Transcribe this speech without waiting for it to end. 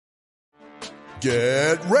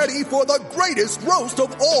Get ready for the greatest roast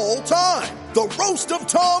of all time, the Roast of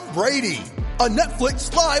Tom Brady, a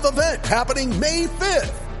Netflix live event happening May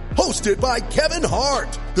 5th. Hosted by Kevin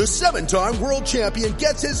Hart, the 7-time world champion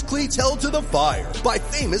gets his cleats held to the fire by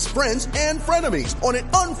famous friends and frenemies on an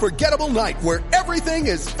unforgettable night where everything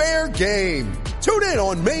is fair game. Tune in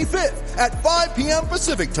on May 5th at 5 p.m.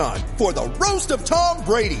 Pacific time for the Roast of Tom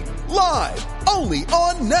Brady, live only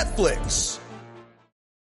on Netflix.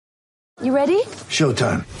 You ready?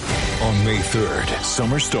 Showtime. On May 3rd,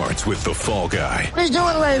 summer starts with The Fall Guy. Let's do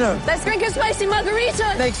it later. Let's drink a spicy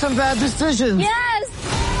margarita. Make some bad decisions. Yes!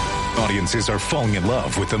 Audiences are falling in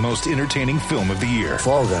love with the most entertaining film of the year.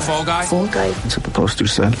 Fall Guy. Fall Guy? Fall Guy. That's what the poster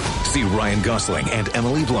said. See Ryan Gosling and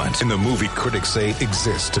Emily Blunt in the movie critics say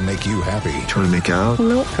exists to make you happy. Trying to make it out?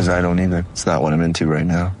 Nope. Because I don't either. It's not what I'm into right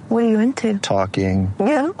now. What are you into? Talking.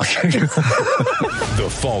 Yeah. The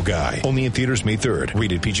Fall Guy. Only in theaters May 3rd.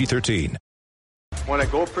 Rated PG-13. Want to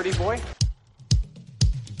go, pretty boy?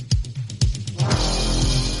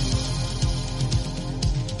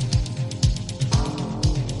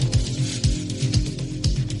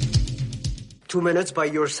 Two minutes by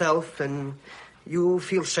yourself and you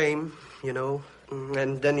feel shame, you know,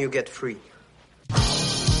 and then you get free.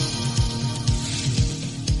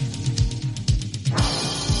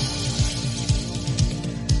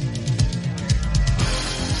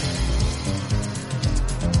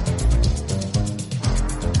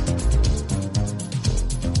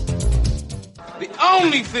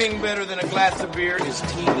 Only thing better than a glass of beer is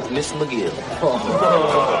tea with Miss McGill.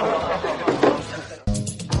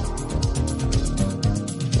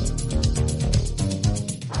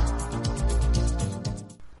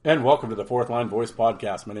 And welcome to the Fourth Line Voice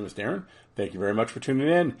Podcast. My name is Darren. Thank you very much for tuning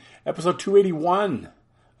in. Episode 281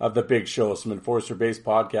 of the Big Show, some Enforcer-based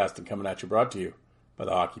podcasting coming at you, brought to you by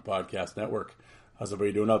the Hockey Podcast Network. How's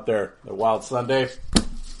everybody doing out there? The Wild Sunday. I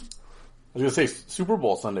was going to say Super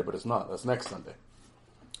Bowl Sunday, but it's not. That's next Sunday.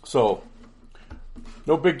 So,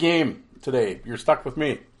 no big game today. You're stuck with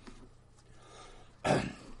me.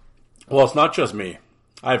 Well, it's not just me.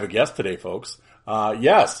 I have a guest today, folks.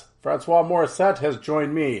 Yes, Francois Morissette has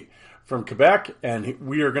joined me from Quebec, and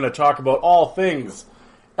we are going to talk about all things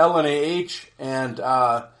LNAH and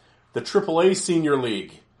the AAA Senior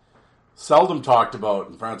League. Seldom talked about,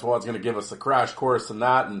 and Francois is going to give us a crash course in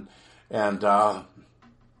that, and the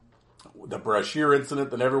Brashear incident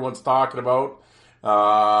that everyone's talking about.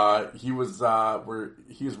 He was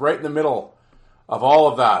right in the middle of all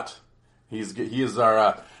of that.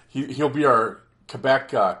 He'll be our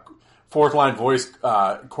Quebec Fourth Line Voice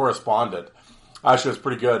correspondent. Actually, it was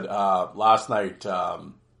pretty good. Last night,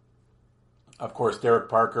 of course, Derek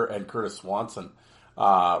Parker and Curtis Swanson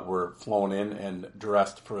were flown in and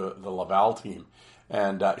dressed for the Laval team,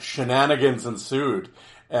 and shenanigans ensued.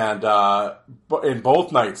 And in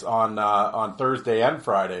both nights on Thursday and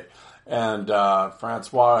Friday. And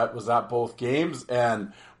Francois was at both games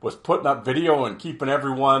and was putting up video and keeping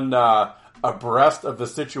everyone abreast of the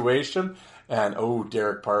situation. And,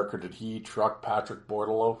 Derek Parker, did he truck Patrick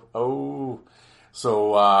Bortolo?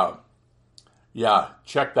 So,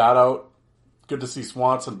 check that out. Good to see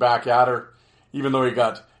Swanson back at her, even though he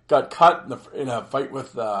got cut in a fight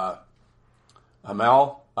with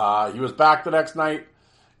Hamel. He was back the next night,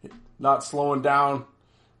 not slowing down.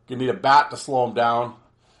 You need a bat to slow him down.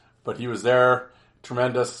 But he was there,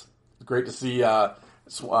 tremendous. Great to see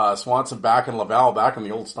Swanson back in Laval, back in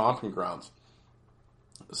the old stomping grounds.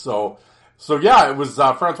 So it was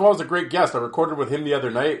Francois was a great guest. I recorded with him the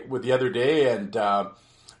other day, and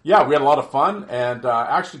we had a lot of fun, and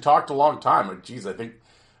actually talked a long time. I think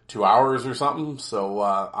 2 hours or something. So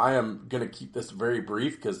I am going to keep this very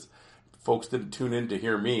brief because folks didn't tune in to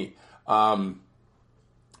hear me. Well,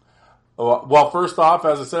 first off,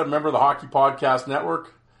 as I said, a member of the Hockey Podcast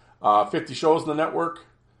Network. 50 shows in the network.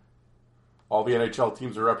 All the NHL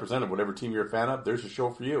teams are represented. Whatever team you're a fan of, there's a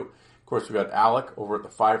show for you. Of course, we got Alec over at the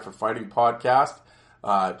Five for Fighting podcast.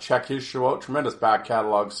 Check his show out. Tremendous back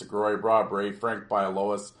catalog. Segroy, Bray, Frank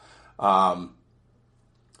Bialois. A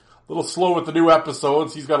little slow with the new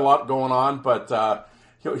episodes. He's got a lot going on, but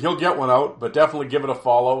he'll get one out. But definitely give it a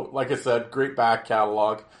follow. Like I said, great back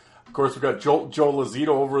catalog. Of course, we've got Joe Lazito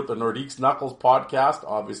over at the Nordiques Knuckles podcast.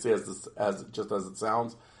 Obviously, as it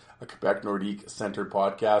sounds. A Quebec Nordique centered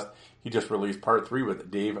podcast. He just released part 3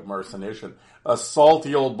 with Dave Marcinishin, a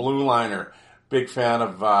salty old blue liner. Big fan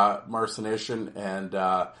of Marcinishin, and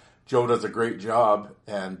Joe does a great job.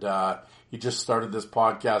 And he just started this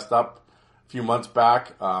podcast up a few months back.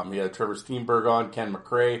 He had Trevor Steenberg on, Ken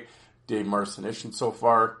McRae, Dave Marcinishin so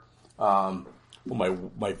far.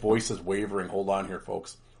 My voice is wavering. Hold on here,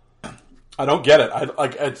 folks. I don't get it.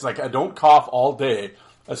 It's like I don't cough all day.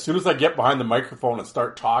 As soon as I get behind the microphone and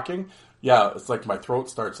start talking, yeah, it's like my throat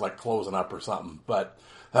starts like closing up or something. But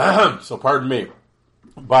so pardon me.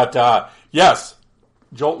 But yes,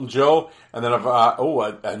 Joltin' Joe, and then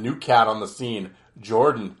a new cat on the scene,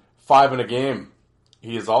 Jordan, 5 in a game.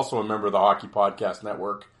 He is also a member of the Hockey Podcast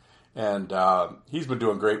Network, and he's been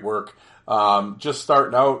doing great work. Just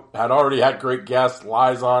starting out, had already had great guests,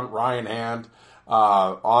 Liza, Ryan Hand,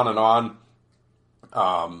 on and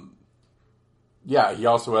on. Yeah, he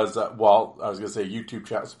also has, I was going to say YouTube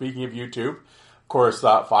channel. Speaking of YouTube, of course,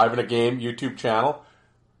 5 in a game YouTube channel.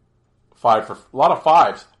 A lot of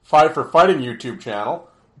fives. 5 for Fighting YouTube channel.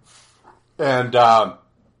 And, some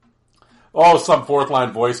fourth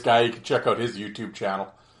line voice guy, you can check out his YouTube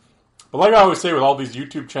channel. But like I always say with all these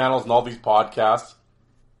YouTube channels and all these podcasts,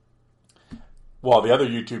 the other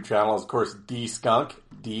YouTube channel is, of course, D Skunk.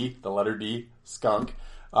 D, the letter D, Skunk.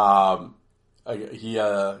 He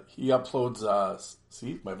uploads,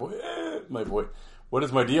 see, my voice. What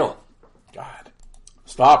is my deal? God.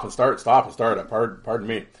 Stop and start. Pardon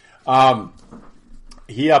me.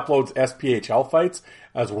 He uploads SPHL fights,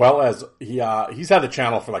 as well as he's had the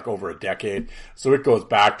channel for like over a decade. So it goes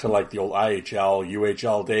back to like the old IHL,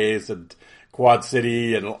 UHL days and Quad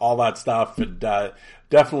City and all that stuff. And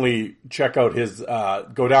definitely check out his,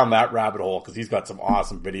 go down that rabbit hole because he's got some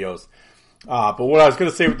awesome videos. But what I was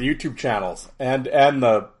going to say with the YouTube channels and on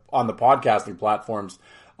the podcasting platforms,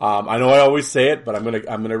 I know I always say it, but I'm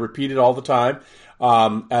going to repeat it all the time.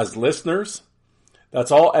 As listeners,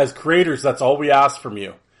 that's all. As creators, that's all we ask from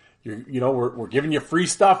you. We're giving you free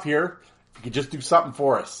stuff here. If you could just do something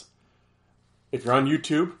for us. If you're on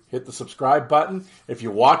YouTube, hit the subscribe button. If you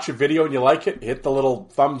watch a video and you like it, hit the little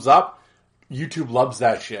thumbs up. YouTube loves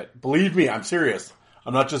that shit. Believe me, I'm serious.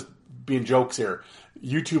 I'm not just being jokes here.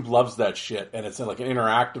 YouTube loves that shit, and it's like an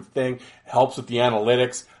interactive thing. It helps with the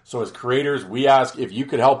analytics. So as creators, we ask if you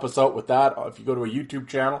could help us out with that. If you go to a YouTube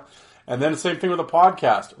channel. And then the same thing with a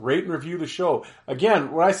podcast. Rate and review the show.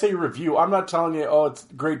 Again, when I say review, I'm not telling you, it's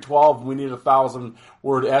grade 12 and we need a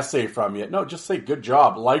 1,000-word essay from you. No, just say good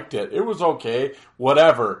job, liked it, it was okay,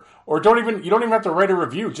 whatever. Or you don't even have to write a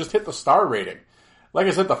review. Just hit the star rating. Like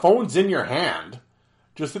I said, the phone's in your hand.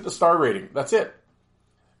 Just hit the star rating. That's it.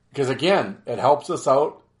 Because again, it helps us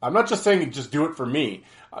out. I'm not just saying just do it for me.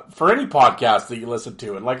 For any podcast that you listen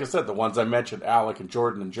to, and like I said, the ones I mentioned, Alec and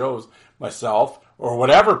Jordan and Joe's, myself, or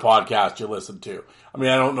whatever podcast you listen to. I mean,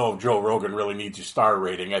 I don't know if Joe Rogan really needs your star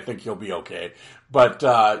rating. I think he'll be okay. But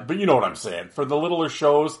you know what I'm saying. For the littler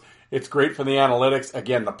shows, it's great for the analytics.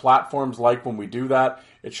 Again, the platforms like when we do that.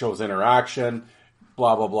 It shows interaction,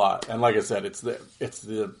 blah, blah, blah. And like I said, it's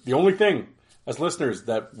the only thing as listeners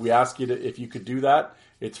that we ask you to, if you could do that.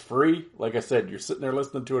 It's free. Like I said, you're sitting there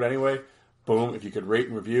listening to it anyway. Boom. If you could rate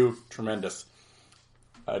and review, tremendous.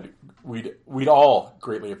 We'd all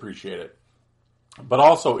greatly appreciate it. But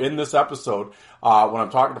also in this episode, when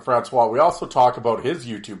I'm talking to Francois, we also talk about his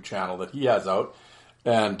YouTube channel that he has out.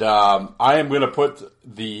 And I am going to put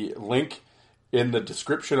the link in the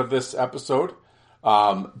description of this episode.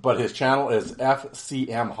 But his channel is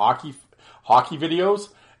FCM Hockey Videos.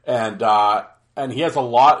 And he has a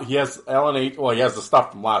lot. He has LNH. Well, he has the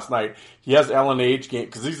stuff from last night. He has LNH game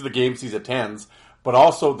because these are the games he attends. But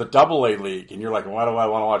also the AA League. And you're like, why do I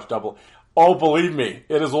want to watch double? Oh, believe me,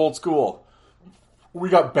 it is old school. We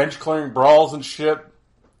got bench clearing brawls and shit.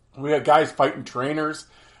 We got guys fighting trainers.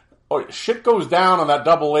 Oh, shit goes down on that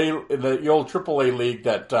AA, the old AAA league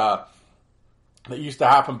that used to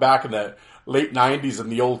happen back in the late 90s in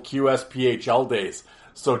the old QSPHL days.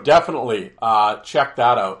 So definitely check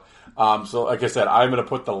that out. So like I said, I'm going to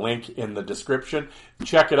put the link in the description.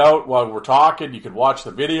 Check it out while we're talking. You can watch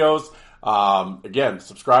the videos. Again,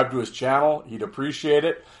 subscribe to his channel. He'd appreciate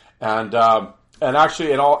it. And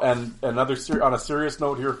actually, on a serious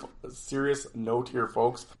note here,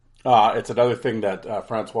 folks. It's another thing that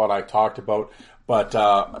Francois and I talked about. But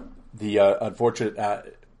the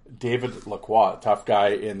unfortunate David Lacroix, tough guy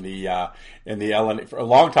in the LNH, for a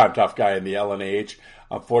long time tough guy in the LNH,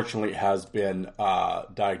 unfortunately has been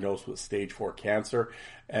diagnosed with stage 4 cancer,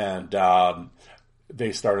 and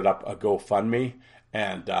they started up a GoFundMe,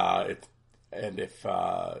 and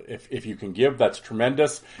if you can give, that's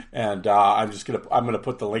tremendous. And I'm gonna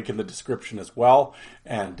put the link in the description as well.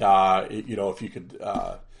 And if you could,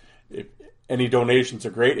 if any donations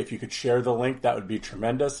are great. If you could share the link, that would be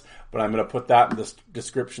tremendous. But I'm going to put that in the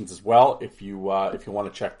descriptions as well if you want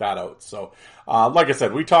to check that out. So, like I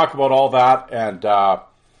said, we talk about all that,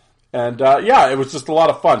 And it was just a lot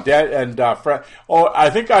of fun. I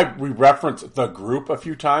think we referenced the group a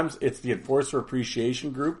few times. It's the Enforcer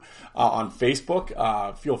Appreciation Group on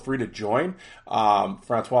Facebook. Feel free to join.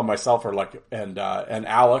 Francois and myself are and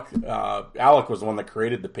Alec. Alec was the one that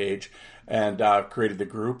created the page and created the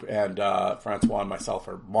group. And Francois and myself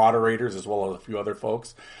are moderators as well as a few other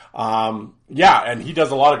folks. And he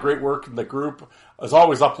does a lot of great work in the group. Is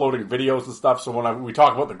always uploading videos and stuff. So when we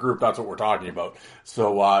talk about the group, that's what we're talking about.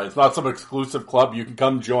 So it's not some exclusive club. You can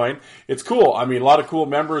come join. It's cool. I mean, a lot of cool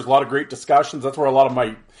members, a lot of great discussions.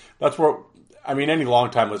 Any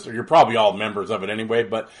long-time listener, you're probably all members of it anyway.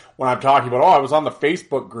 But when I'm talking about, I was on the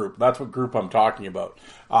Facebook group, that's what group I'm talking about.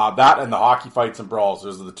 That and the Hockey Fights and Brawls.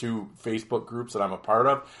 Those are the two Facebook groups that I'm a part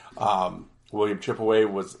of. William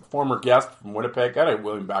Chipaway was former guest from Winnipeg. I had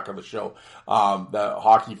William back on the show. The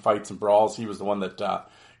Hockey Fights and Brawls, he was the one that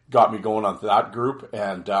got me going on that group,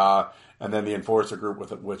 and then the Enforcer group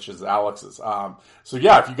with it, which is Alex's. If you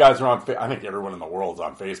guys are on, I think everyone in the world's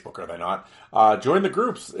on Facebook, are they not? Join the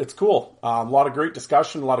groups. It's cool. A lot of great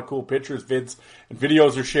discussion, a lot of cool pictures, vids, and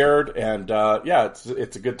videos are shared, and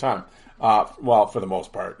it's a good time. For the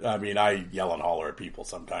most part. I mean, I yell and holler at people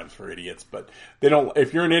sometimes for idiots, but they don't.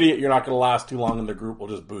 If you're an idiot, you're not going to last too long in the group. We'll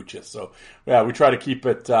just boot you. So, we try to keep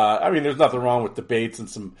it. There's nothing wrong with debates and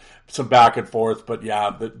some back and forth, but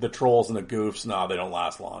the trolls and the goofs, they don't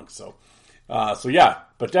last long.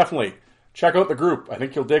 But definitely check out the group. I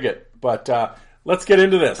think you'll dig it. But let's get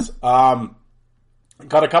into this. Got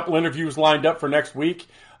a couple interviews lined up for next week,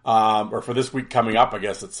 or for this week coming up. I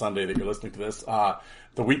guess it's Sunday that you're listening to this.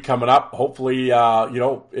 The week coming up, hopefully,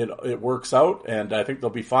 it works out, and I think they'll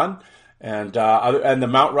be fun. And the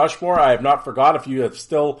Mount Rushmore, I have not forgot. If you have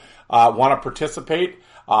still want to participate,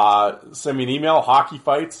 send me an email,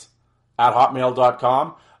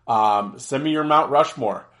 hockeyfights@hotmail.com. Send me your Mount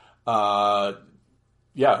Rushmore. And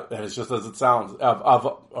it's just as it sounds.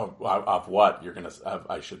 Of what you're gonna?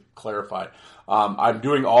 I should clarify. I'm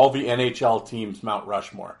doing all the NHL teams Mount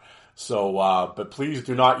Rushmore. So, but please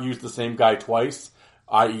do not use the same guy twice.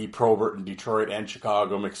 I.e. Probert in Detroit and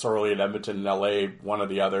Chicago, McSorley in Edmonton and LA, one or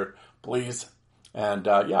the other, please. And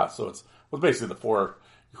so it's basically the four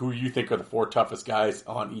who you think are the four toughest guys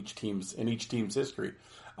in each team's history.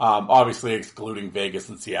 Obviously excluding Vegas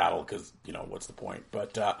and Seattle, because what's the point?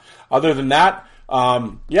 But other than that,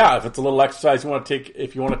 if it's a little exercise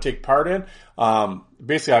if you want to take part in,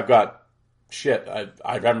 basically I've got I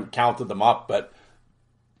haven't counted them up, but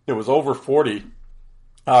there was over 40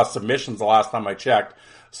 submissions the last time I checked.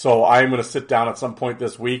 So I'm going to sit down at some point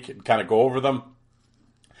this week and kind of go over them,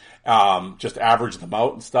 just average them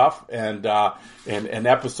out and stuff. And an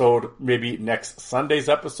episode, maybe next Sunday's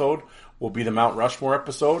episode, will be the Mount Rushmore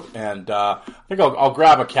episode. And I think I'll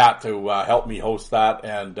grab a cat to help me host that,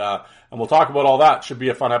 and we'll talk about all that. Should be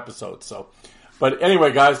a fun episode. So, but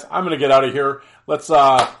anyway, guys, I'm going to get out of here. Let's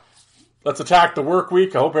attack the work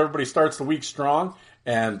week. I hope everybody starts the week strong.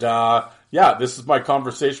 And this is my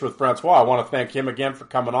conversation with Francois. I want to thank him again for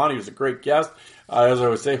coming on. He was a great guest. As I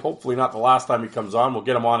would say, hopefully not the last time he comes on. We'll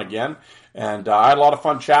get him on again. And I had a lot of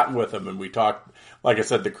fun chatting with him. And we talked, like I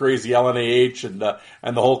said, the crazy LNAH and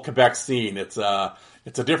the whole Quebec scene. It's a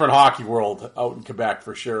different hockey world out in Quebec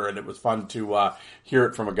for sure. And it was fun to hear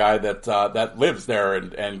it from a guy that lives there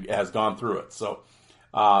and has gone through it. So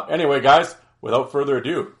anyway, guys, without further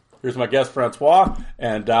ado, here's my guest, Francois.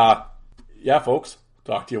 And folks.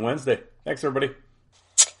 Talk to you Wednesday. Thanks, everybody.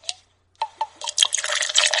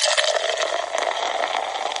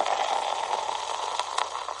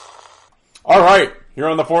 All right. Here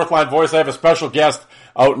on the Fourth Line Voice, I have a special guest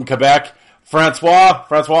out in Quebec, Francois.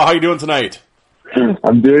 Francois, how you doing tonight?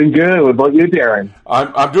 I'm doing good. What about you, Darren?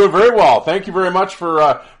 I'm doing very well. Thank you very much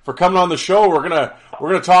for coming on the show. We're gonna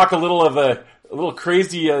talk a little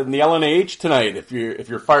crazy in the LNAH tonight. If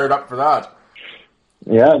you're fired up for that.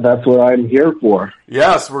 Yeah, that's what I'm here for.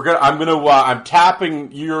 Yes, I'm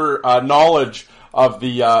tapping your knowledge of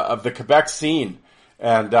the Quebec scene,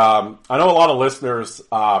 and I know a lot of listeners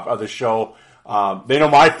of the show. They know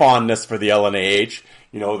my fondness for the LNAH.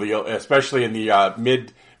 Especially in the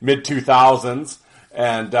mid 2000s,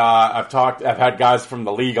 and I've had guys from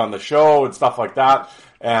the league on the show and stuff like that.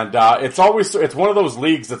 And it's one of those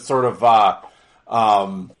leagues that's sort of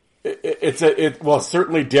It's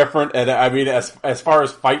certainly different, and I mean, as far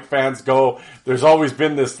as fight fans go, there's always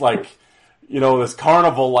been this this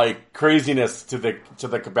carnival craziness to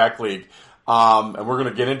the Quebec League, and we're going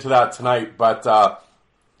to get into that tonight. But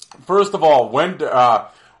first of all,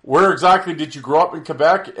 where exactly did you grow up in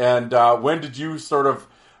Quebec, and when did you sort of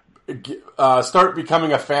start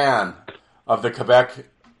becoming a fan of the Quebec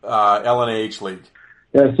LNAH League?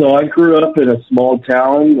 Yeah, so I grew up in a small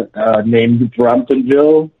town named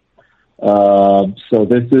Bramptonville. So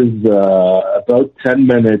this is about 10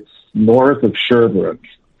 minutes north of Sherbrooke.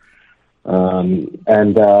 And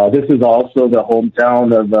this is also the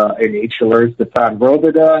hometown of NHLer Stefan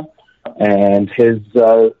Robida and his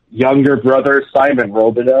younger brother, Simon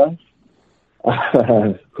Robida,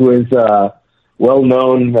 who is a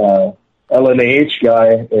well-known LNAH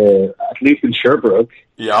guy, at least in Sherbrooke.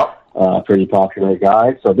 Yeah. Pretty popular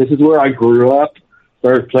guy. So this is where I grew up.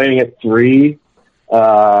 Started playing at 3.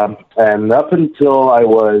 And up until I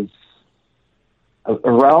was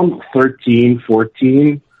around 13,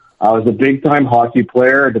 14, I was a big-time hockey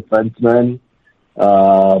player, a defenseman.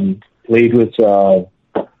 Played with the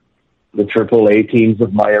AAA teams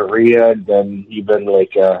of my area, and then even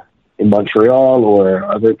like in Montreal or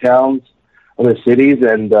other towns, other cities.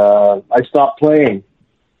 And I stopped playing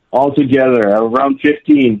altogether around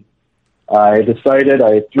 15. I decided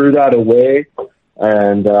I threw that away,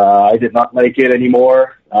 and I did not like it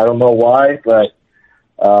anymore. I don't know why, but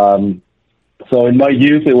so in my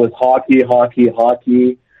youth it was hockey.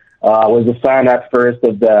 I was a fan at first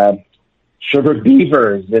of the Sherbrooke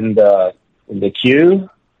Beavers in the Q,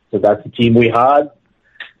 so that's the team we had,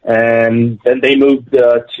 and then they moved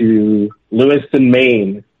to Lewiston,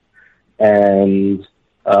 Maine, and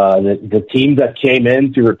the team that came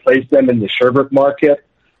in to replace them in the Sherbrooke market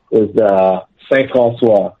was Saint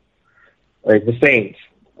Francois, like the Saints.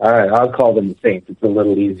 All right, I'll call them the Saints. It's a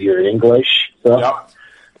little easier in English. So, Yep.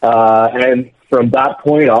 And from that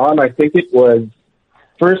point on, I think it was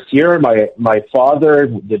first year. My father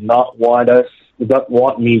did not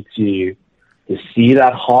want me to see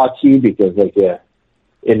that hockey because, like,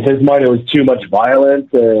 in his mind, it was too much violence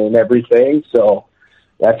and everything. So,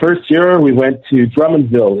 that first year, we went to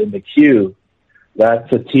Drummondville in the Q.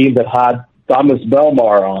 That's a team that had Thomas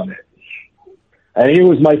Belmar on it. And he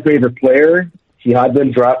was my favorite player. He had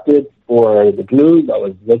been drafted for the Blues. I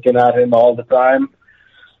was looking at him all the time.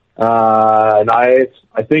 And I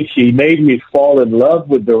think he made me fall in love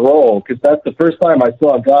with the role, because that's the first time I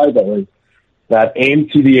saw a guy that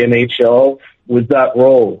aimed to the NHL with that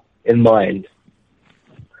role in mind.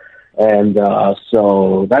 And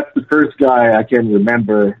so that's the first guy I can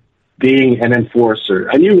remember being an enforcer.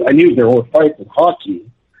 I knew there were fights in hockey,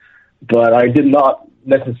 but I did not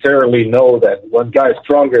necessarily know that one guy is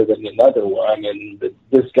stronger than another one, and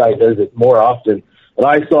this guy does it more often. But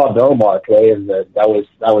I saw Belmar play, and that was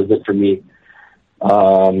it for me.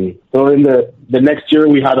 So in the next year,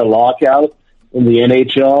 we had a lockout in the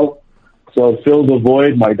NHL, so it filled the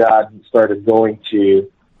void. My dad started going to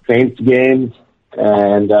Saints games,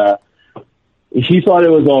 and he thought it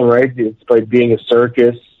was all right. It's like being a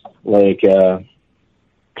circus, like.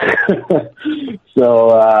 So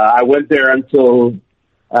I went there until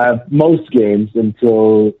most games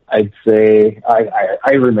until I'd say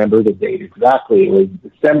I remember the date exactly. It was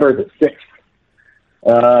December the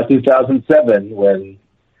 6th, 2007, when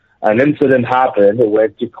an incident happened. It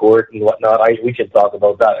went to court and whatnot. We can talk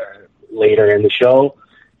about that later in the show,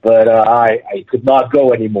 but I could not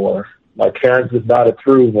go anymore. My parents did not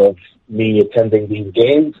approve of me attending these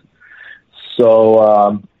games,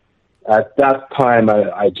 so at that time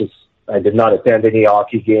I did not attend any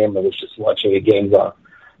hockey game. I was just watching the games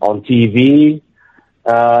on TV.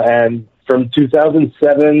 And from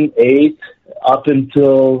 2007-8 up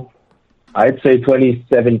until, I'd say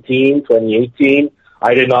 2017, 2018,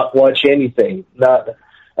 I did not watch anything.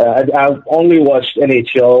 I've only watched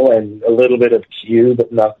NHL and a little bit of Q,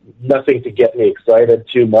 but nothing to get me excited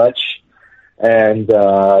too much. And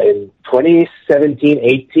in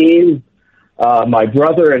 2017-18, my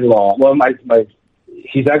brother-in-law,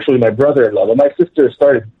 he's actually my brother-in-law, but my sister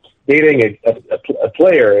started dating a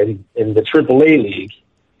player in the AAA league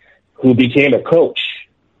who became a coach.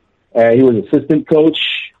 He was assistant coach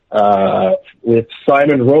with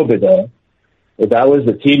Simon Robida. That was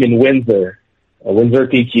the team in Windsor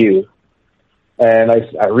PQ. And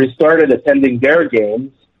I restarted attending their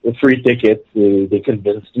games with free tickets. They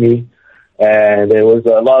convinced me. And it was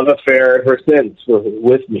a love affair ever since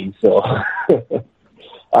with me. So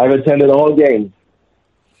I've attended all games.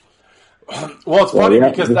 Well, it's funny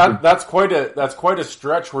because that's quite a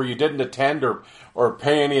stretch where you didn't attend or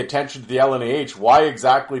pay any attention to the LNAH. Why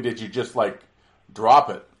exactly did you just drop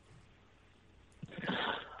it?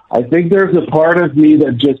 I think there's a part of me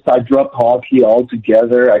that I dropped hockey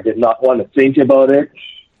altogether. I did not want to think about it.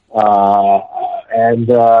 And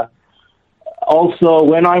also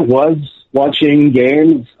when I was watching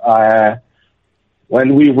games,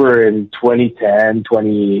 when we were in 2010,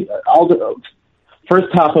 first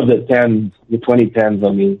half of the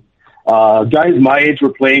 2010s, Guys my age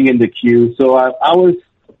were playing in the queue, so I was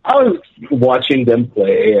watching them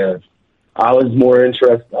play. I was more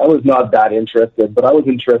interested. I was not that interested, but I was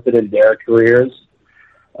interested in their careers.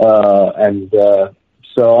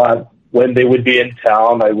 So when they would be in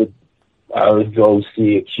town, I would go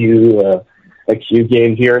see a Q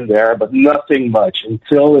game here and there, but nothing much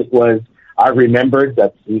until I remembered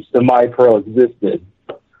that the semi-pro existed.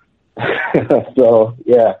 So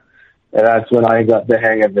yeah, and that's when I got the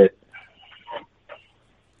hang of it.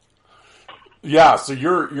 Yeah, so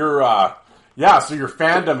your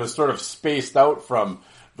fandom is sort of spaced out from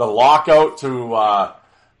the lockout to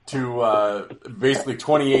basically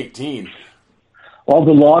 2018. Well,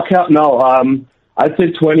 the lockout, no. I'd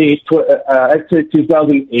say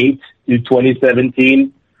 2008 to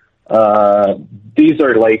 2017. These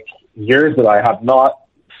are like years that I have not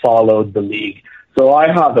followed the league, so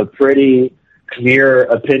I have a pretty clear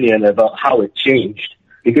opinion about how it changed.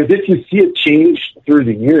 Because if you see it change through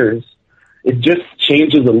the years, it just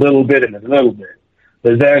changes a little bit and a little bit.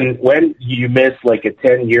 But then when you miss like a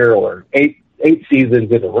 10-year or eight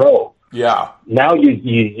seasons in a row, yeah, now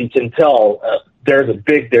you can tell there's a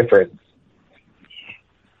big difference.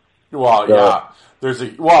 Well, so, yeah,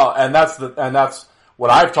 and that's what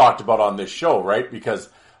I've talked about on this show, right? Because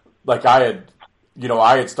like I had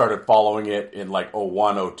started following it in like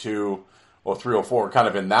 01, 02, 03, 04, kind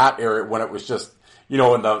of in that area when it was just,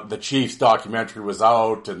 when the Chiefs documentary was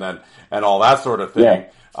out and all that sort of thing.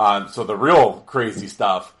 Yeah. So the real crazy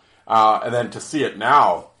stuff. And then to see it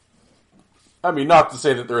now, I mean, not to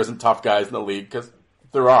say that there isn't tough guys in the league, because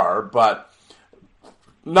there are, but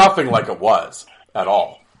nothing like it was at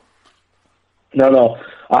all. No.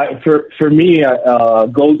 For me,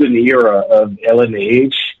 golden era of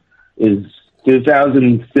LNH is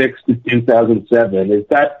 2006 to 2007. Is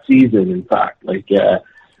that season, in fact. Like,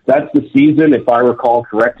 that's the season, if I recall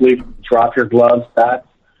correctly, drop your gloves, stats.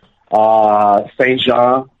 Saint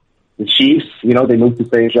Jean, the Chiefs, they moved to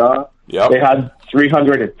Saint Jean. Yep. They had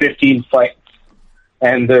 315 fights,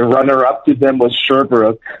 and the runner-up to them was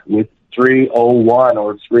Sherbrooke with 301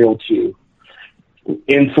 or 302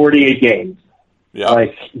 in 48 games. Yeah.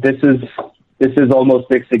 Like, this is almost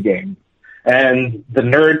 60 games. And the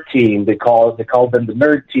nerd team, they called them the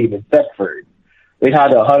nerd team in Thetford. They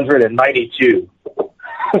had 192.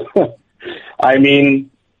 I mean,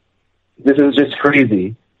 this is just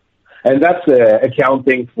crazy. And that's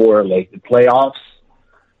accounting for, like, the playoffs.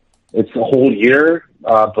 It's a whole year,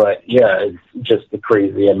 but, yeah, it's just a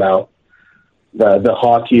crazy amount. The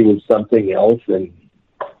hockey was something else, and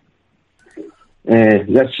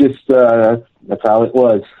that's just that's how it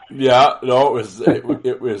was. Yeah, no,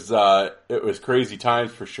 it was crazy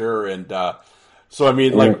times for sure. And so, I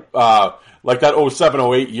mean, like that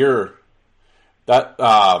 07-08 year, that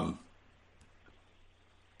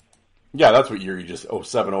that's what year you just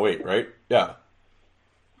 07-08, right? Yeah.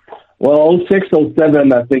 Well,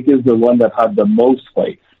 06-07, I think, is the one that had the most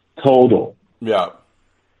fights total. Yeah.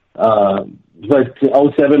 But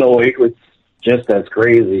 07-08 was just as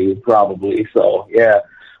crazy, probably. So, yeah.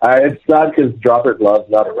 It's sad because Dropper Glove's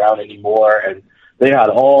not around anymore, and they had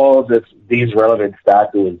all these relevant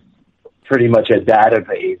stats. It was pretty much a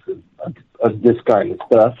database of this kind of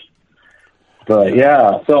stuff. But,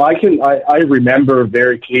 yeah, so I remember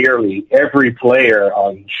very clearly every player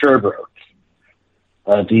on Sherbrooke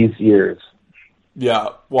these years. Yeah,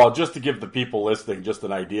 well, just to give the people listening just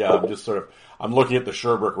an idea, I'm looking at the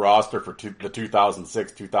Sherbrooke roster for the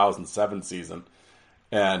 2006-2007 season,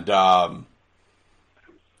 and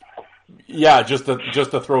just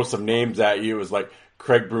to throw some names at you, it was like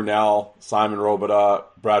Craig Brunel, Simon Robida,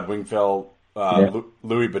 Brad Wingfield,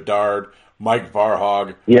 Louis Bedard, Mike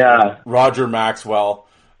Varhog, Roger Maxwell,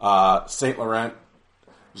 St. Laurent,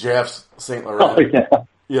 JF St. Laurent. Oh, yeah.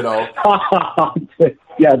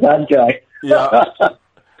 Yeah, that guy. Yeah.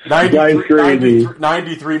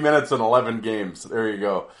 93 minutes and 11 games. There you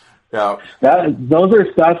go. Yeah. Those are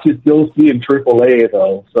stats you still see in AAA,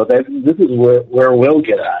 though. So this is where we'll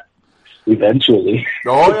get at eventually.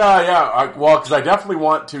 Oh, yeah. Because I definitely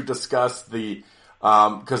want to discuss the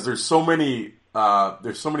because there's so many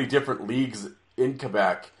different leagues in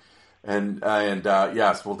Quebec, and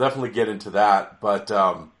yes, we'll definitely get into that. But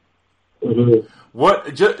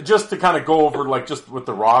what just to kind of go over, like, just with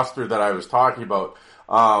the roster that I was talking about,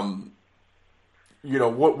 what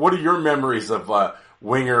are your memories of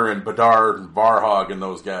Winger and Bedard and Varhog and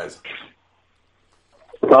those guys?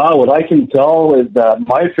 What I can tell is that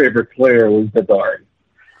my favorite player was Bedard.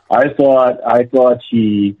 I thought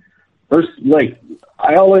he first, like,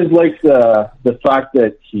 I always liked the fact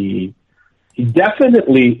that he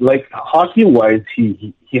definitely, like, hockey wise,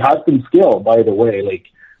 he had some skill, by the way. Like,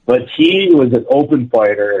 But he was an open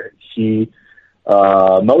fighter.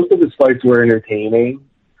 Most of his fights were entertaining,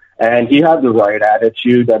 and he had the right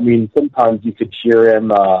attitude. I mean, sometimes you could hear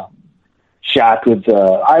him chat with.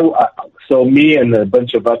 So me and a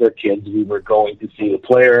bunch of other kids, we were going to see the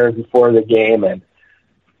players before the game, and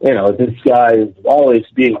this guy is always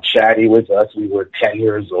being chatty with us. We were 10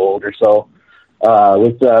 years old or so.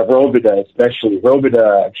 With Robida, especially.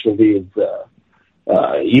 Robida actually is,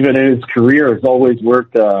 even in his career, has always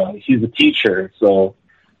worked. He's a teacher, so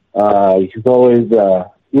he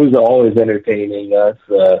was always entertaining us.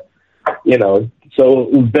 So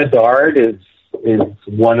Bedard is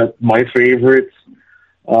one of my favorites.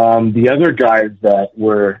 The other guys that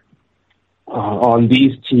were on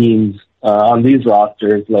these teams, on these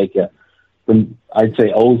rosters, like from I'd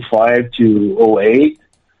say 05 to 08,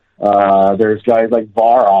 there's guys like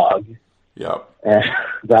Varog. Yep. And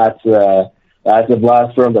that's a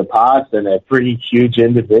blast from the past and a pretty huge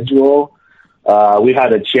individual. We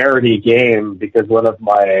had a charity game because one of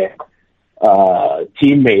my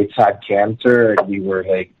teammates had cancer, and we were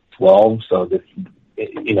like 12, so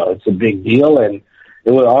it's a big deal. And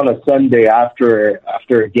it was on a Sunday after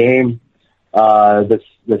a game.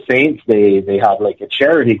 The Saints they had like a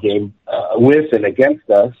charity game with and against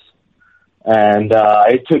us, and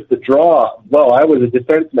I took the draw. Well, I was a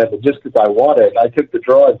defenseman, but just because I wanted, I took the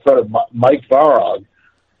draw in front of Mike Varog.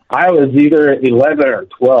 I was either 11 or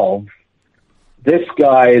 12. This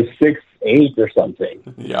guy is 6'8" or something.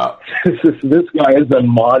 Yeah. This guy is a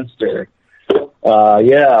monster.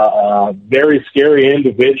 Very scary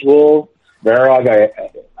individual. Varog,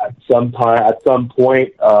 at some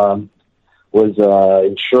point, was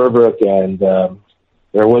in Sherbrooke, and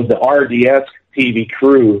there was the RDS TV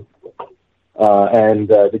crew, and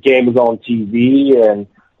the game was on TV, and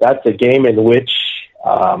that's a game in which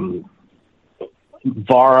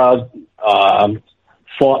Varog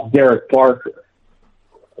fought Derek Parker.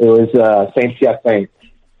 It was Saint-Hyacinthe,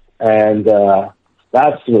 and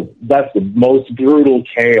that's the most brutal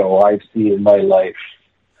KO I've seen in my life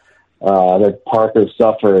that Parker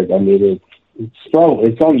suffered. I mean, it's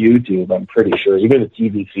on YouTube, I'm pretty sure. Even the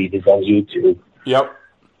TV feed is on YouTube. Yep.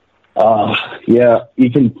 You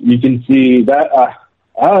can see that.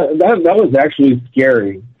 That was actually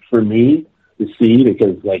scary for me to see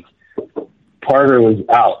because like Parker was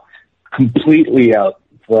out, completely out.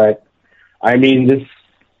 But I mean, it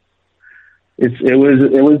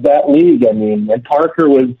was that league. I mean, and Parker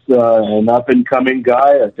was an up and coming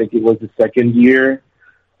guy. I think it was his second year.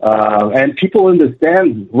 And people in the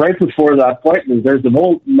stands, right before that fight, there's an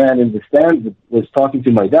old man in the stands that was talking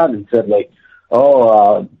to my dad and said, like,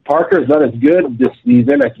 Parker's not as good this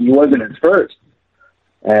season as he was in his first.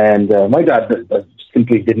 And my dad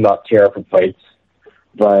simply did not care for fights.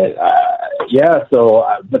 But,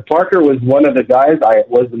 but Parker was one of the guys I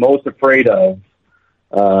was the most afraid of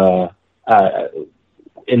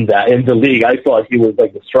in the league. I thought he was,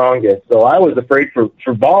 like, the strongest. So I was afraid for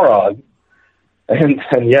Varog. And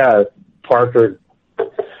Parker,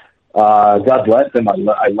 God bless him.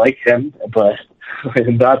 I like him, but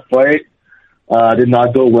in that fight, did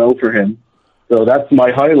not go well for him. So that's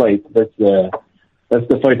my highlight. That's the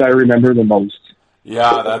fight I remember the most.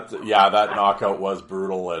 That knockout was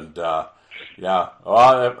brutal, and Well,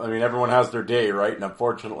 I mean, everyone has their day, right? And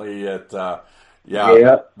unfortunately, that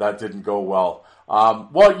didn't go well.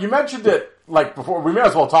 Well, you mentioned it. Like before, we may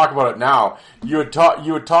as well talk about it now. You had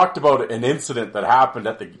talked about an incident that happened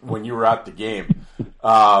when you were at the game.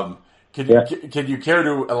 Can you care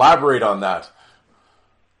to elaborate on that?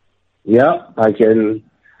 Yeah, I can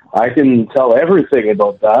tell everything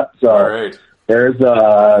about that. So all right. There's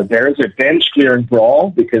a bench clearing brawl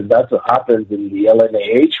because that's what happens in the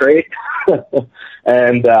LNAH, right?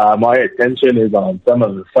 And my attention is on some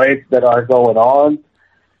of the fights that are going on,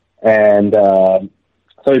 and.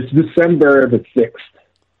 So it's December the 6th,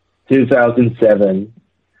 2007,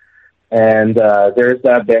 and there's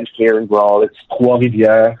that bench clearing brawl. It's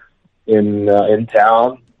Trois-Rivières in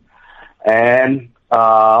town, and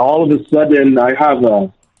all of a sudden I have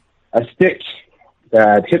a stick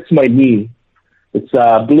that hits my knee. It's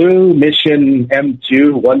a blue Mission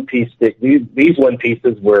M2 one-piece stick. These one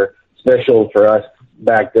pieces were special for us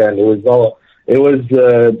back then. It was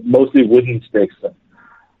mostly wooden sticks.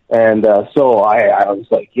 And so I was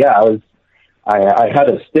like, I had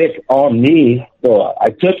a stick on me, so I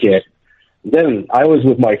took it. Then I was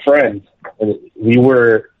with my friend, and we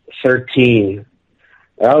were 13.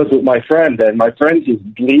 And I was with my friend, and my friend is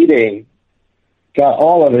bleeding, got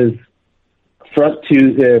all of his front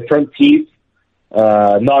teeth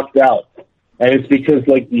knocked out, and it's because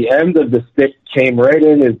like the end of the stick came right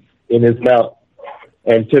in his mouth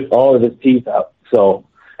and took all of his teeth out. So.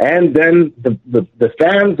 And then the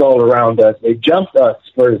fans all around us, they jumped us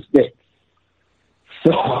for the stick.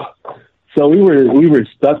 So we were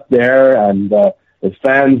stuck there, and the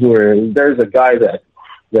fans there's a guy that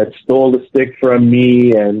stole the stick from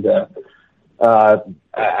me, and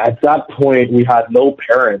at that point we had no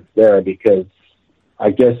parents there, because I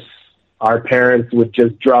guess our parents would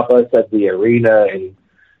just drop us at the arena and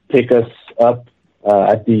pick us up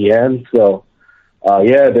at the end. So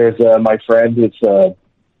there's my friend with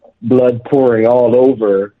blood pouring all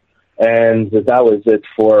over, and that was it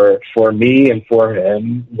for me and for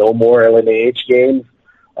him. No more LNAH games.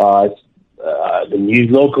 The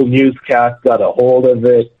local newscast got a hold of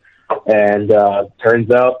it, and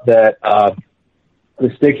turns out that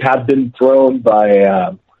the stick had been thrown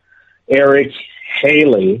by Eric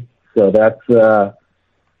Haley. So that's the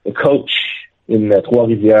coach in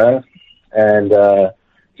Trois-Rivières, and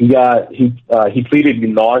he pleaded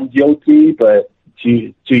non-guilty, but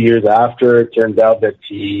two years after, it turns out that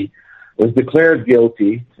he was declared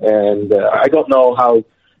guilty, and I don't know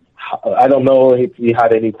if he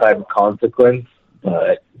had any type of consequence,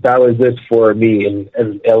 but that was it for me in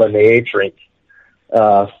LNAH rink,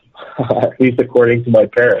 at least according to my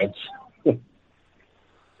parents.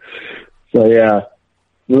 So yeah,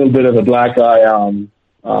 a little bit of a black eye on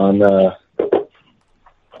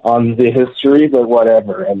the history, but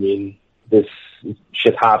whatever. I mean, this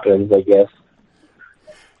shit happens, I guess.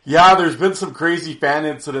 Yeah, there's been some crazy fan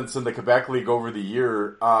incidents in the Quebec League over the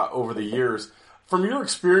years. From your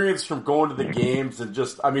experience from going to the games and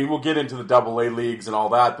just, I mean, we'll get into the AA leagues and all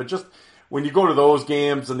that, but just when you go to those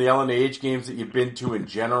games and the LNAH games that you've been to in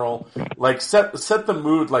general, like set the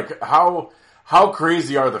mood, like how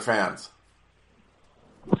crazy are the fans?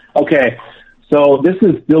 Okay, so this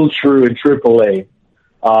is still true in AAA,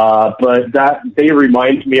 but they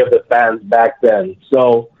remind me of the fans back then.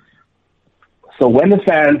 So when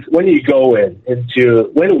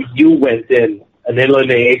you went in an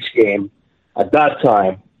LNAH game at that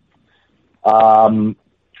time,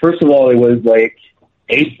 first of all, it was like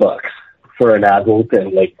 $8 for an adult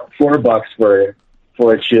and like $4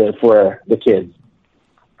 for the kids.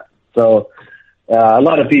 So a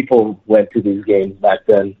lot of people went to these games back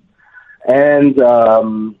then, and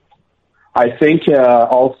I think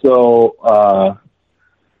also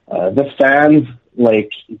the fans,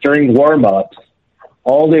 like during warm-ups,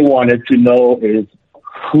 all they wanted to know is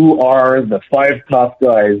who are the 5 top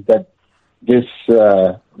guys that this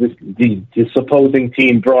opposing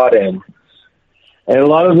team brought in. And a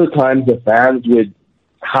lot of the times the fans would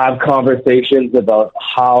have conversations about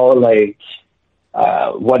how, like,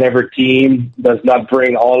 whatever team does not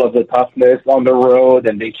bring all of the toughness on the road,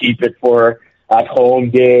 and they keep it for at-home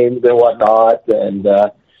games and whatnot. And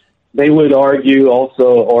they would argue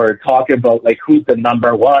also or talk about, like, who's the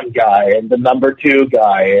number 1 guy and the number 2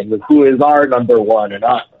 guy and who is our number 1 and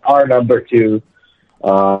our number 2.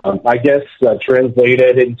 I guess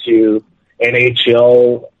translated into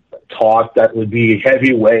NHL talk, that would be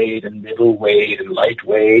heavyweight and middleweight and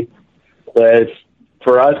lightweight. But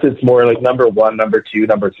for us, it's more like number 1, number 2,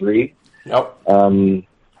 number 3. Yep.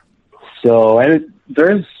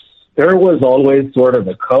 There was always sort of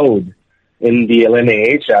a code in the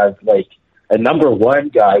LNAH as like a number 1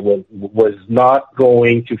 guy was not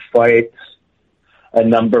going to fight a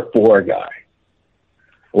number 4 guy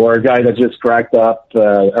or a guy that just cracked up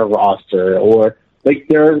a roster, or like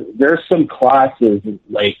there's some classes,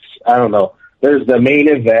 like, I don't know, there's the main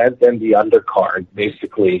event and the undercard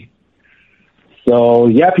basically. So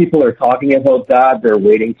yeah, people are talking about that. They're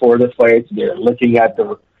waiting for the fights. They're looking at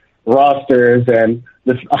the rosters, and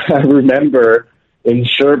I remember in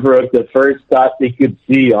Sherbrooke, the first stat they could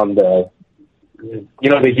see on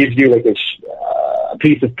they give you like a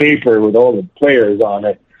piece of paper with all the players on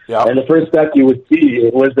it. Yep. And the first stat you would see,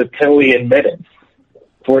 it was the penalty in minutes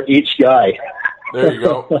for each guy. There you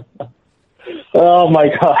go. Oh my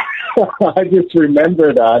God. I just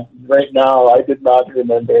remember that right now. I did not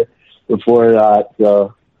remember before that.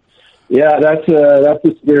 So yeah, that's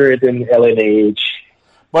the spirit in LNAH.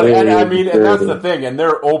 But and that's the thing, and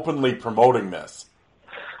they're openly promoting this.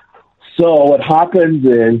 So what happens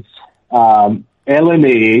is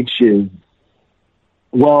LNAH is,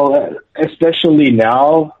 well, especially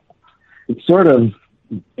now,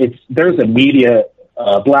 there's a media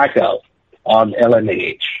blackout on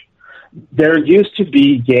LNAH. There used to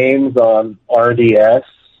be games on RDS.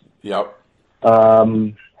 Yep.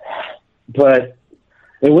 But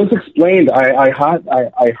it was explained. I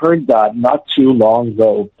heard that not too long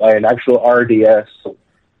ago by an actual RDS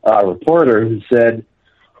reporter who said,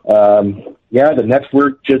 the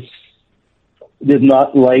network just did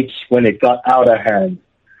not like when it got out of hand,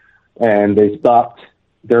 and they stopped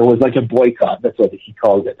there was like a boycott. That's what he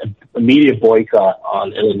called it, a media boycott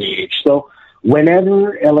on LNAH. So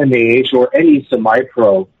whenever LNAH or any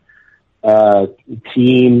semi-pro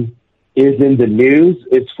team is in the news,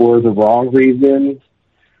 it's for the wrong reasons.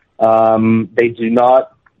 They do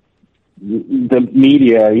not, the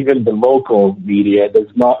media, even the local media,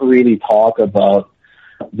 does not really talk about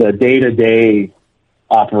the day-to-day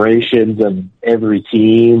operations of every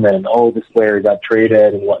team and, oh, this player got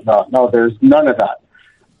traded and whatnot. No, there's none of that.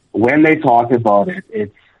 When they talk about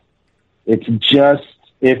it, it's just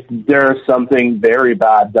if there's something very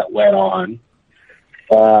bad that went on.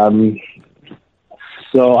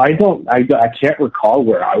 So I can't recall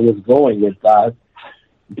where I was going with that.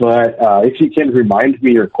 But if you can remind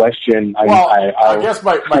me your question, I guess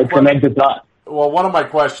my connect the dot. Well, one of my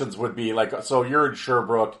questions would be like, so you're in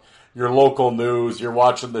Sherbrooke, your local news, you're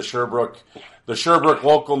watching the Sherbrooke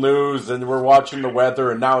local news, and we're watching the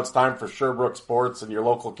weather, and now it's time for Sherbrooke Sports and your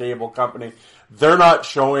local cable company. They're not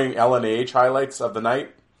showing LNAH highlights of the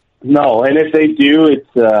night? No, and if they do, it's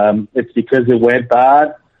because it went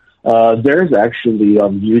bad. There's actually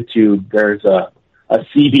on YouTube, there's a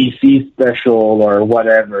CBC special or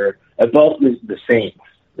whatever about the Saints.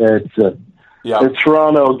 It's the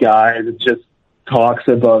Toronto guy that just talks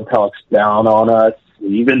down on us,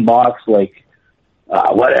 even mocks like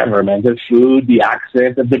whatever, man, the food, the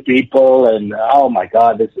accent of the people, and oh my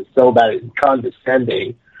God, this is so bad, it's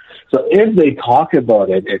condescending. So if they talk about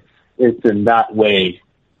it, it's in that way.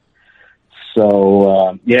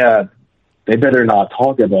 So they better not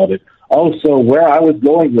talk about it. Also, where I was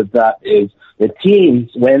going with that is the teams,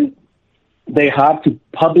 when they have to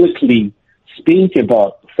publicly speak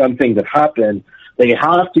about something that happened, they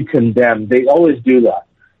have to condemn. They always do that.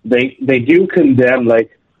 They do condemn,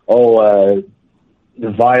 like, the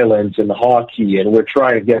violence in hockey, and we're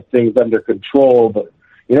trying to get things under control. But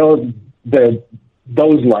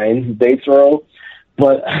those lines they throw.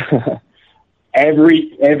 But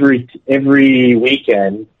every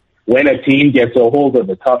weekend, when a team gets a hold of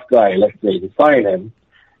a tough guy, let's say to sign him,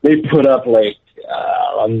 they put up like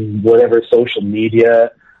on whatever social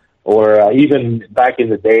media, or even back in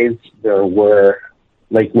the days, there were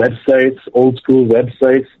like websites, old school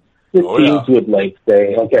websites. The teams would like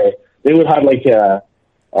say, okay, they would have like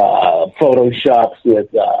photoshops with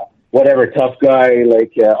whatever tough guy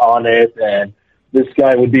on it, and this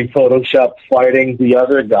guy would be photoshopped fighting the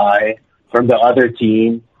other guy from the other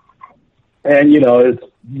team. And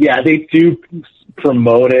they do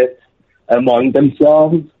promote it among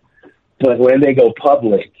themselves, but when they go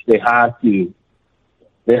public, they have to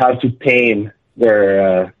tame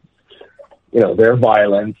their their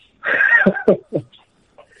violence.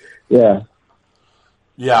 Yeah.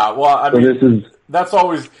 Well, I mean, that's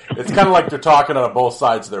always, it's kind of like they're talking out of both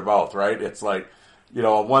sides of their mouth, right? It's like,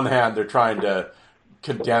 on one hand, they're trying to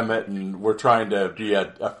condemn it, and we're trying to be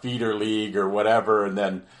a feeder league or whatever, and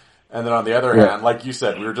then on the other hand, like you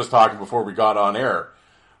said, we were just talking before we got on air,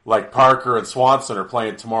 like Parker and Swanson are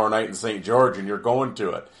playing tomorrow night in St. George, and you're going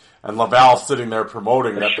to it, and Laval's sitting there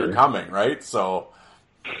promoting that they're coming, right? So,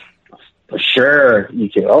 sure, you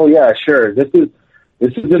can. Oh yeah, sure. This is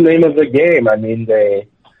the name of the game. I mean, they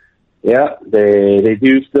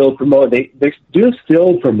do still promote. They do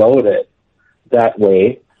still promote it that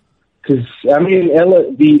way. Because, I mean,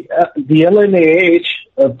 the LNAH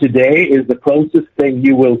of today is the closest thing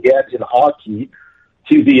you will get in hockey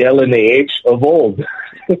to the LNAH of old.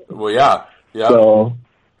 Well, yeah. So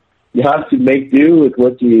you have to make do with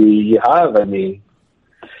what you have. I mean,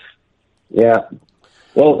 yeah.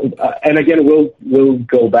 Well, and again, we'll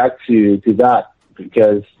go back to that,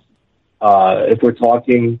 because if we're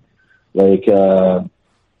talking like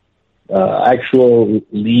actual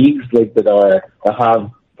leagues like that have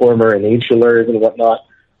former NHLers and whatnot,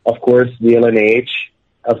 of course, the LNAH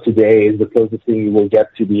of today is the closest thing you will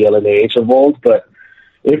get to the LNAH of old. But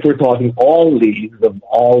if we're talking all leagues of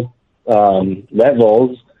all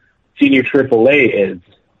levels, Senior AAA is.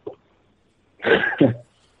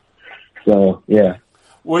 So, yeah.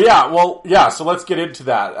 Well, yeah. So let's get into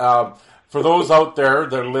that. For those out there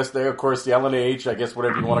that are listening, of course, the LNAH, I guess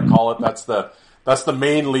whatever you want to call it, that's the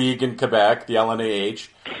main league in Quebec, the LNAH.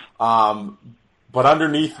 But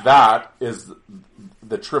underneath that is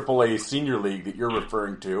the AAA Senior League that you're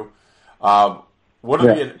referring to. What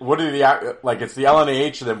are the like? It's the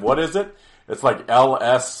LNAH, and then what is it? It's like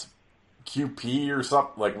LSQP or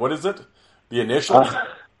something. Like, what is it? The initials.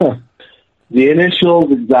 The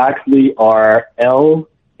initials exactly are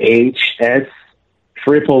LHS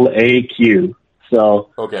AAAQ. So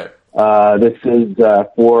okay. This would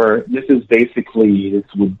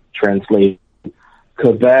translate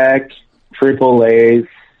Quebec AAA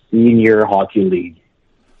Senior Hockey League.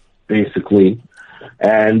 basically.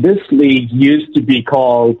 And this league used to be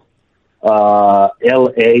called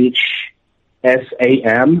LHSAM.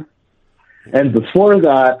 And before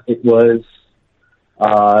that, it was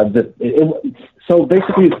so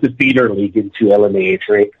basically it's the feeder league into LMAH,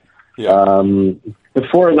 right? Yeah.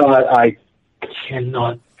 Before that, I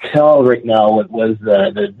cannot tell right now what was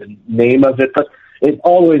the name of it, but it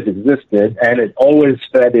always existed, and it always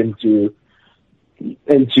fed into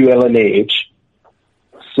LMAH.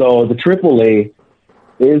 So the AAA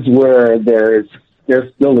is where there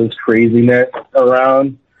still is craziness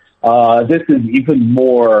around. This is even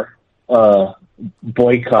more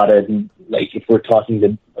boycotted, like if we're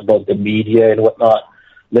talking about the media and whatnot.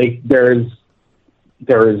 Like there's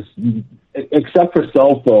except for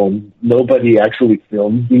cell phones, nobody actually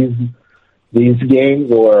films these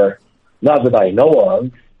games, or not that I know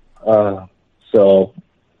of. So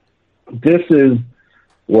this is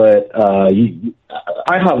what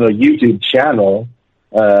I have a YouTube channel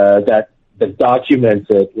that documents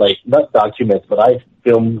it, like not documents, but I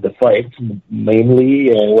film the fights mainly,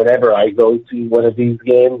 and whenever I go to one of these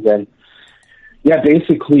games, and yeah,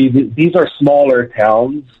 basically these are smaller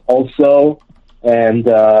towns also, and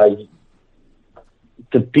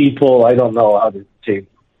the people, I don't know how to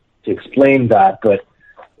explain that, but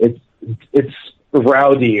it's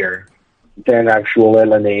rowdier than actual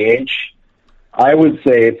LNAH. I would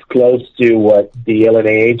say it's close to what the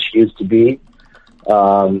LNAH used to be.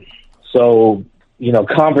 So, you know,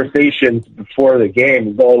 conversations before the game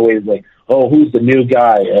is always like, oh, who's the new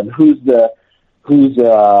guy, and who's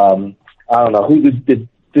I don't know, who did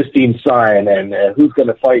this team sign, and who's going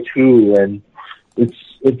to fight who, and it's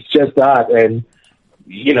just that. And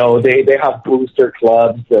you know, they have booster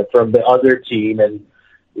clubs from the other team, and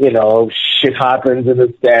you know, shit happens in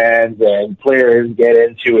the stands, and players get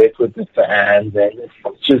into it with the fans, and it's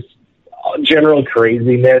just general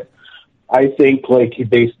craziness. I think like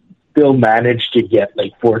they still manage to get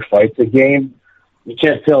like 4 fights a game. You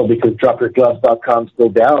can't tell because DropYourGloves.com's still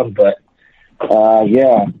down, but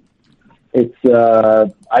yeah, it's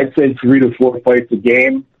I'd say 3 to 4 fights a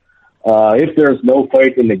game. If there's no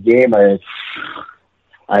fight in the game,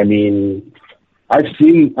 I mean, I've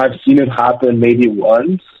seen it happen maybe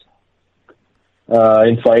once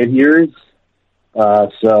in 5 years.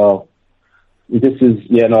 So this is,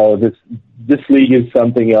 you know, this league is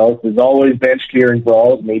something else. There's always bench clear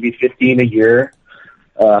involved, maybe 15 a year.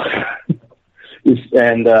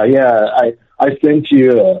 And yeah, I sent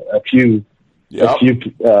you a few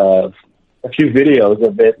videos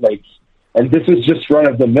of it, like, and this is just run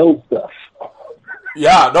of the mill stuff.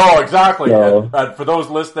 Yeah, no, exactly. So, and for those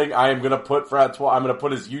listening, I am going to put Francois, I'm going to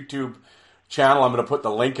put his YouTube channel. I'm going to put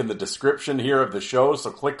the link in the description here of the show, so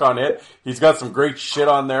click on it. He's got some great shit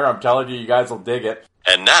on there. I'm telling you, you guys will dig it.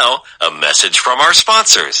 And now, a message from our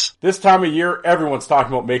sponsors. This time of year, everyone's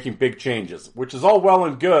talking about making big changes, which is all well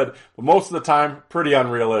and good, but most of the time, pretty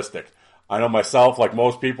unrealistic. I know myself, like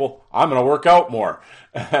most people, I'm going to work out more.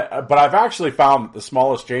 But I've actually found that the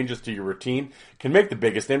smallest changes to your routine can make the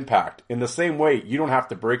biggest impact. In the same way, you don't have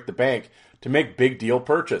to break the bank to make big deal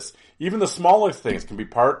purchase. Even the smallest things can be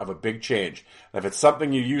part of a big change. And if it's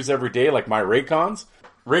something you use every day, like my Raycons,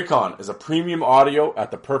 Raycon is a premium audio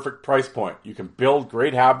at the perfect price point. You can build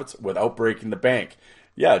great habits without breaking the bank.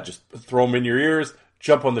 Yeah, just throw them in your ears,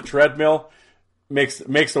 jump on the treadmill. Makes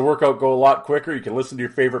the workout go a lot quicker. You can listen to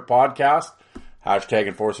your favorite podcast, hashtag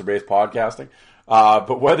Enforcer-Based Podcasting.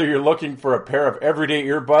 But whether you're looking for a pair of everyday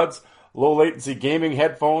earbuds, low latency gaming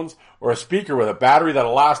headphones, or a speaker with a battery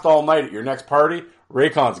that'll last all night at your next party,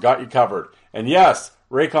 Raycon's got you covered. And yes,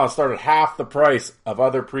 Raycon start at half the price of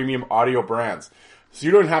other premium audio brands. So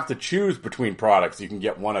you don't have to choose between products. You can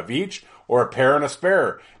get one of each, or a pair and a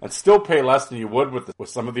spare, and still pay less than you would with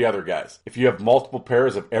some of the other guys. If you have multiple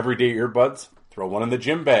pairs of everyday earbuds, throw one in the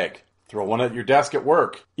gym bag. Throw one at your desk at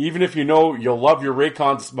work. Even if you know you'll love your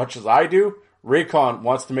Raycons as much as I do, Raycon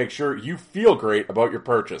wants to make sure you feel great about your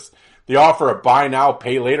purchase. They offer a buy now,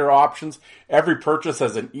 pay later options. Every purchase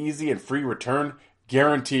has an easy and free return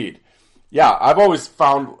guaranteed. Yeah, I've always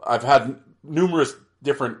found I've had numerous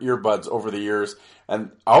different earbuds over the years,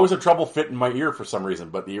 and I always have trouble fitting my ear for some reason,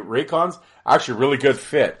 but the Raycons actually really good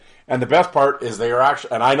fit. And the best part is they are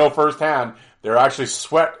actually, and I know firsthand, they're actually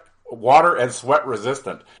water and sweat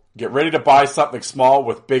resistant. Get ready to buy something small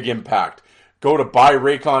with big impact. Go to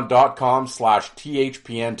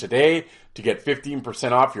buyraycon.com/THPN today to get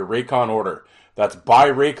 15% off your Raycon order. That's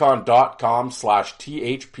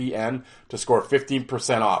buyraycon.com/THPN to score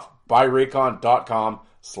 15% off.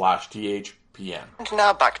 buyraycon.com/THPN. And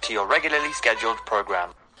now back to your regularly scheduled program.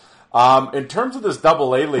 In terms of this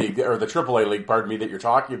AA league, or the AAA league, pardon me, that you're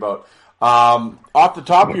talking about, Off the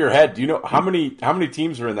top of your head, do you know how many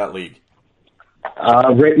teams are in that league?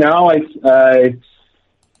 Right now, it's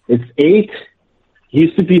 8.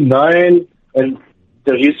 Used to be 9, and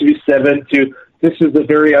there used to be 7 too. This is a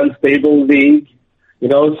very unstable league. You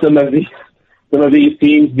know, some of these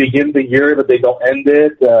teams begin the year, but they don't end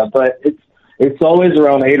it. But it's always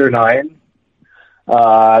around 8 or 9.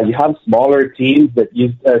 You have smaller teams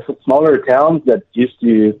smaller towns that used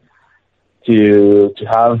to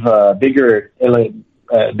have bigger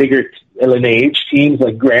LNH teams.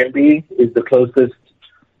 Like Granby is the closest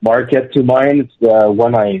market to mine. It's the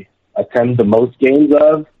one I attend the most games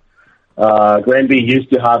of. Granby used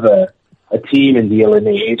to have a team in the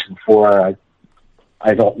LNH before.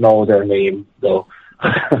 I don't know their name though.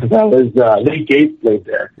 That was Lake Gates played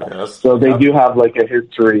there. Yes. So they do have like a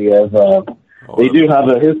history of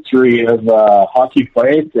hockey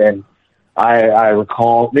fights, and I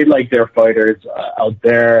recall they like their fighters out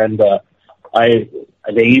there, and they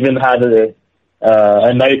even had a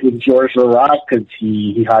night with George Larac because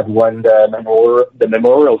he had won the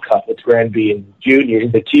Memorial Cup with Granby in junior,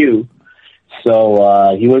 the Q.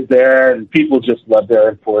 So he was there, and people just love their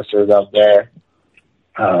enforcers out there.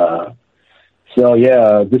 So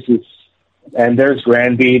yeah, and there's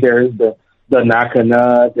Granby, there's the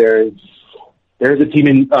Nakana, there's a team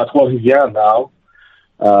in Trois-Rivières now,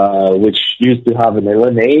 which used to have an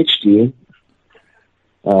LNH team,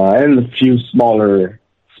 and a few smaller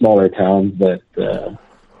towns that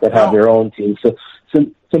have their own team. So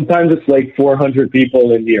sometimes it's like 400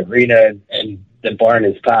 people in the arena, and the barn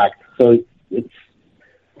is packed. So it's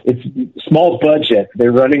small budget.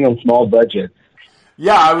 They're running on small budgets.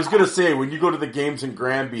 Yeah, I was going to say, when you go to the games in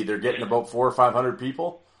Granby, they're getting about 400 or 500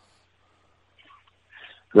 people.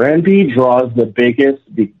 Granby draws the biggest.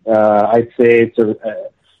 I'd say it's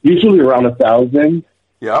usually around 1,000.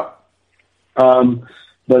 Yep.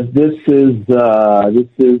 But this is the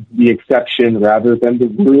exception rather than the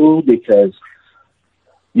rule, because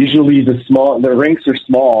usually the rinks are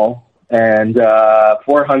small, and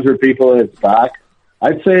 400 people is back.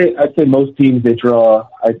 I'd say most teams they draw.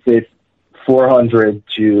 I'd say 400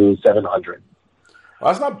 to 700.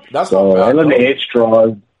 Well, that's so not bad. LNH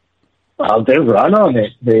draws. They run on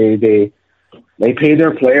it. They pay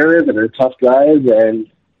their players, and they're tough guys, and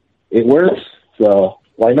it works. So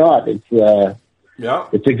why not? It's a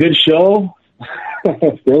good show.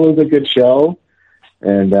 Still is a good show,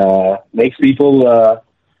 and makes people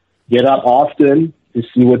get up often to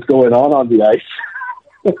see what's going on the ice.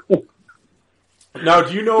 Now,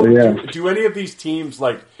 do you know? Yeah. Do any of these teams,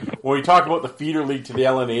 like when we talk about the feeder league to the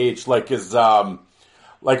LNH,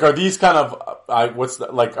 are these kind of are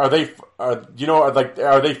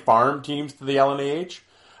they farm teams to the LNH?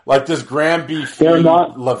 Like, does Granby feed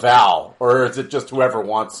Laval, or is it just whoever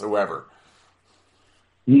wants whoever?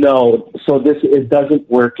 No, so it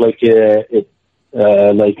doesn't work like it's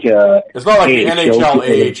not like the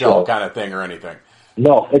NHL, AHL kind of thing or anything.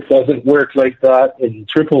 No, it doesn't work like that. In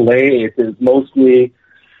AAA, it is mostly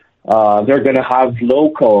they're going to have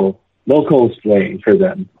locals playing for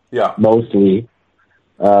them. Yeah, mostly.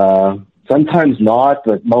 Sometimes not,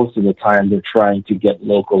 but most of the time they're trying to get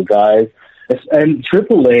local guys. And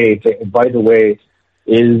AAA, by the way,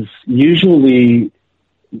 is usually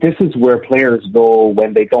this is where players go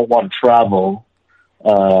when they don't want to travel.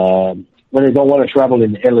 When they don't want to travel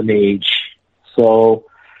in LNH, so.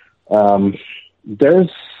 There's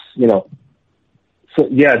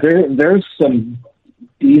some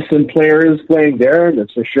decent players playing there,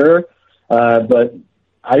 that's for sure. But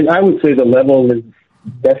I would say the level is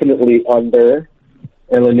definitely under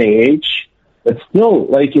LNH. But still,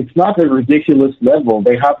 it's not a ridiculous level.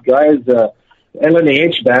 They have guys,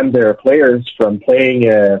 LNH banned their players from playing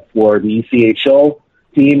for the ECHL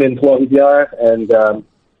team in Trois-Rivières,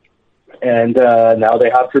 and now they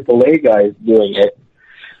have AAA guys doing it.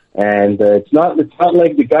 And it's not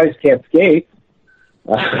like the guys can't skate.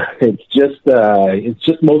 It's just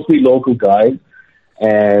mostly local guys.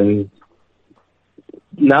 And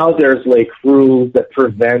now there's rules that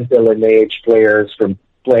prevent LNH players from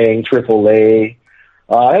playing AAA.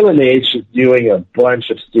 LNH is doing a bunch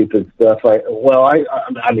of stupid stuff. I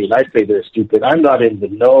say they're stupid. I'm not in the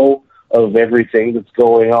know of everything that's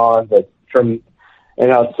going on, but from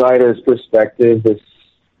an outsider's perspective, this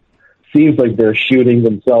seems like they're shooting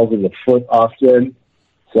themselves in the foot often.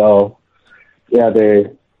 So, yeah,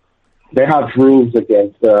 they have rules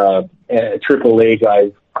against AAA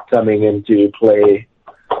guys coming into play,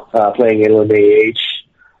 playing LNH.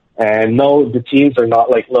 And no, the teams are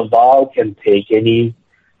not like Laval can take any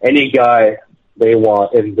guy they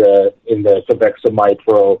want in the Quebec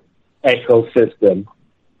Semi-Pro ecosystem,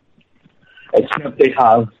 except they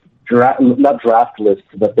have not draft lists,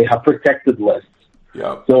 but they have protected lists.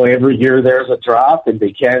 Yeah. So every year there's a draft, and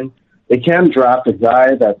they can draft a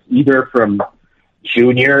guy that's either from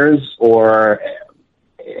juniors or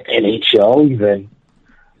NHL even,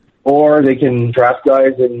 or they can draft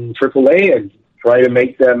guys in AAA and try to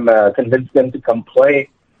make them convince them to come play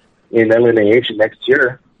in LNAH next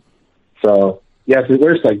year. So yes, it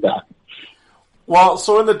works like that. Well,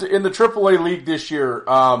 so in the AAA league this year,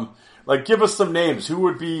 like give us some names. Who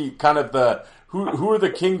would be kind of who are the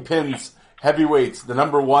kingpins, heavyweights, the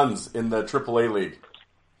number ones in the AAA league?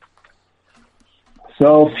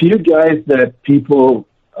 So a few guys that people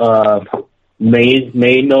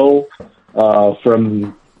may know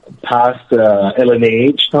from past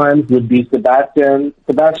LNAH times would be Sebastian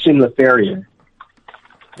Laferriere.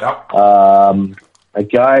 Yep. A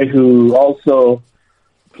guy who also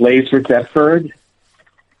plays for Thetford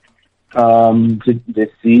this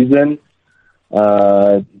season.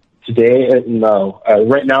 Right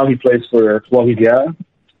now he plays for Trois-Rivières,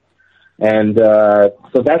 and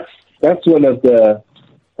so that's one of the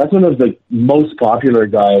most popular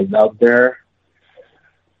guys out there.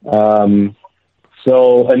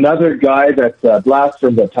 So another guy that's a blast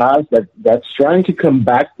from the past that's trying to come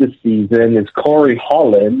back this season is Corey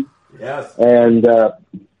Holland. Yes. And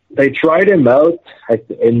they tried him out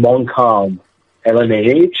in Montcalm,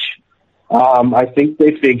 LNAH. I think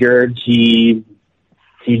they figured he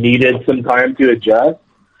needed some time to adjust.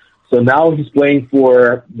 So now he's playing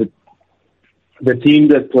for the team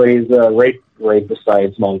that plays right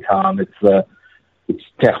besides Montcalm. It's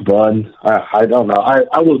Terrebonne. I don't know.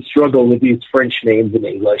 I will struggle with these French names in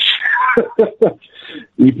English.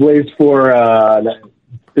 He plays for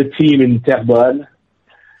the team in Terrebonne.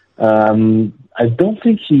 I don't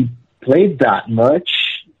think he played that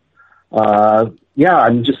much. Yeah,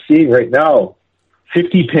 I'm just seeing right now,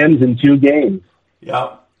 50 PIMs in 2 games.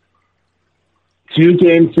 Yeah. 2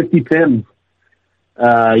 games, 50 PIMs.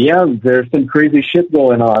 Yeah, there's some crazy shit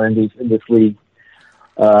going on in this league.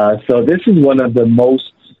 So this is one of the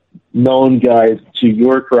most known guys to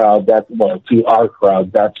your crowd, to our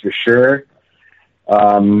crowd, that's for sure.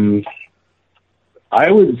 I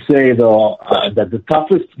would say though that the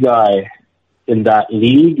toughest guy in that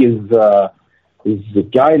league is a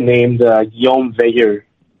guy named Guillaume Veilleux.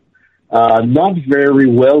 Not very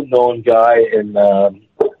well known guy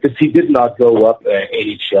because he did not go up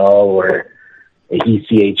AHL or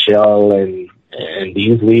ECHL and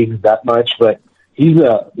these leagues that much, but he's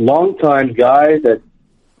a long-time guy that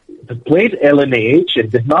played LNAH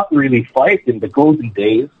and did not really fight in the golden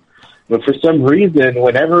days. But for some reason,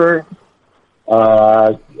 whenever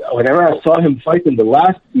I saw him fight in the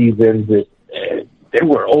last seasons, there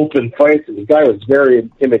were open fights, and the guy was very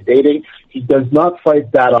intimidating. He does not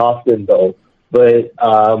fight that often, though. But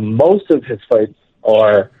most of his fights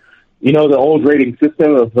are, the old rating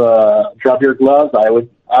system of drop your gloves. I would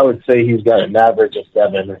say he's got an average of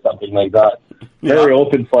 7 or something like that. Yeah. Very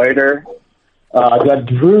open fighter. Got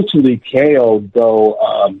brutally KO'd, though,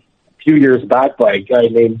 a few years back by a guy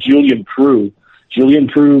named Julien Proulx. Julien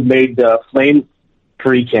Proulx made Flames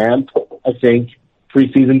pre-camp, I think,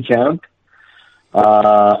 preseason camp.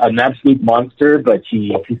 An absolute monster, but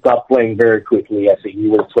he stopped playing very quickly. I think he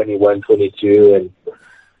was 21, 22, and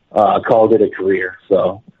called it a career.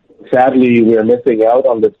 So sadly, we're missing out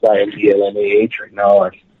on this guy in the LNAH right now, I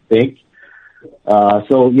think.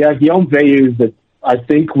 So yeah, Guillaume Veilleux, that I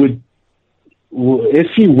think would, if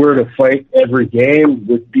he were to fight every game,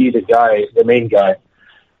 would be the main guy.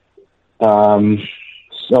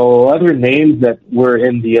 So other names that were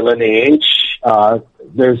in the LNAH,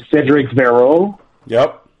 there's Cedric Verreau.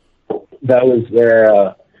 Yep. That was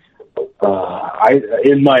there.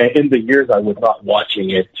 In the years I was not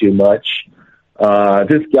watching it too much.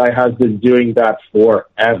 This guy has been doing that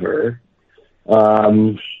forever.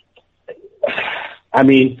 I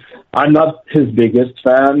mean, I'm not his biggest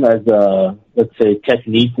fan as let's say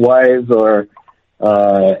technique-wise or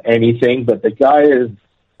anything, but the guy is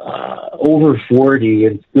over 40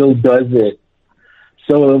 and still does it.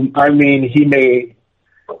 So I mean, he may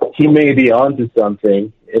be onto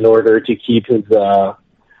something in order to keep his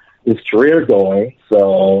career going.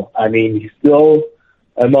 So I mean, he's still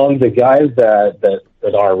among the guys that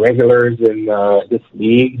are regulars in this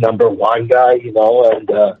league, number 1 guy, and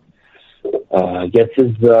gets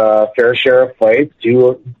his fair share of fights,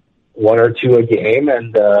 1 or 2 a game,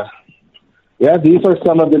 and yeah, these are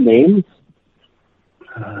some of the names.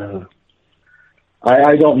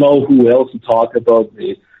 I don't know who else to talk about.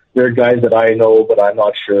 There are guys that I know, but I'm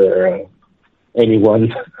not sure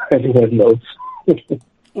anyone knows.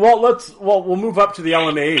 Well, we'll move up to the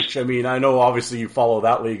LMAH. I mean, I know obviously you follow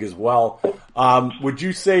that league as well. Would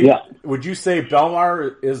you say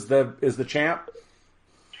Belmar is the champ?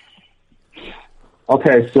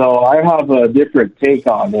 Okay, so I have a different take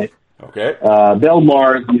on it. Okay.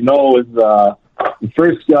 Belmar, you know, is the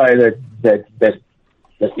first guy that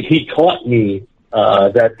he taught me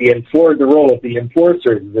that the role of the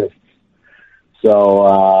enforcer exists. So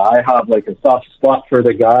I have like a soft spot for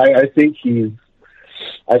the guy. I think he's.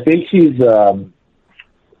 I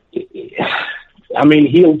mean,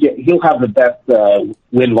 he'll have the best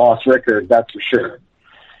win-loss record, that's for sure.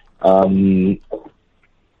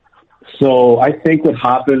 So I think what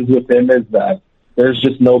happens with him is that there's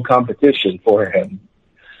just no competition for him,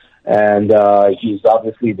 and he's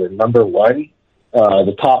obviously the number one,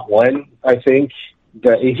 the top one. I think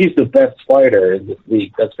that he's the best fighter in this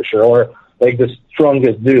league, that's for sure, or like the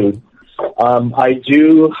strongest dude. I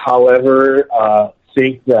do, however,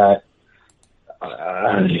 think that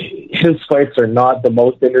his fights are not the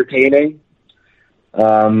most entertaining.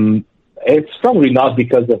 It's probably not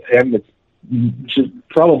because of him. It's just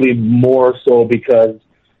probably more so because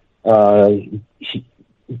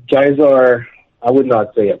guys are, I would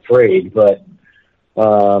not say afraid, but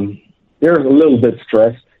they're a little bit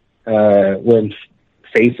stressed when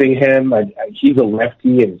facing him. He's a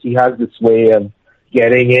lefty, and he has this way of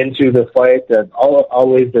getting into the fight at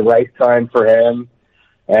always the right time for him,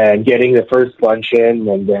 and getting the first punch in,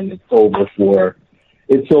 and then it's over for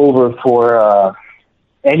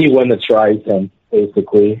anyone that tries him,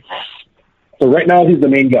 basically. So right now he's the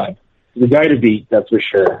main guy, the guy to beat, that's for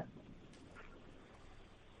sure.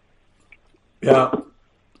 Yeah,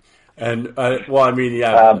 and go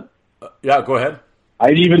ahead.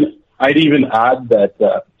 I'd even add that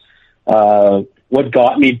what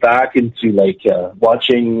got me back into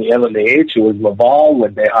watching LMAH was Laval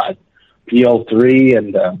when they had PL3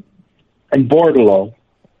 and Bordelot.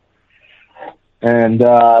 And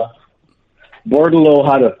Bordelot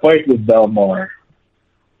had a fight with Belmar.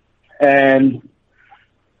 And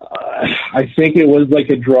I think it was like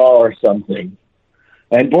a draw or something.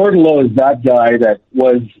 And Bordelot is that guy that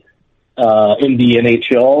was in the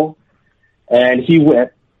NHL, and he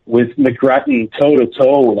went with McGrattan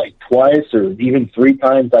toe-to-toe like twice or even three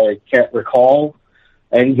times, I can't recall,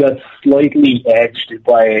 and got slightly edged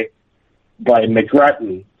by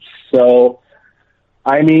McGrattan. So,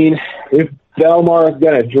 I mean, if Belmar is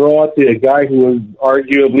going to draw to a guy who is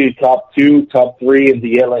arguably top 2, top 3 in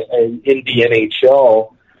the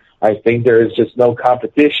NHL, I think there is just no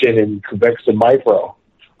competition in Quebec semi-pro.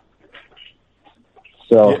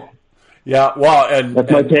 So, yeah, well, and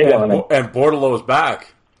that's my take on it. And Bordelot's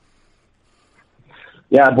back.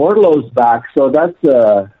 Yeah, Bordelot's back. So that's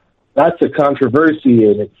a controversy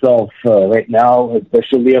in itself right now,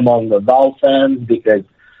 especially among the Laval fans, because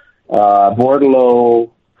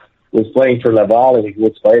Bordelot was playing for Laval, and he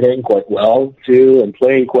was fighting quite well too, and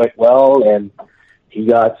playing quite well, and he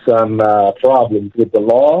got some problems with the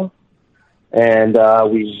law, and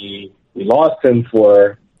we lost him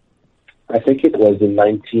for, I think it was in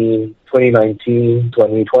 2019,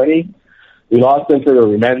 2020. We lost him for the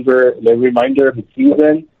remainder of the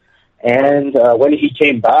season. And when he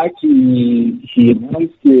came back, he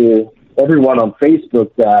announced to everyone on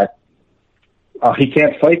Facebook that he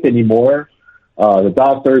can't fight anymore. The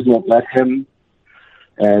doctors won't let him.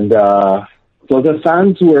 And so the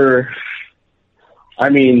fans were, I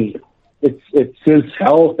mean, it's his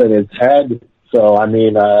health and his head. So, I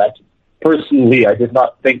mean, personally, I did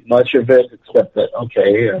not think much of it, except that,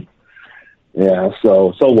 okay, yeah,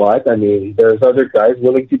 so what? I mean, there's other guys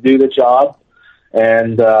willing to do the job.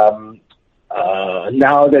 And now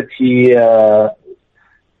that he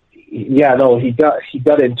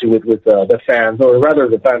got into it with the fans, or rather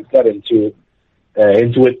the fans got into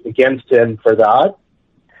it against him for that.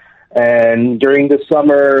 And during the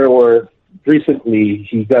summer or recently,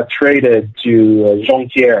 he got traded to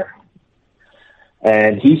Jonquière.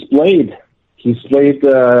 And he's played,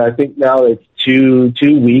 I think now it's two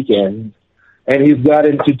weekends, and he's got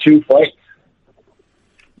into 2 fights.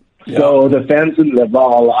 Yeah. So the fans in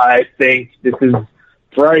Laval, I think this is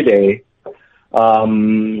Friday.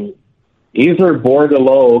 Either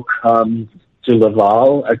Bordelot comes to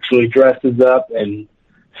Laval, actually dresses up and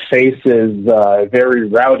faces very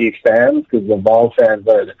rowdy fans, because Laval fans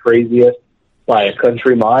are the craziest by a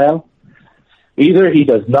country mile. Either he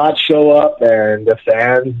does not show up and the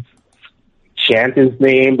fans chant his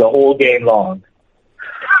name the whole game long.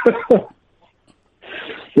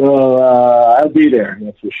 So I'll be there,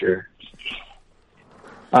 that's for sure.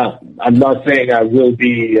 I'm not saying I will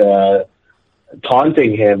be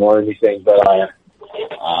taunting him or anything, but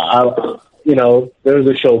there's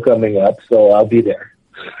a show coming up, so I'll be there.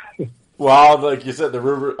 Well, like you said, the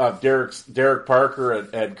rumor of Derek Parker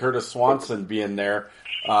and Curtis Swanson being there.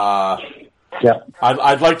 Yeah,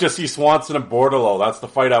 I'd like to see Swanson and Bordeleau. That's the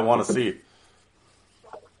fight I want to see.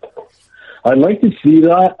 I'd like to see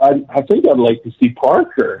that. I think I'd like to see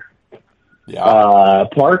Parker. Yeah,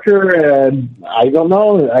 Parker, and I don't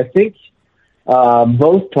know. I think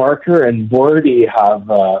both Parker and Bordy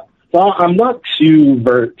have. I'm not too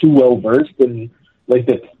well versed in like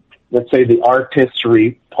let's say the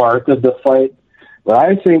artistry part of the fight, but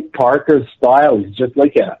I think Parker's style is just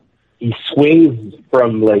like he swings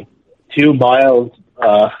from like 2 miles,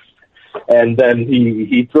 and then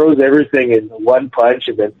he throws everything in one punch,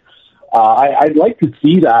 and then I'd like to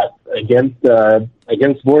see that against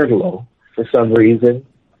Bordeleau for some reason.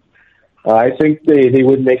 I think they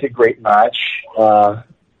would make a great match. So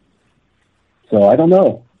I don't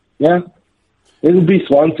know. Yeah, it would be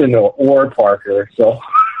Swanson or Parker. So.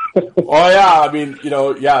 Oh yeah, I mean,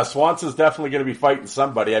 Swanson's definitely going to be fighting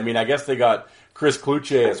somebody. I mean, I guess they got Chris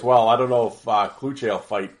Cloutier as well. I don't know if Cloutier will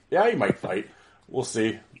fight. Yeah, he might fight. We'll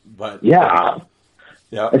see. But yeah.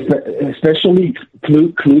 Especially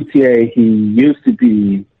Cloutier. He used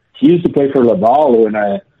to play for Laval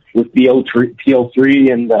with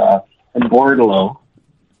PL3 and Bordeleau.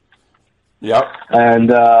 Yep.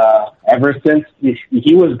 And ever since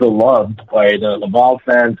he was beloved by the Laval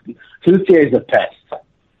fans, Cloutier is a pest.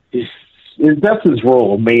 That's his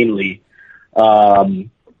role mainly. But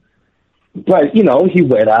he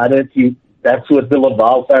went at it. That's what the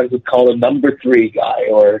Laval fans would call a number 3 guy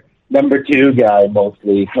or number 2 guy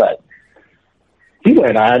mostly. But he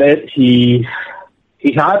went at it. He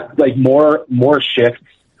had like more shifts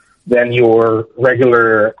than your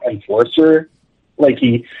regular enforcer. Like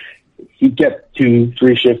he'd get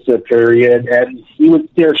 2-3 shifts a period, and he would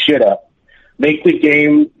stir shit up. Make the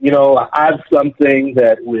game, add something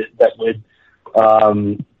that would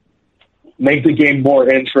make the game more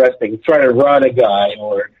interesting. Try to run a guy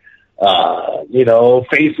or,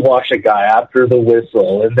 face wash a guy after the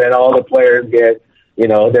whistle, and then all the players get,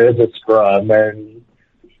 there's a scrum, and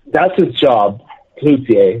that's his job,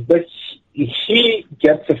 Cloutier. But he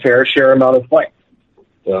gets a fair share amount of fights.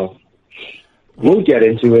 So we'll get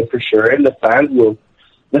into it for sure, and the fans will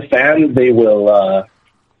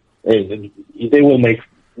they will make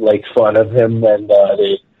like fun of him, and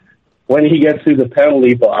when he gets to the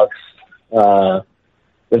penalty box, the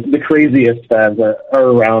craziest fans are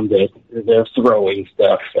around it. They're throwing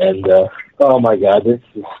stuff, and oh my god, this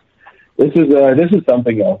is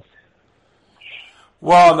something else.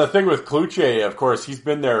 Well, and the thing with Cloutier, of course, he's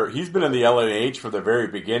been there. He's been in the LNH for the very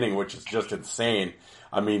beginning, which is just insane.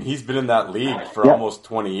 I mean, he's been in that league for almost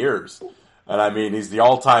 20 years, and I mean, he's the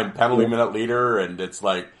all-time penalty minute leader, and it's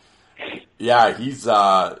like. Yeah, he's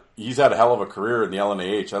had a hell of a career in the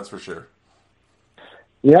LNAH, that's for sure.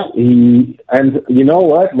 Yeah, and you know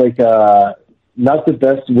what? Like, not the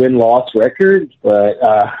best win-loss record, but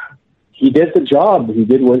he did the job. He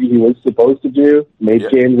did what he was supposed to do. Made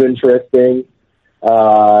games interesting.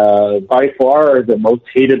 By far, the most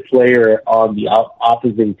hated player on the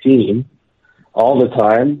opposing team all the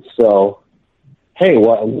time. So, hey,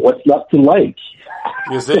 what's not to like?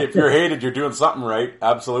 You say if you're hated, you're doing something right.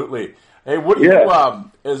 Absolutely. Hey, what do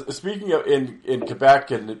you? Speaking of in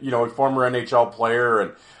Quebec, and a former NHL player,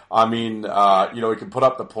 and I mean, he can put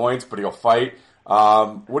up the points, but he'll fight.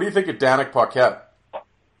 What do you think of Danik Paquette?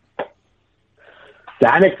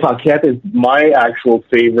 Danik Paquette is my actual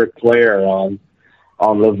favorite player on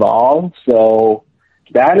Laval. So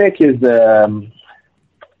Danik is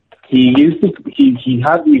he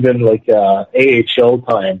had even like AHL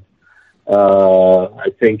time. I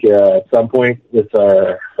think at some point with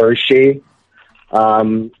Hershey.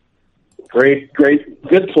 Great,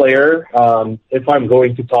 good player. If I'm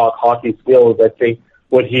going to talk hockey skills, I think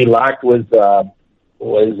what he lacked was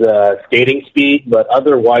skating speed, but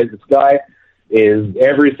otherwise this guy is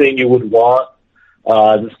everything you would want.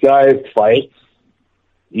 This guy fights,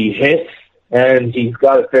 he hits, and he's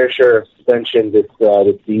got a fair share of suspension this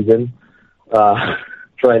season,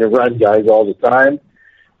 trying to run guys all the time.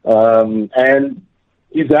 And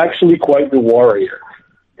he's actually quite the warrior,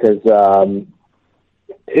 because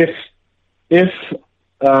if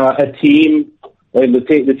a team, like the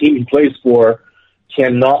team he plays for,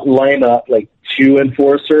 cannot line up like 2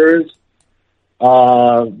 enforcers,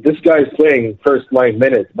 this guy's playing first line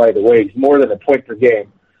minutes, by the way. He's more than a point per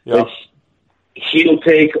game. Yeah. He'll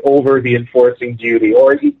take over the enforcing duty,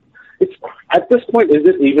 or it's at this point, is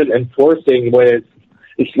it even enforcing when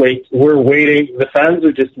it's like we're waiting, the fans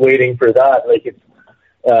are just waiting for that. Like it's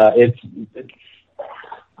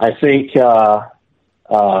I think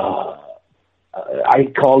I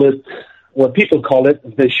call it, what people call it,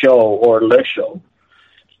 the show or le show.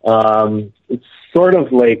 It's sort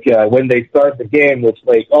of like when they start the game with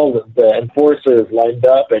like all the enforcers lined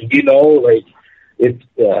up, and like it's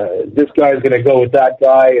this guy's going to go with that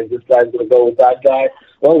guy, and this guy's going to go with that guy.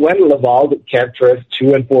 Well, when Laval can't trust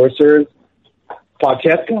two enforcers,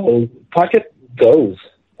 Paquette goes.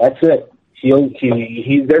 That's it.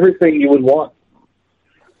 He's everything you would want.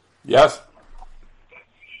 Yes.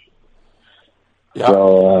 Yeah.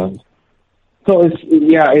 So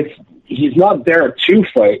he's not there to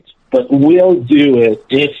fight, but will do it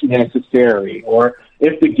if necessary or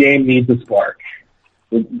if the game needs a spark.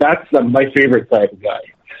 That's my favorite type of guy.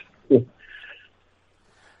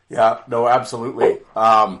 Yeah, no, absolutely.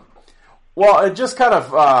 Well, it just kind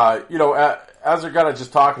of, as we're kind of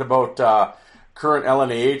just talking about current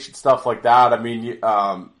LNAH and stuff like that, I mean,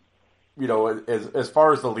 as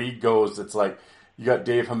far as the league goes, it's like you got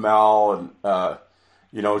Dave Hamel and,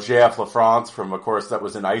 JF LaFrance from, of course, that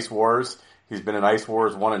was in Ice Wars. He's been in Ice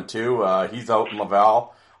Wars 1 and 2. He's out in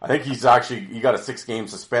Laval. I think he got a 6-game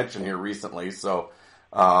suspension here recently, so...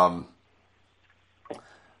 Kevin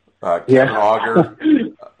Auger.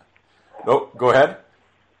 No, go ahead.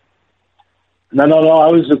 No.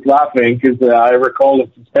 I was just laughing because I recall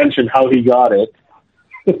the suspension, how he got it.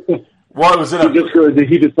 Well, it was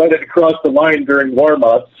he decided to cross the line during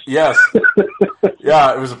warm-ups. Yes.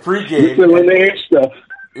 Yeah, it was a pregame. It's LNAH stuff.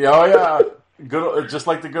 Yeah. Good, just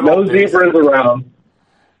like the good no old days. No zebras around.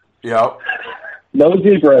 Yeah. No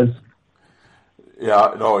zebras.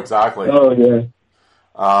 Yeah. No. Exactly. Oh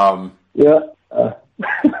yeah.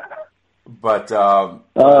 But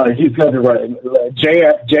he's got it right.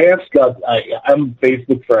 JF's got. I'm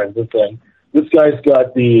Facebook friends with him. This guy's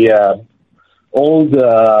got the old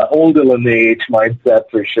LNAH mindset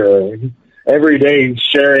for sure. Every day he's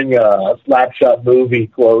sharing Slapshot movie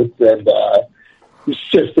quotes, and he's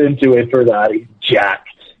just into it for that. He's jacked.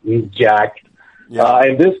 Yeah.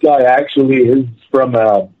 And this guy actually is from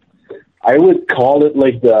I would call it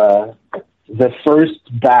like the first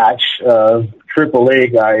batch of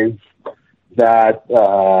AAA guys that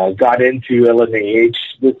got into LNAH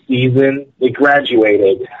this season. They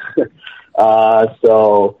graduated.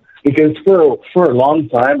 So because for a long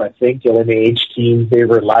time, I think LNAH teams, they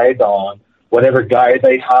relied on whatever guy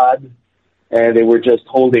they had, and they were just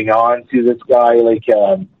holding on to this guy. Like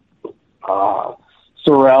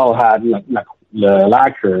Sorel had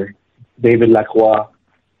Lacquer, David Lacroix,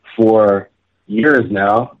 for years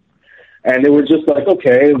now. And they were just like,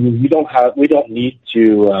 okay, we don't need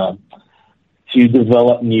to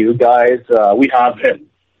develop new guys. We have him.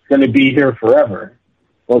 He's going to be here forever.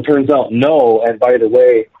 Well, it turns out no. And by the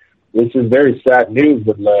way, this is very sad news,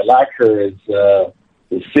 but Lacquer is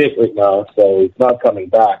sick right now, so he's not coming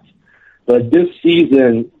back. But this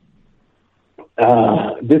season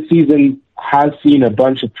has seen a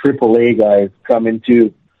bunch of AAA guys come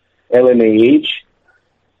into LNAH.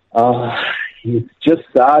 It's just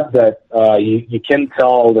sad that you can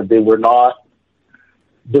tell that they were not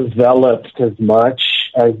developed as much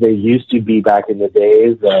as they used to be back in the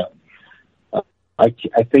days.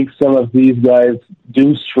 I think some of these guys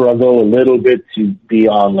do struggle a little bit to be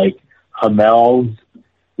on like Hamel's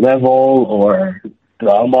level or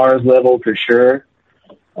Dalmar's level for sure.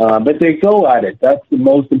 But they go at it. That's the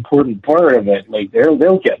most important part of it. Like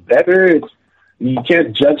they'll get better. You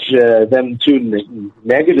can't judge them too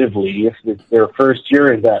negatively if it's their first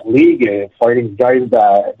year in that league fighting guys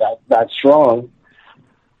that strong.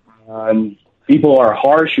 People are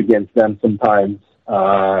harsh against them sometimes.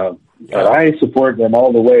 But I support them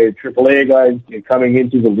all the way. AAA guys coming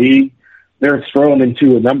into the league, they're thrown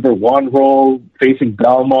into a number one role facing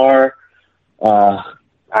Dalmar. Let's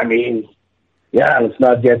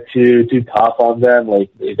not get too tough on them. Like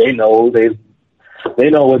they know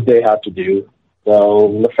what they have to do.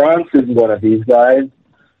 So LaFrance is one of these guys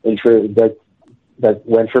that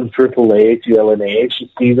went from AAA to LNAH this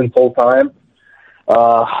season full time.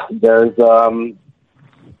 There's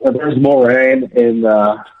Moraine in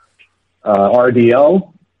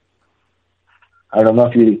RDL. I don't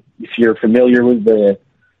know if you're familiar with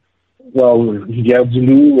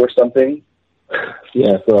Zulu or something.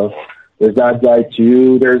 Yeah, so there's that guy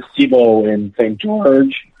too. There's Thibault in St.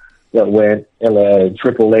 George that went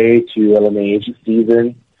AAA to LNAH this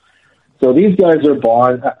season. So these guys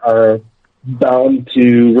are bound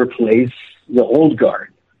to replace the old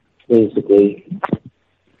guard, basically.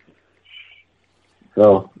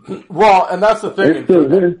 So well, and that's the thing.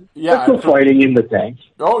 They're still fighting in the tank.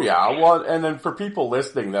 Oh yeah, well, and then for people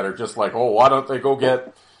listening that are just like, oh, why don't they go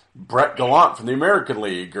get Brett Gallant from the American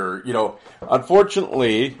League, or, you know,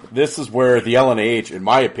 unfortunately, this is where the LNAH, in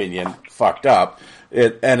my opinion, fucked up. I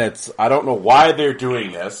don't know why they're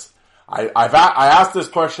doing this. I asked this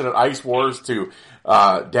question at Ice Wars to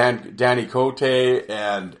Danny Cote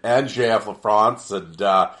and JF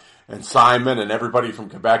LaFrance and Simon and everybody from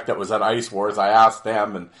Quebec that was at Ice Wars. I asked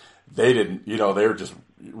them, and they didn't, you know, they were just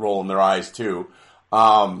rolling their eyes too.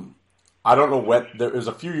 I don't know when. It was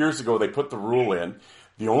a few years ago they put the rule in.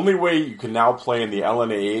 The only way you can now play in the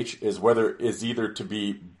LNAH is either to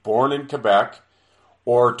be born in Quebec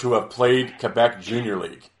or to have played Quebec Junior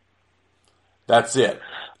League. That's it.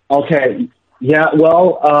 Okay. Yeah.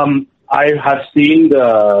 Well, I have seen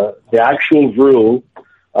the actual rule.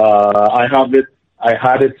 I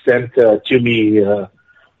had it sent to me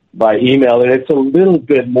by email, and it's a little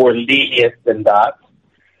bit more lenient than that.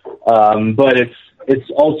 But it's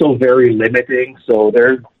also very limiting. So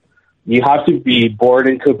you have to be born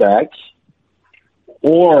in Quebec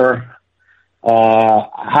or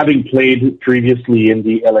having played previously in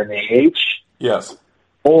the LNAH. Yes.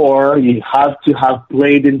 Or you have to have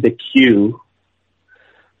played in the Q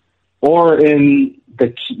or in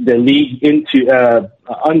the league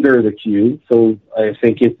under the Q. So I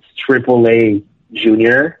think it's AAA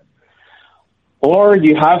Junior. Or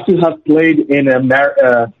you have to have played in a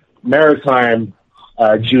Maritime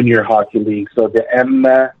Junior Hockey League. So the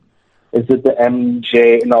is it the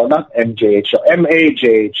MJ? No, not MJHL.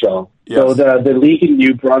 MAJHL. Yes. So the league in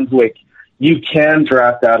New Brunswick, you can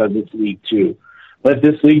draft out of this league too. But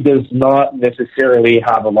this league does not necessarily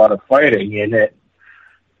have a lot of fighting in it.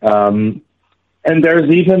 And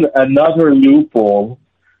there's even another loophole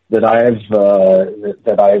that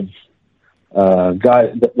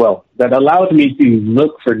that allowed me to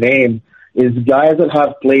look for names is guys that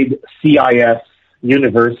have played CIS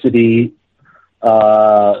university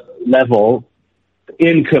level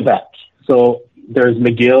in Quebec. So there's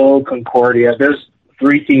McGill, Concordia. There's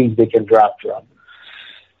 3 teams they can draft from.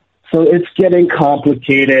 So it's getting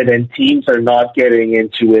complicated, and teams are not getting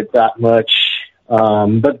into it that much.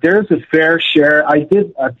 But there's a fair share. I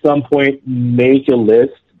did at some point make a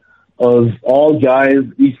list of all guys,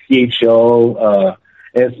 ECHL,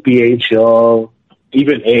 SPHL,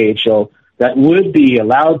 even AHL, that would be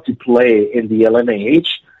allowed to play in the LNAH.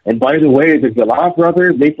 And by the way, the Gallant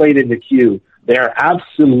brothers, they played in the Q. They are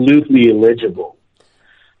absolutely eligible.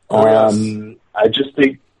 Oh, yes. I just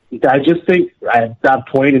think at that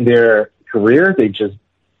point in their career, they just,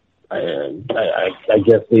 I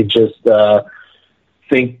guess they just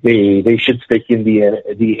think they should stick in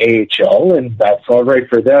the AHL, and that's all right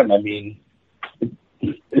for them. I mean,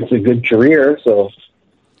 it's a good career, so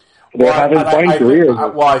they're having fine careers.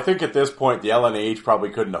 I think at this point, the LNAH probably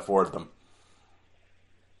couldn't afford them.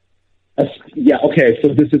 Yeah, okay, so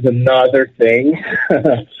this is another thing.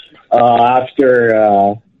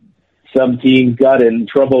 After some teams got in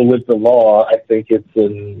trouble with the law, I think it's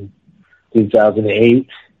in 2008,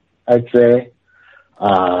 I'd say.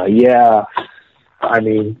 Yeah, I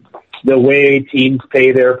mean, the way teams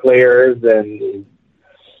pay their players and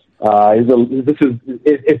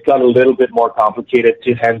it's got a little bit more complicated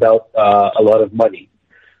to hand out a lot of money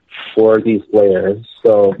for these players.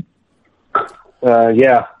 So,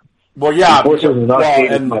 yeah. Well, yeah,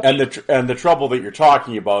 and the trouble that you're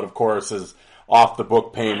talking about, of course, is off the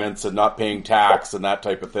book payments and not paying tax and that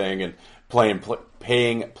type of thing, and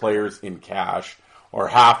paying players in cash, or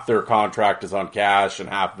half their contract is on cash and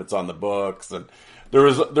half of it's on the books. And there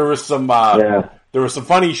was some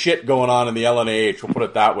funny shit going on in the LNAH. We'll put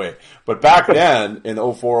it that way. But back then in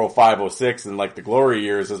 04, 05, 06, and like the glory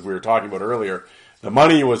years, as we were talking about earlier, the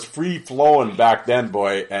money was free flowing back then,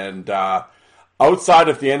 boy, and outside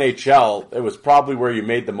of the NHL, it was probably where you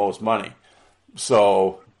made the most money.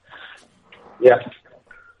 So, yeah.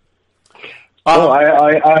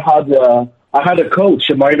 I had a coach,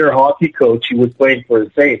 a minor hockey coach. He was playing for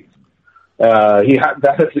the Saints. He had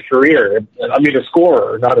that as a career. I mean, a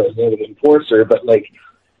scorer, not an enforcer, but like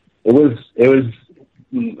it was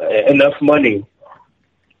enough money.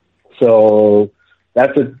 So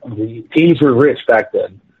the teams were rich back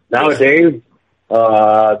then. Nowadays,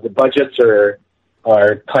 the budgets are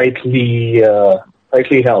tightly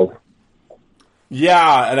held.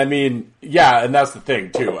 Yeah, and I mean, and that's the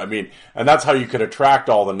thing too. I mean, and that's how you could attract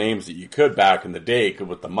all the names that you could back in the day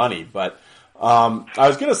with the money. But I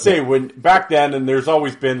was gonna say, when back then, and there's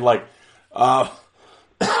always been like,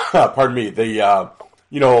 pardon me, the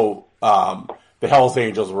Hells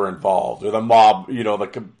Angels were involved, or the mob,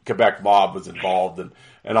 the Quebec mob was involved,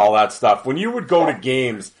 and all that stuff. When you would go to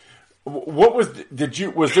games, was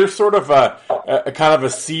there sort of a kind of a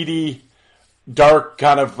seedy, dark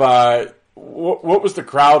kind of what was the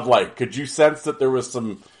crowd like? Could you sense that there was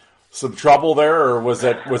some trouble there, or was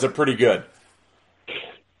it pretty good?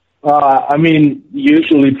 I mean,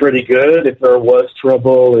 usually pretty good. If there was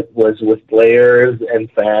trouble, it was with players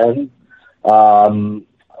and fans. I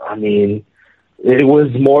mean, it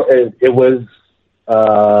was more. It's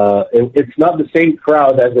not the same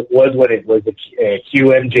crowd as it was when it was a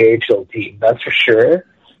QMJHL team. That's for sure.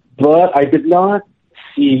 But I did not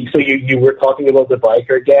see. So you were talking about the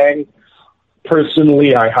biker gang.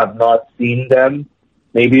 Personally, I have not seen them.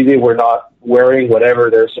 Maybe they were not wearing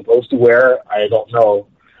whatever they're supposed to wear. I don't know.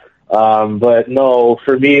 But no,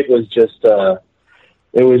 for me, it was just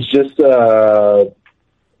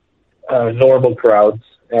normal crowds.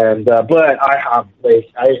 And but I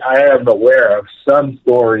am aware of some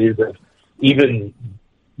stories of even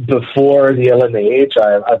before the LNAH.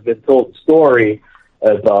 I've been told a story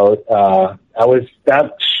about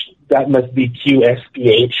that must be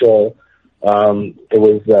QSPHL. It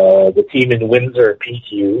was the team in Windsor,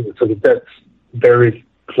 PQ. So that's very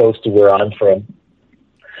close to where I'm from.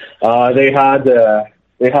 They had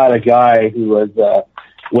a guy who was a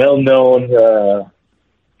well-known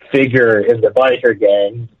figure in the biker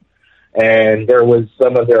gang, and there was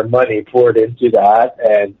some of their money poured into that,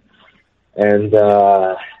 and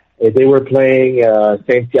they were playing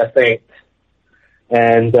Saint-Hyacinthe,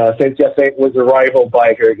 and Saint-Hyacinthe was a rival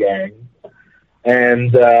biker gang,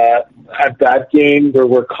 and at that game there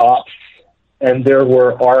were cops and there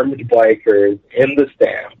were armed bikers in the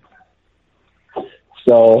stand.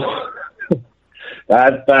 So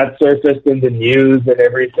that surfaced in the news and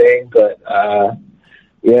everything, but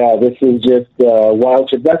yeah, this is just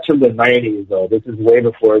wild shit. That's from the 90s, though. This is way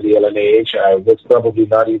before the LNAH. I was probably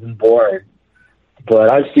not even born.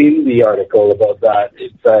 But I've seen the article about that.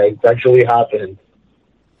 It's actually happened.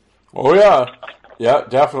 Oh, yeah. Yeah,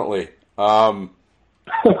 definitely. Well,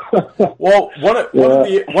 one of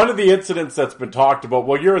the incidents that's been talked about,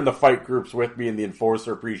 well, you're in the fight groups with me in the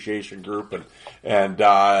Enforcer Appreciation Group, and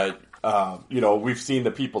you know, we've seen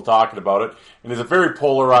the people talking about it, and he's a very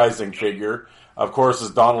polarizing figure. Of course,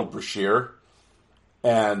 is Donald Brashear,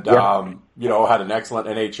 and you know, had an excellent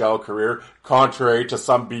NHL career, contrary to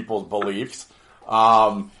some people's beliefs.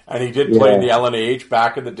 And he did play in the LNAH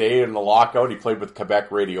back in the day in the lockout. He played with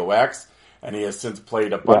Quebec Radio X, and he has since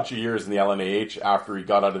played a bunch of years in the LNAH after he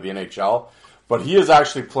got out of the NHL. But he is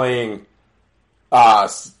actually playing, I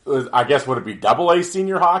guess, would it be AA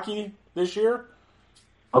senior hockey this year?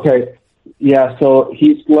 Okay, yeah. So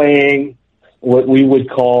he's playing what we would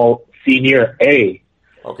call Senior A.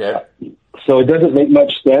 Okay. So it doesn't make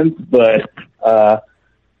much sense, but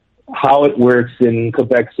how it works in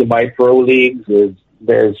Quebec semi-pro leagues is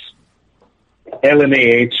there's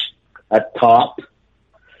LNAH at top.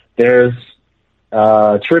 There's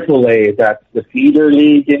AAA, that's the feeder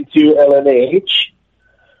league into LNAH.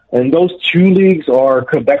 And those two leagues are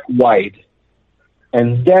Quebec-wide.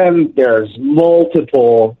 And then there's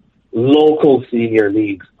multiple local senior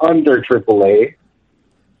leagues under AAA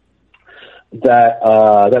that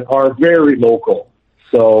are very local.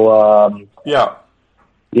 So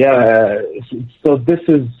so this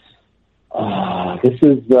is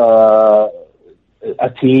a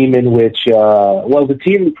team in which the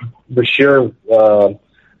team Brashear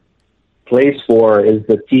plays for is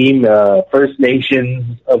the team First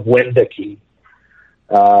Nations of Wendake.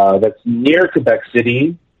 That's near Quebec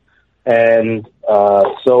City, and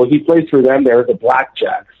so he plays for them. They're the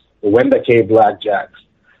Blackjacks, the Wendake Blackjacks.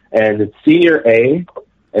 And it's Senior A,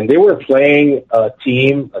 and they were playing a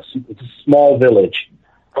team. It's a small village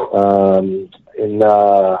in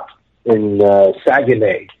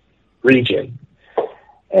Saguenay region,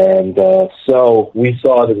 and so we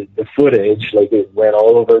saw the footage. Like, it went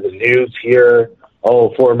all over the news here. Oh,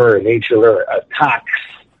 former nature attacks,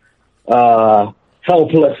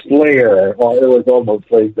 helpless player. Well, it was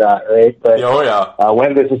almost like that, right? But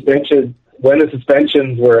when the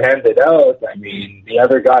suspensions were handed out, I mean, the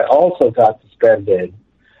other guy also got suspended,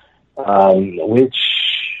 which,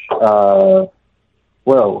 I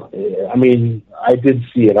mean, I did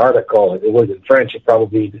see an article. It was in French. It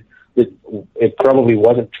probably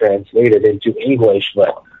wasn't translated into English,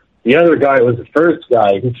 but the other guy was the first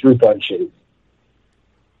guy who threw punches.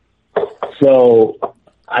 So,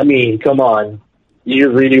 I mean, come on. You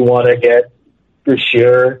really want to get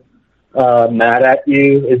Brashear mad at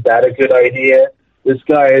you? Is that a good idea? This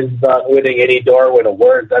guy is not winning any Darwin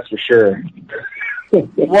awards, that's for sure.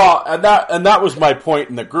 Well, and that was my point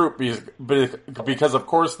in the group, because of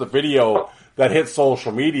course the video that hit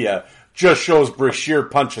social media just shows Brashear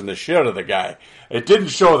punching the shit out of the guy. It didn't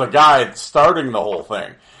show the guy starting the whole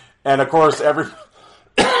thing, and of course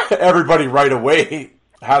everybody right away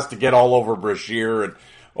has to get all over Brashear and,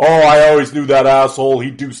 oh, I always knew that asshole,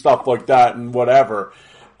 he'd do stuff like that and whatever.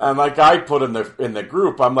 And like I put in the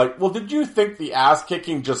group, I'm like, well, did you think the ass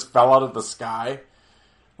kicking just fell out of the sky?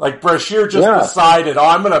 Like Brashear just decided, oh,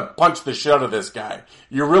 I'm going to punch the shit out of this guy.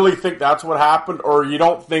 You really think that's what happened? Or you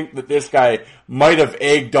don't think that this guy might have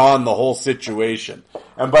egged on the whole situation?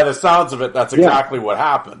 And by the sounds of it, that's exactly what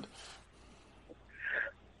happened.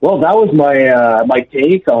 Well, that was my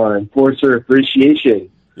take on Enforcer Appreciation.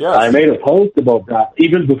 Yes. I made a post about that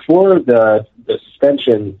even before the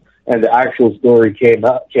suspension and the actual story came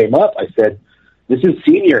up. I said, "This is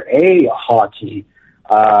Senior A hockey.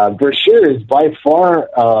 Brashear is by far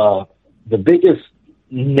the biggest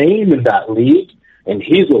name in that league, and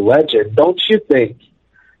he's a legend. Don't you think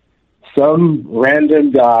some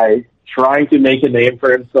random guy trying to make a name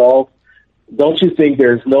for himself? Don't you think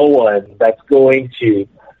there's no one that's going to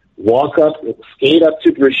walk up, skate up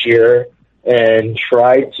to Brashear and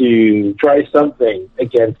try something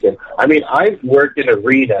against him?" I mean, I've worked in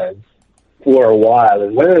arenas for a while,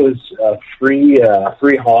 and when it was free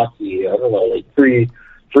hockey, I don't know, like free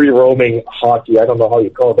roaming hockey, I don't know how you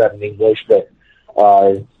call that in English, but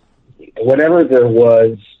whenever there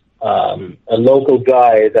was a local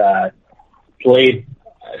guy that played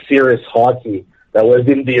serious hockey that was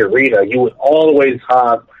in the arena, you would always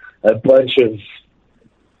have a bunch of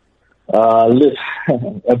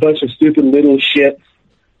stupid little shits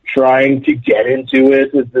trying to get into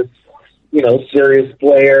it with this, serious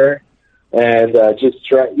player, and just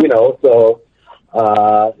try, so,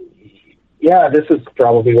 this is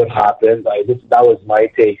probably what happened. That was my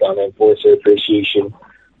take on Enforcer Appreciation.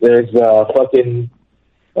 There's a fucking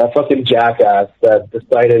jackass that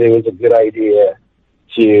decided it was a good idea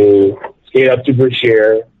to skate up to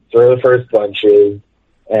Brashear, throw the first punches,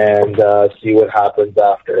 and see what happens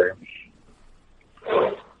after.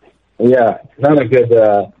 Yeah, not a good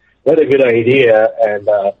idea. And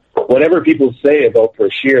whatever people say about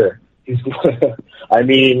Brashear, I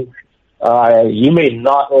mean, you may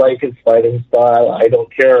not like his fighting style. I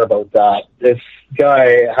don't care about that. This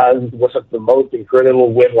guy has one of the most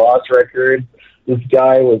incredible win-loss records. This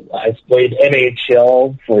guy has played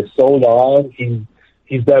NHL for so long.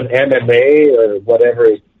 He's done MMA or whatever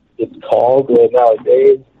it's called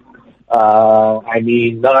nowadays. I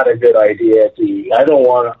mean, not a good idea. I don't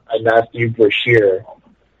want a Matthew Brashear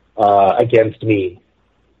against me.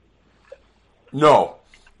 No,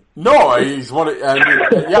 he's one.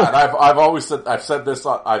 I've always said, I've said it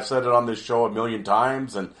on this show a million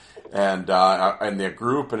times, and the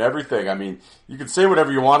group and everything. I mean, you can say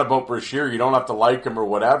whatever you want about Brashear. You don't have to like him or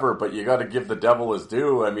whatever, but you got to give the devil his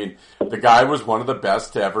due. I mean, the guy was one of the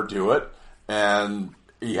best to ever do it, and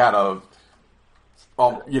he had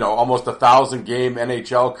almost 1,000 game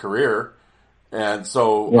NHL career, and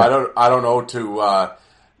so I don't know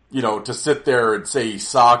to sit there and say he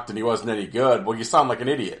sucked and he wasn't any good. Well, you sound like an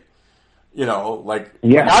idiot. I don't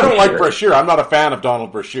like Brashear. I'm not a fan of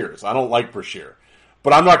Donald Brashear's. I don't like Brashear,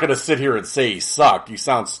 but I'm not going to sit here and say he sucked. You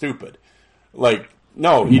sound stupid. Like,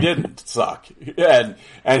 no, he didn't suck, and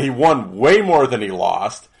he won way more than he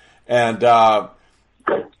lost. And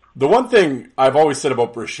the one thing I've always said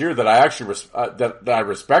about Brashear that I actually that I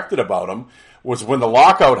respected about him was when the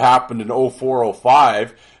lockout happened in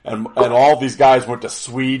 04-05, and all these guys went to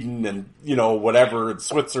Sweden and whatever in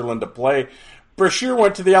Switzerland to play. Brashear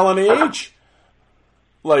went to the LNAH.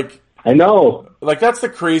 Like, I know, like that's the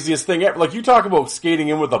craziest thing ever. Like, you talk about skating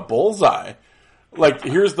in with a bullseye. Like,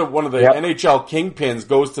 here's one of the NHL kingpins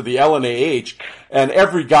goes to the LNAH, and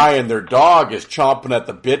every guy and their dog is chomping at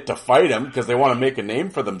the bit to fight him because they want to make a name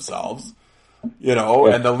for themselves,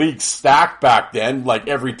 and the league's stacked back then, like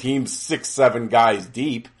every team's 6-7 guys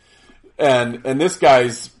deep, and this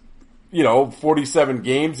guy's, 47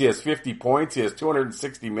 games, he has 50 points, he has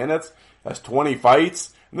 260 minutes, has 20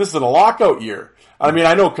 fights, and this is in a lockout year. I mean,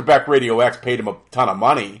 I know Quebec Radio X paid him a ton of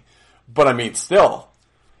money, but I mean, still,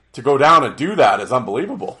 to go down and do that is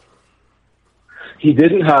unbelievable. He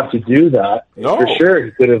didn't have to do that. No. For sure,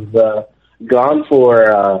 he could have gone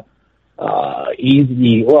for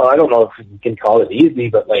easy. Well, I don't know if you can call it easy,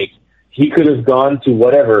 but like he could have gone to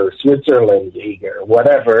whatever Switzerland league or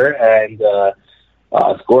whatever and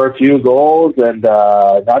score a few goals and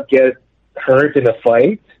not get hurt in a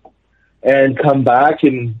fight and come back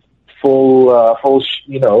in full,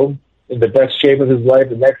 in the best shape of his life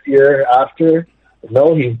the next year after.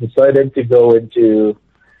 No, he's decided to go into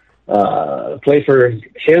play for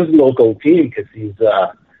his local team because he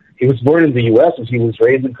was born in the U.S. and he was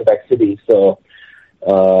raised in Quebec City. So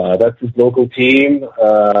that's his local team.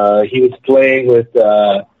 He was playing with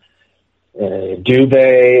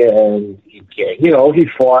Dubé, and he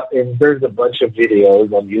fought, and there's a bunch of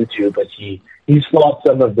videos on YouTube, but he's fought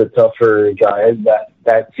some of the tougher guys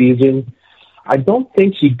that season. I don't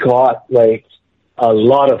think he got like a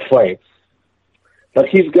lot of fights, but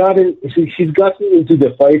he's gotten into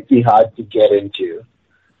the fights he had to get into.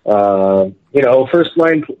 First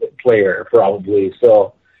line player probably.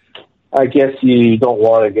 So I guess you don't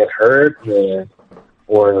want to get hurt,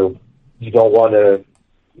 or you don't want to.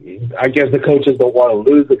 I guess the coaches don't want to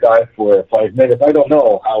lose the guy for 5 minutes. I don't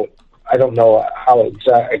know how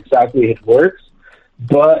exactly it works,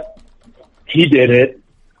 but he did it.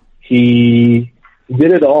 He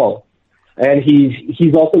did it all, and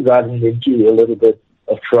he's also gotten into a little bit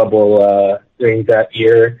of trouble during that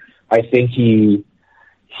year. I think he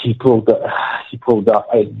pulled off.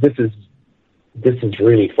 This is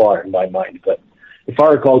really far in my mind, but if I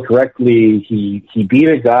recall correctly, he beat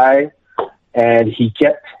a guy. And he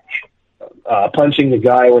kept punching the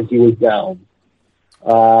guy when he was down.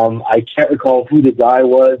 I can't recall who the guy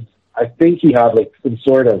was. I think he had like some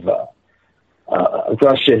sort of a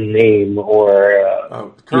Russian name,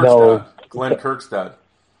 or Glenn Kirkstad.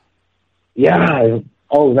 Yeah.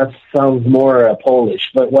 Oh, that sounds more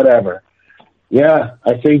Polish, but whatever. Yeah,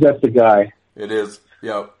 I think that's the guy. It is.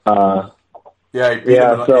 Yep. He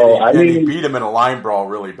beat him in a line brawl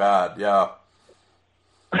really bad. Yeah.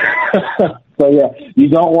 So you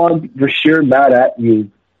don't want Brashear mad at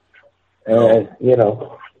you. And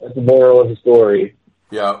that's the moral of the story.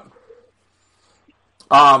 Yeah.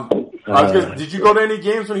 Did you go to any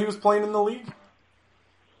games when he was playing in the league?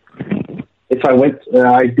 If I went,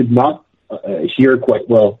 I did not hear quite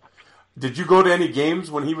well. Did you go to any games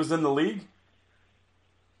when he was in the league?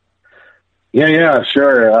 Yeah,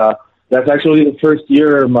 sure. That's actually the first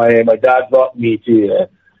year my dad brought me to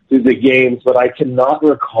the games, but I cannot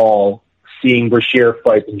recall seeing Brashear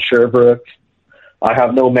fight in Sherbrooke. I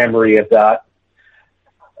have no memory of that.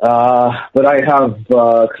 But I have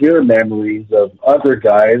clear memories of other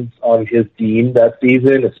guys on his team that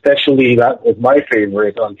season, especially that was my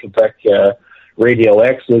favorite on Quebec Radio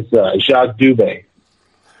X, was Jacques Dubé.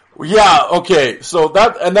 Yeah, okay. So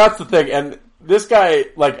that's the thing. And this guy,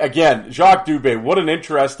 again, Jacques Dubé, what an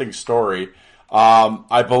interesting story.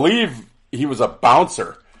 I believe he was a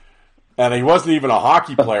bouncer. And he wasn't even a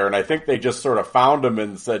hockey player, and I think they just sort of found him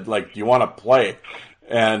and said, do you want to play?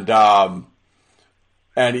 And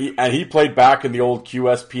he played back in the old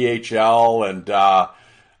QSPHL,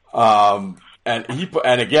 and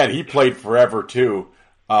he played forever too.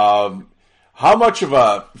 How much of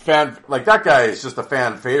a fan? That guy is just a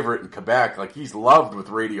fan favorite in Quebec. He's loved with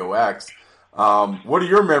Radio X. What are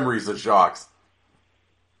your memories of Jacques?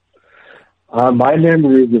 My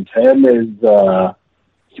memories of him is.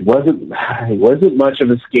 He wasn't much of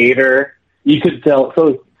a skater. You could tell.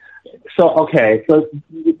 So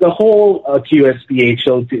the whole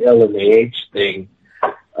QSPHL to LMAH thing,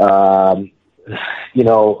 a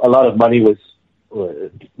lot of money was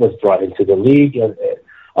brought into the league,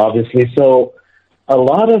 obviously. So a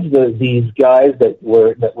lot of these guys that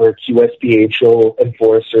were QSPHL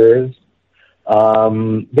enforcers,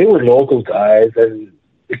 they were local guys, and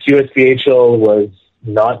the QSPHL was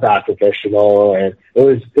not that professional, and it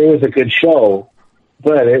was a good show,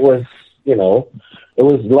 but it was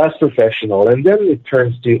less professional. And then it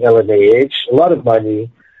turns to LMAH, a lot of money,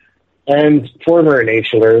 and former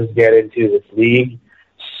NHLers get into this league.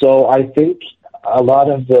 So I think a lot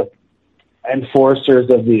of the enforcers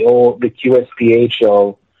of the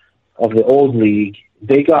QSPHL of the old league,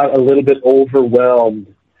 they got a little bit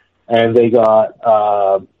overwhelmed, and they got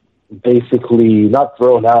basically not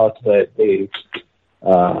thrown out, but they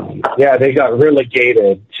got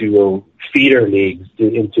relegated to feeder leagues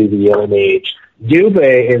into the LMAH.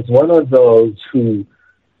 Dubé is one of those who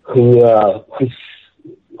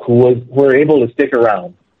were able to stick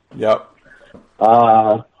around. Yep.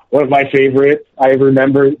 One of my favorites, I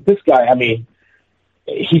remember this guy. I mean,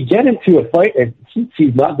 he'd get into a fight, and since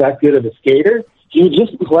he's not that good of a skater, he would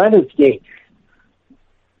just plant his skate,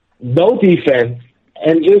 no defense,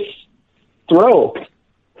 and just throw.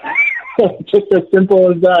 Just as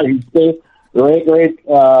simple as that. He'd stay right,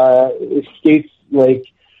 skates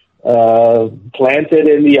planted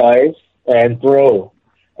in the ice and throw.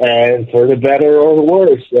 And for the better or the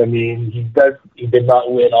worse, I mean, he did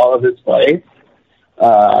not win all of his fights.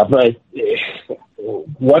 But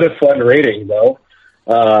what a fun rating, though.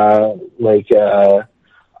 I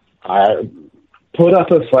put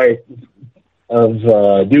up a fight of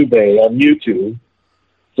Dubé on YouTube.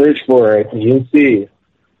 Search for it, and you'll see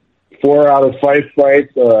 4 out of 5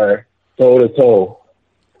 fights are toe-to-toe.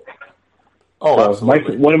 Oh,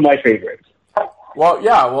 absolutely. One of my favorites. Well,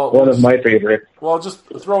 yeah. Well, one of my favorites. Well, just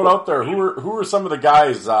throw it out there. Who are some of the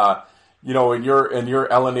guys? In your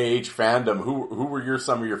LNAH fandom, who were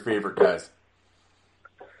some of your favorite guys?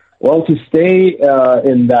 Well, to stay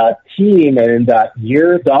in that team and in that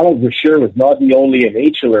year, Donald Brashear was not the only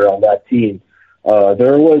NHLer on that team.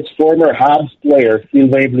 There was former Habs player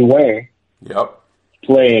Sylvain Blouin. Yep.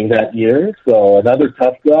 Playing that year, so another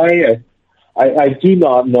tough guy. I do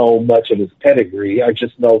not know much of his pedigree. I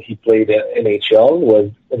just know he played at NHL,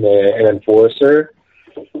 was an enforcer,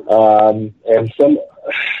 and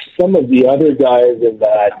some of the other guys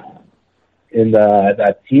in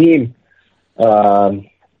that team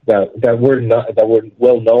that were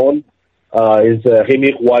well known is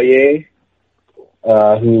Rémi Royer,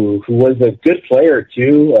 who was a good player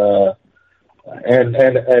too, and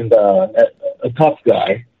a tough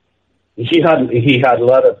guy. He had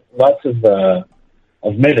lots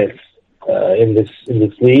of minutes in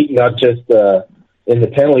this league, not just in the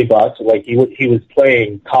penalty box. Like he was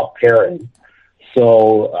playing top pairing.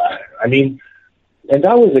 So and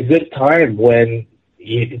that was a good time when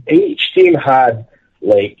each team had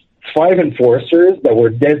like 5 enforcers that were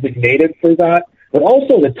designated for that, but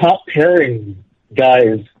also the top pairing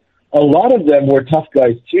guys. A lot of them were tough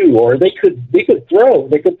guys too, or they could throw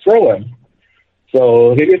him.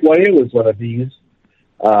 So Rémi Royer was one of these.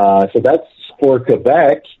 So that's for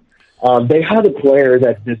Quebec. They had a player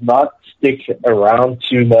that did not stick around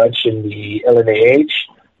too much in the LNAH,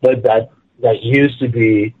 but that used to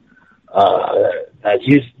be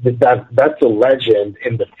that's a legend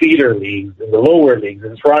in the feeder leagues, in the lower leagues.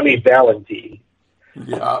 It's Ronnie Valentine.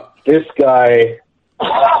 Yeah. This guy,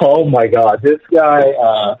 oh my God, this guy,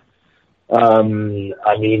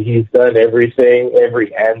 he's done everything,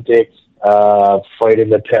 every antics, fight in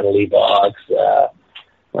the penalty box,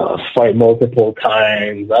 fight multiple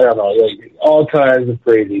times. I don't know, like all kinds of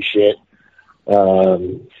crazy shit.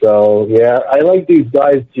 So yeah, I like these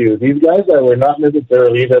guys too. These guys that were not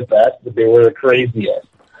necessarily the best, but they were the craziest.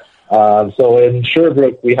 So in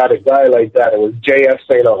Sherbrooke, we had a guy like that. It was J.F.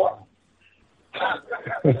 St. Laurent.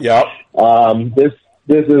 Yep. This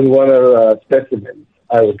is one of the specimens.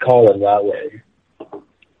 I would call him that way.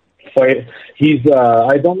 He's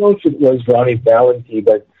I don't know if it was Ronnie Valentine,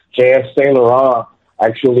 but J.F. St. Laurent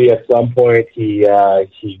actually at some point he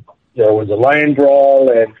there was a line brawl,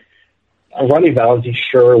 and Ronnie Valentine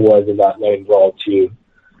sure was in that line brawl too.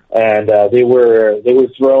 And they were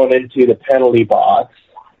thrown into the penalty box,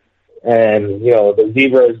 and the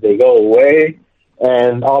Zebras, they go away,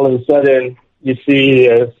 and all of a sudden you see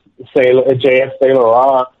J.F. St.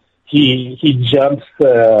 Laurent. He jumps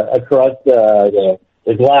across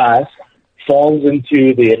the glass, falls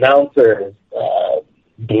into the announcer's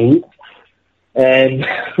booth, and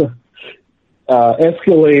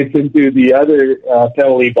escalates into the other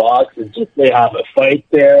penalty box, and just they have a fight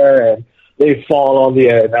there, and they fall on the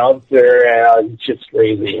announcer, and it's just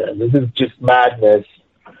crazy. And this is just madness.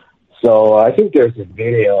 So I think there's a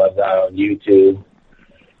video of that on YouTube.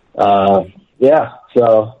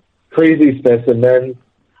 So crazy specimen.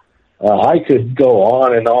 I could go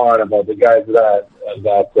on and on about the guys that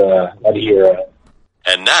era.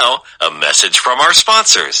 And now, a message from our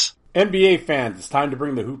sponsors. NBA fans, it's time to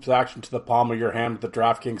bring the hoops action to the palm of your hand with the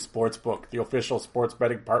DraftKings Sportsbook, the official sports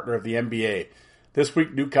betting partner of the NBA. This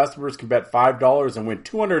week, new customers can bet $5 and win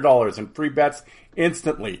 $200 in free bets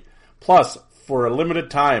instantly. Plus, for a limited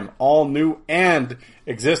time, all new and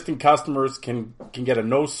existing customers can get a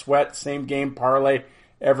no-sweat same-game parlay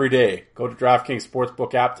every day. Go to DraftKings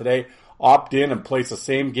Sportsbook app today, opt in, and place a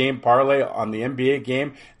same-game parlay on the NBA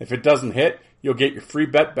game. If it doesn't hit, you'll get your free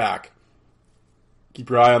bet back. Keep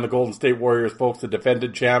your eye on the Golden State Warriors, folks, the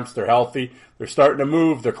defended champs. They're healthy. They're starting to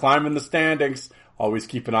move. They're climbing the standings. Always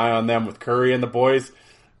keep an eye on them with Curry and the boys.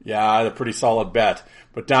 Yeah, they're a pretty solid bet.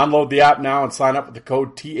 But download the app now and sign up with the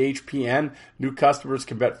code THPN. New customers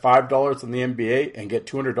can bet $5 on the NBA and get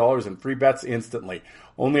 $200 in free bets instantly.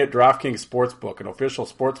 Only at DraftKings Sportsbook, an official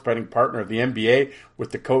sports betting partner of the NBA,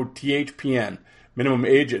 with the code THPN. Minimum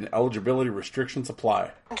age and eligibility restrictions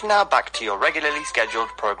apply. And now back to your regularly scheduled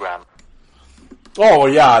program. Oh,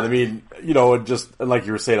 yeah, I mean, just like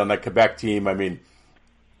you were saying on that Quebec team, I mean,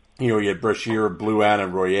 you had Brashear, Blouin,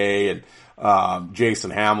 and Royer, and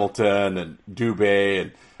Jason Hamilton, and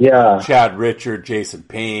Dubé, and Chad Richard, Jason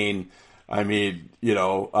Payne, I mean,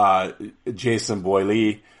 Jason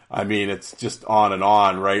Boily. I mean, it's just on and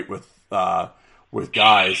on, right, with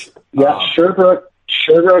guys. Yeah, Sherbrooke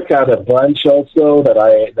had a bunch also that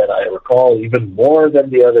I recall even more than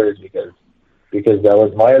the others because that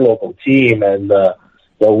was my local team, and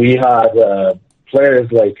so we had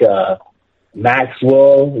players like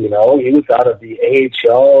Maxwell, he was out of the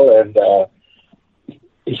AHL, and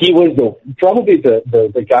he was probably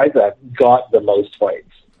the guy that got the most fights.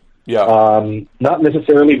 Yeah. Not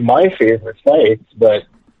necessarily my favorite fights, but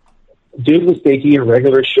dude was taking a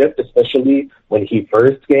regular shift, especially when he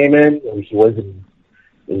first came in, and he was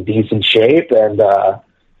in decent shape, and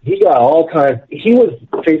he got all kinds. He was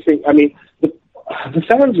facing. I mean, the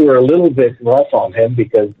fans were a little bit rough on him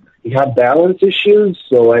because he had balance issues.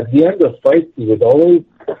 So at the end of fights, he would always,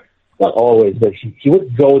 not always, but he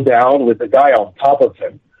would go down with the guy on top of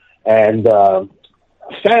him, and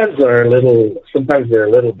fans are sometimes they're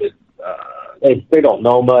a little bit. They don't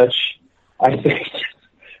know much, I think.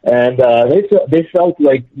 And they felt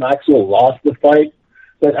like Maxwell lost the fight,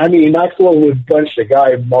 but I mean Maxwell would punch the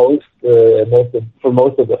guy for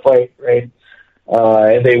most of the fight, right?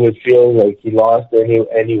 And they would feel like he lost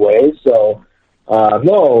anyway. So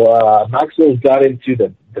Maxwell got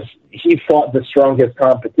into he fought the strongest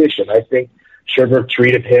competition. I think Sherbrooke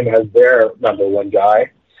treated him as their number one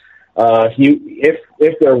guy.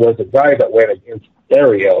 If there was a guy that went against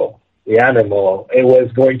Dario, the animal, it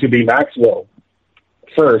was going to be Maxwell.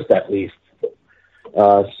 First, at least.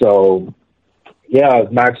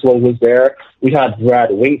 Maxwell was there. We had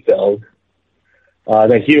Brad Wingfield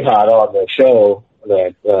that you had on the show.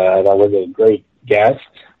 That was a great guest.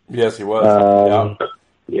 Yes, he was.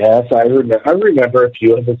 Yes, I remember a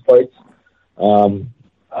few of his fights.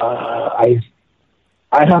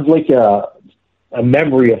 I have like a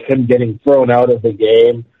memory of him getting thrown out of the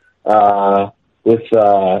game with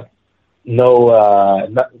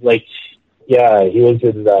Yeah, he was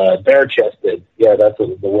in bare-chested. Yeah, that's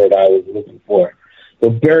the word I was looking for. So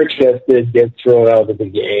bare-chested, gets thrown out of the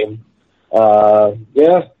game. A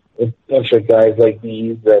bunch of guys like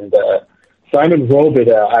these, and Simon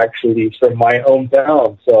Robida actually from my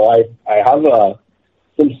hometown. So I have a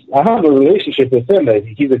relationship with him.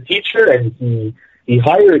 He's a teacher, and he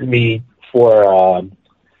hired me for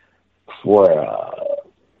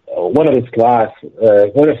one of his classes.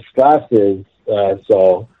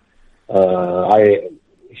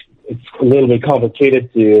 It's a little bit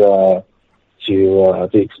complicated to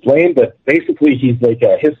explain, but basically he's like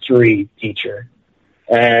a history teacher,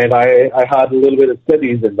 and I had a little bit of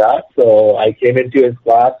studies in that, so I came into his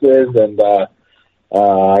classes, and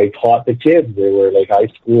I taught the kids. They were like high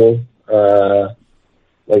school, I'd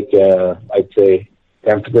say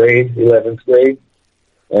 10th grade, 11th grade,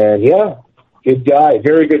 and yeah, good guy,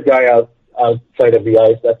 very good guy outside of the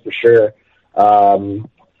ice, that's for sure.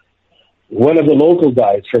 One of the local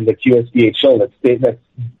guys from the QSBHL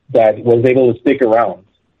that was able to stick around.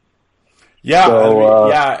 Yeah, so,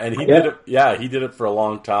 and he did it. Yeah, he did it for a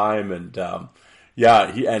long time, and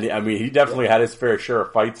he definitely had his fair share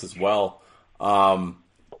of fights as well. One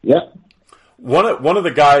of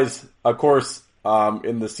the guys, of course,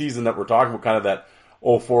 in the season that we're talking about, kind of that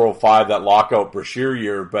 04-05, that lockout Brashear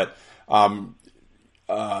year, but of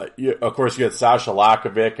course, you had Sasha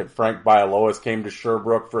Lakovic and Frank Bialowas came to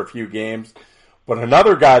Sherbrooke for a few games. But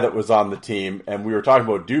another guy that was on the team, and we were talking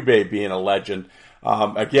about Dubé being a legend,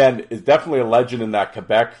 again, is definitely a legend in that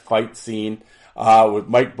Quebec fight scene with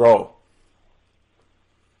Mike Bro.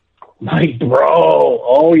 Mike Bro,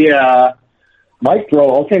 oh yeah. Mike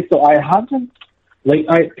Bro, okay, so I haven't,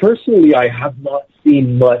 I have not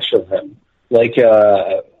seen much of him,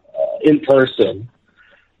 in person.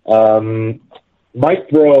 Mike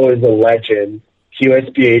Bro is a legend,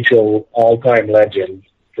 QSBHL all-time legend,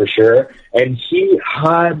 for sure. And he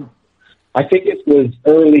had, I think it was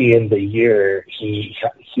early in the year, he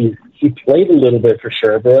played a little bit for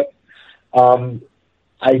Sherbrooke.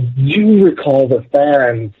 I do recall the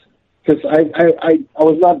fans, because I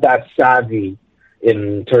was not that savvy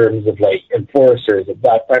in terms of, enforcers at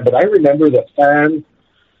that time, but I remember the fans,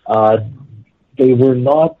 they were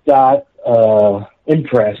not that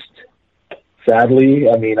impressed. Sadly,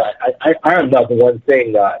 I mean, I am not the one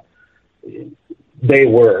saying that they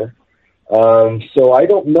were. So I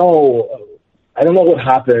don't know what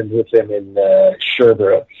happened with him in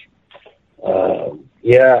Sherbrooke. But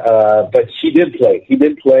he did play. He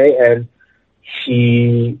did play, and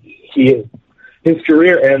his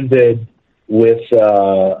career ended with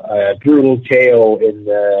a brutal KO in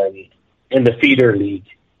the feeder league.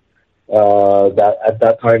 That at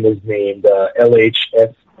that time was named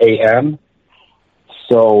LHSAM.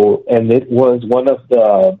 So, and it was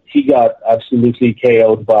he got absolutely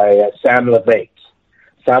KO'd by Sam Levesque.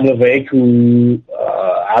 Sam Levesque, who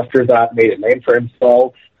after that made a name for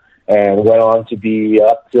himself and went on to be,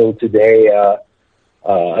 up till today,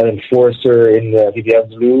 an enforcer in the Rivière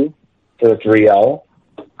du Loup for the 3L.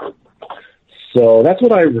 So that's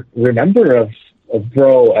what I remember of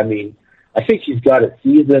Bro. I mean, I think he's got a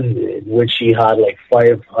season in which he had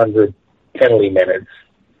 500 penalty minutes.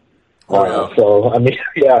 So I mean,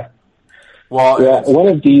 yeah. Well, yeah, one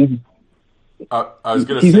of these. I was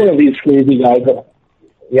going to say he's one of these crazy guys.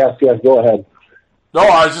 Yes, go ahead. No,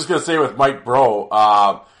 I was just going to say with Mike Bro,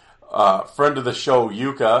 friend of the show,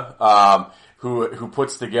 Yuka, who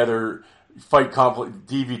puts together fight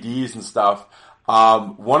DVDs and stuff.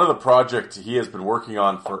 One of the projects he has been working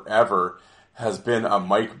on forever has been a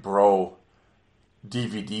Mike Bro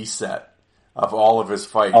DVD set of all of his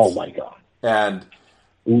fights. Oh my God. And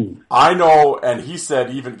I know, and he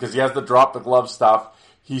said, even because he has the drop the glove stuff,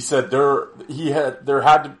 he said there was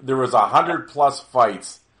 100+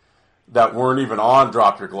 fights that weren't even on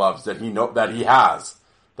drop your gloves that he knows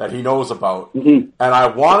about. Mm-hmm. And I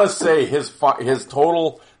want to say his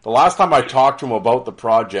total, the last time I talked to him about the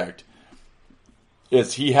project,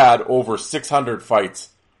 is he had over 600 fights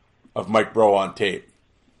of Mike Bro on tape.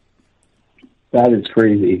 That is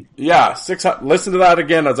crazy. Yeah, 600. Listen to that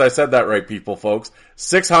again as I said that right, people, folks.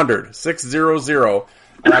 600.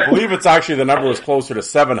 And I believe it's actually the number was closer to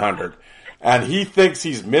 700. And he thinks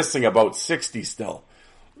he's missing about 60 still.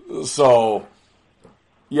 So,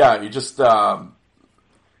 yeah, you just,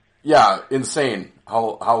 insane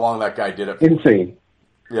how long that guy did it for. Insane.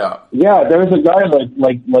 Yeah. Yeah, there's a guy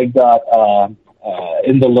like that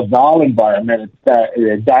in the Laval environment,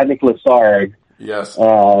 Danik Lassard. Yes.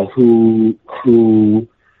 Who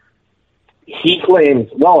he claims,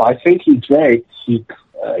 well, I think he's right. He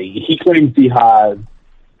claims he had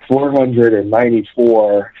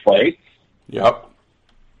 494 fights. Yep.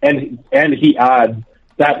 And he adds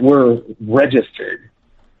that were registered,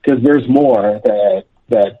 because there's more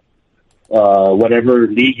that whatever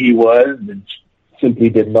league he was simply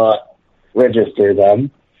did not register them.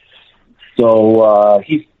 So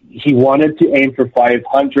he wanted to aim for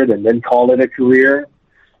 500 and then call it a career,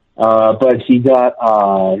 but he got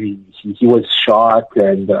he was shot,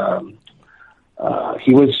 and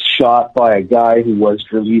he was shot by a guy who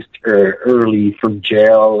was released early from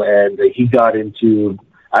jail, and he got into,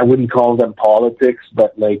 I wouldn't call them politics,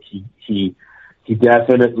 but like he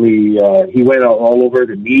definitely he went all over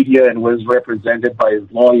the media and was represented by his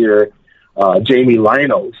lawyer, Jamie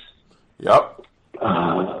Linos. Yep.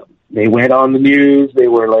 They went on the news. They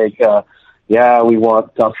were like, yeah, we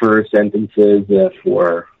want tougher sentences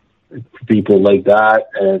for people like that,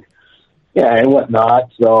 and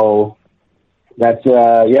whatnot. So that's,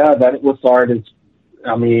 that Lassard is,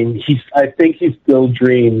 I mean, I think he still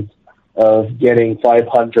dreams of getting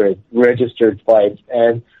 500 registered fights.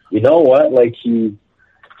 And you know what? Like he's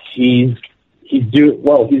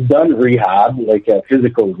done rehab, like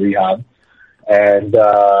physical rehab, and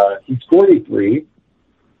he's 43.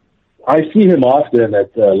 I see him often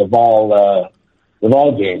at Laval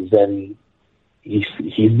games, and he's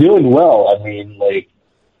doing well. I mean, like,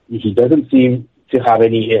 he doesn't seem to have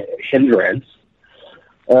any hindrance.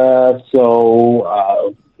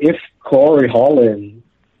 So if Corey Holland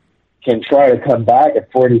can try to come back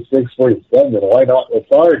at 46, 47, why not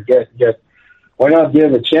Lassard why not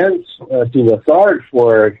give a chance to Lassard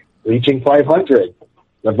for reaching 500?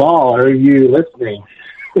 Laval, are you listening?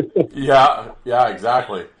 Yeah,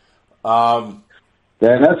 exactly.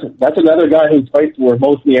 That's another guy whose fights were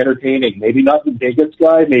mostly entertaining. Maybe not the biggest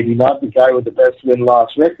guy, maybe not the guy with the best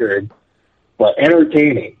win-loss record, but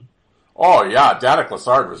entertaining. Oh, yeah, Danik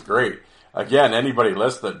Lassard was great. Again, anybody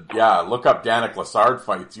listed, look up Danik Lassard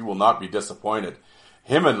fights. You will not be disappointed.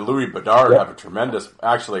 Him and Louis Bedard have a tremendous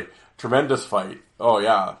fight. Oh,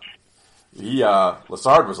 yeah.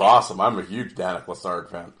 Lassard was awesome. I'm a huge Danik Lassard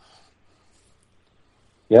fan.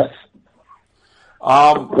 Yes.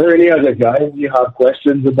 Are there any other guys you have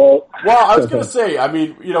questions about? Well, I was going to say, I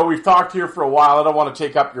mean, we've talked here for a while. I don't want to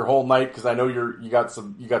take up your whole night because I know you got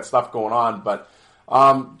stuff going on. But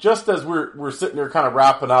just as we're sitting here kind of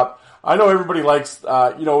wrapping up, I know everybody likes,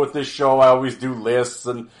 with this show, I always do lists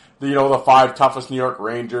and the 5 toughest New York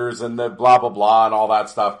Rangers and the blah blah blah and all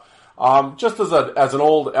that stuff. Just as an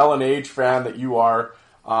old LNH fan that you are,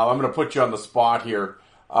 I'm going to put you on the spot here.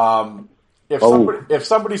 If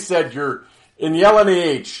somebody said you're in the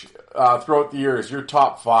LNAH throughout the years, your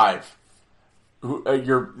top 5,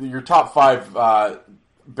 your top 5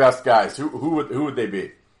 best guys, who would they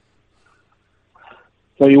be?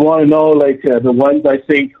 So you want to know like the ones I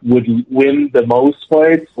think would win the most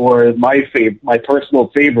fights, or my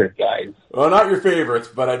personal favorite guys? Well, not your favorites,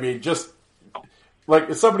 but I mean just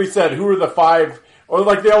like if somebody said who are the 5, or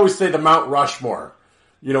like they always say the Mount Rushmore,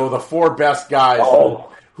 the 4 best guys. Oh.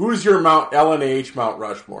 Who's your LNAH Mount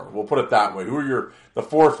Rushmore? We'll put it that way. Who are the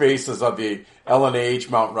 4 faces of the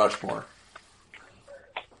LNAH Mount Rushmore?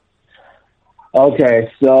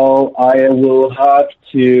 Okay, so I will have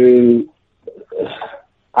to.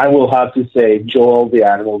 I will have to say Joel the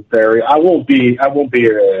Animal Therio. I'll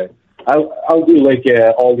do like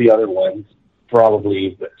all the other ones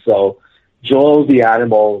probably. So Joel the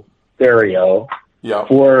Animal Therio. Yeah.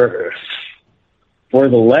 For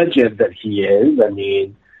the legend that he is, I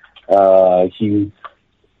mean,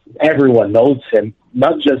 everyone knows him,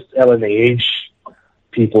 not just LNAH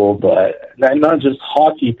people, but not just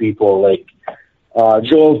hockey people. Like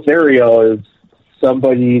Joel Therio is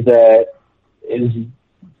somebody that is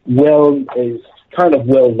kind of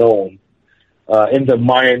well known in the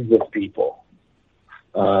minds of people.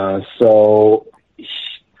 So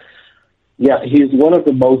yeah, he's one of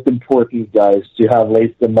the most important guys to have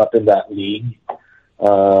laced him up in that league.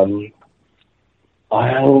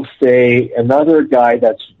 I'll say another guy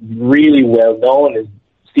that's really well known is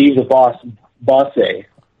Steve the Bosse.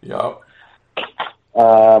 Yeah.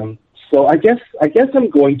 So I guess I'm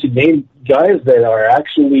going to name guys that are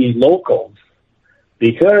actually locals,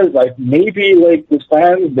 because like maybe like the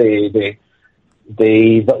fans they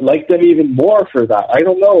like them even more for that. I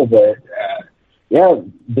don't know, but yeah,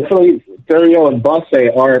 definitely Therio and Bosse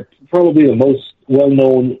are probably the most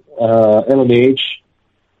well-known LNAH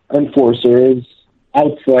enforcers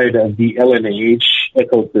outside of the LNAH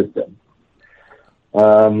ecosystem.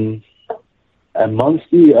 Amongst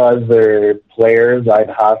the other players, I'd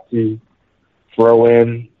have to throw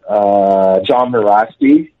in John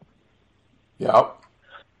Mirasty. Yep.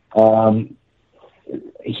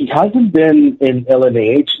 He hasn't been in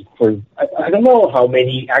LNAH for, I don't know how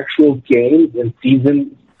many actual games and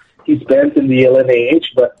seasons he spent in the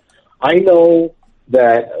LNAH, but I know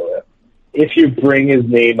that if you bring his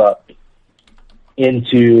name up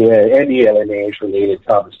into any LNAH-related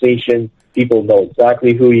conversation, people know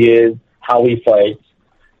exactly who he is, how he fights.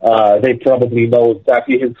 They probably know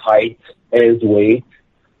exactly his height and his weight.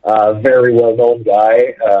 Very well-known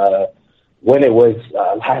guy. When it was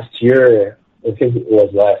last year, I think it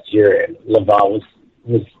was last year, and Laval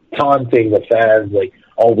was taunting the fans like,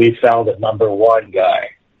 "Oh, we found a number one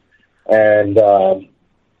guy," and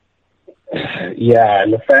yeah,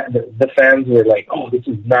 and the fans were like, "Oh, this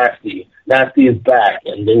is Nasty. Nasty is back,"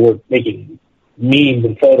 and they were making memes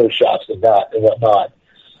and photoshops and that and whatnot.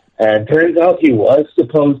 And turns out he was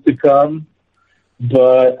supposed to come,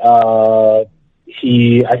 but I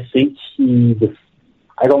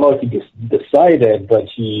don't know if he just decided, but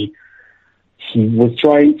he was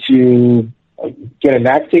trying to get an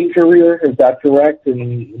acting career, is that correct,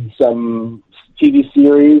 in some TV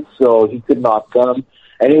series, so he could not come.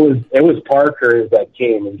 And it was Parker that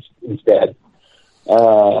came instead.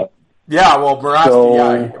 Yeah, well,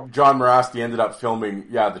 Mirasty, John Mirasty ended up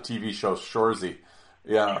filming, the TV show Shoresy.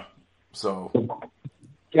 Yeah, so.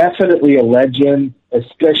 Definitely a legend,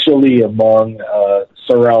 especially among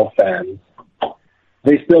Sorel fans.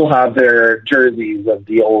 They still have their jerseys of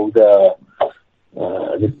the old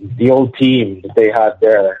team that they had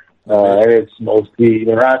there. And it's mostly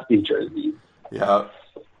Mirasty jerseys. Yeah.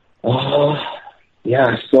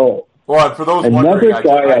 Yeah, so. Well, for those another wondering,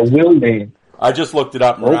 guy I will name. I just looked it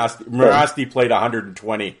up. Mirasty played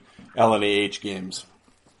 120 LNAH games.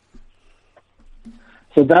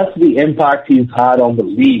 So that's the impact he's had on the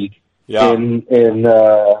league in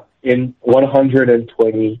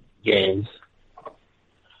 120 games.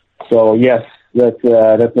 So yes, that's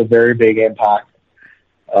a very big impact.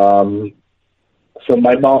 So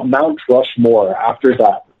my Mount Rushmore after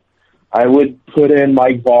that, I would put in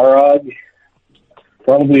Mike Varog,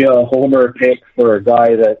 probably a homer pick for a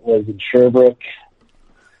guy that was in Sherbrooke.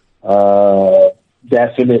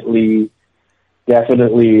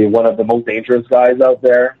 Definitely one of the most dangerous guys out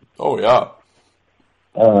there. Oh, yeah.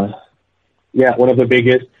 Yeah, one of the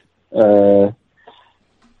biggest.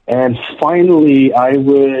 And finally, I'll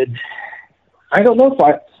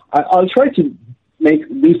try to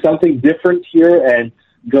do something different here and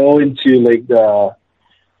go into like the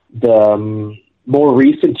more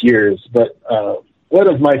recent years. But one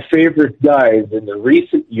of my favorite guys in the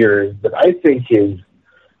recent years that I think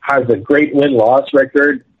has a great win-loss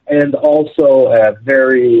record and also a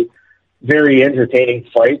very, very entertaining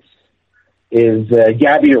fights is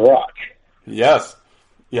Gabby Rock. Yes.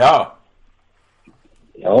 Yeah.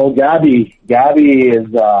 Oh, Gabby is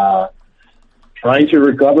trying to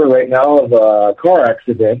recover right now of a car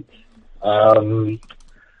accident.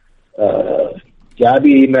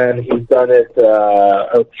 Gabby, man, he's done it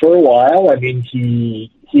for a while. I mean,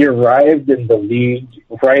 he arrived in the league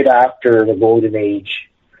right after the Golden Age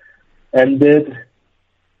ended.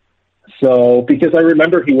 So, because I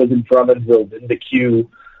remember he was in Drummondville in the queue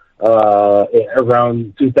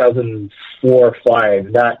around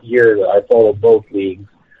 2004-05. That year, I followed both leagues.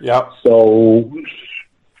 Yep. So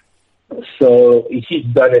So he's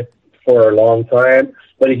done it for a long time,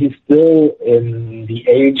 but he's still in an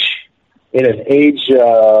age,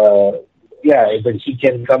 but he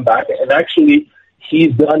can come back. And actually,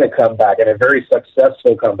 he's done a comeback, and a very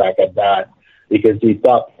successful comeback at that, because he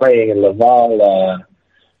stopped playing in Laval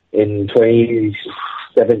in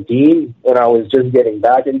 2017 when I was just getting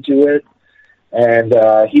back into it. And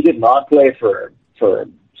he did not play for a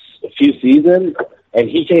few seasons, and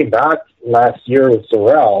he came back last year with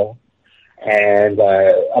Sorel. And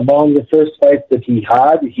among the first fights that he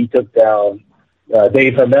had, he took down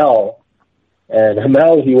Dave Hamel. And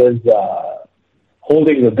Hamel, he was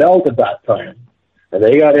holding the belt at that time. And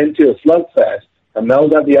they got into a slugfest. Hamel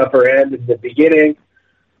got the upper end in the beginning.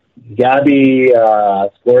 Gabby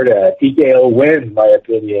scored a TKO win, in my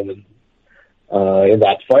opinion, in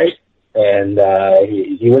that fight. And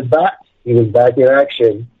he was back. He was back in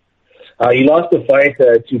action. He lost the fight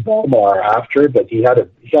to Bomar after, but he got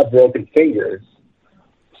broken fingers.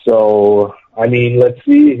 So, I mean, let's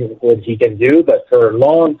see what he can do. But for a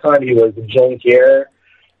long time, he was in Jonquière,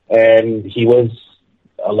 and he was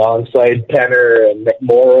alongside Penner and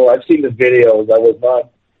McMorrow. I've seen the videos. I was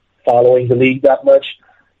not following the league that much,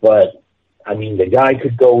 but, I mean, the guy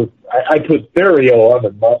could go. I put Theriot on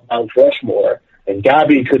the Mount Rushmore, and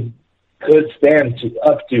Gabby could stand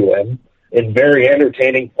up to him in very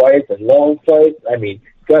entertaining fights and long fights. I mean,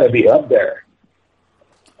 it's got to be up there.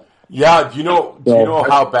 Yeah, do you know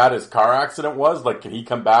how bad his car accident was? Like, can he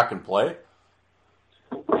come back and play?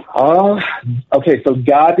 Okay, so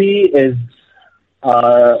Gabby is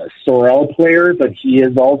a Sorel player, but he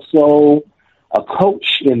is also a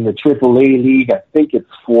coach in the AAA league. I think it's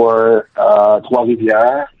for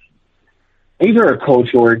Trois-Rivières. Either a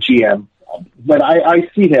coach or a GM, but I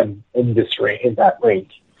see him in that rink.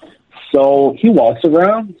 So he walks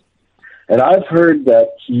around, and I've heard that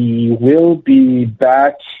he will be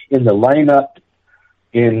back in the lineup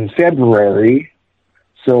in February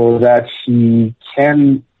so that he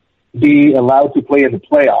can be allowed to play in the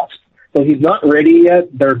playoffs. So he's not ready yet.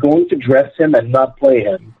 They're going to dress him and not play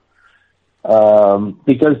him.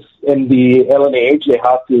 Because in the LNH, they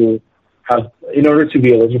have to have, in order to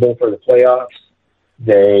be eligible for the playoffs,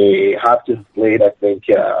 they have to play, I think,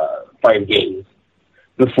 5 games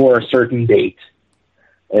before a certain date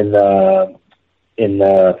in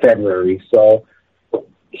February. So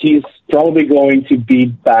he's probably going to be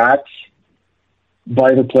back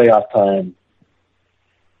by the playoff time.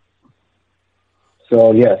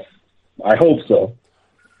 So yes, I hope so.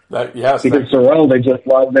 Because Sorel, they just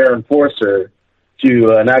lost their enforcer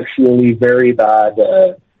to an actually very bad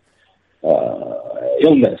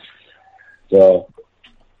illness. So.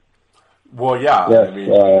 Well, yeah. Yes, I mean,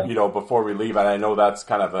 before we leave, and I know that's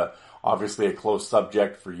kind of obviously a close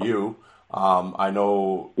subject for you. I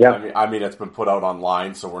know. Yeah. I mean, it's been put out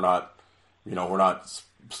online, so we're not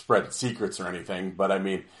spreading secrets or anything. But I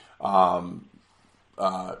mean,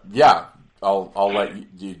 yeah. I'll let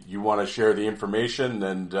you want to share the information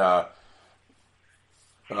and about.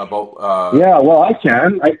 Yeah, well, I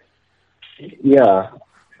can.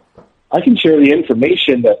 I can share the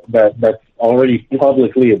information that's already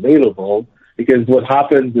publicly available, because what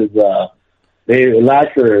happens is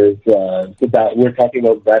Lacker is that we're talking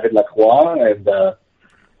about David Lacroix, and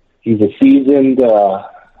he's a seasoned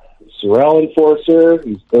Sorel enforcer.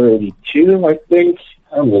 He's 32, I think.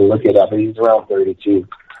 I'm going to look it up, but he's around 32.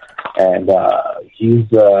 And he's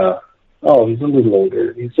a little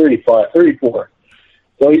older. He's 34.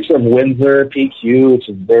 So he's from Windsor, PQ, which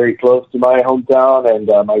is very close to my hometown. And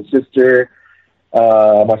my sister's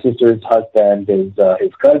husband is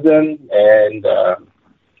his cousin. And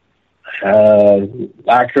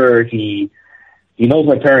after he knows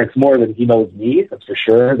my parents more than he knows me, that's for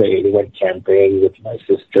sure. They went camping with my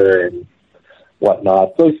sister and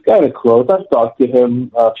whatnot. So he's kind of close. I've talked to him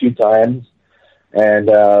a few times. And,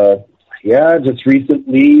 just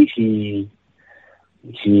recently he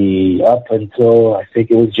up until, I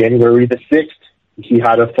think it was January the 6th, he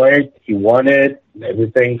had a fight, he won it, and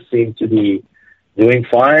everything seemed to be doing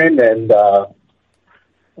fine. And,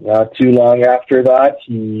 not too long after that,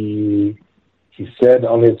 he said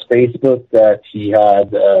on his Facebook that he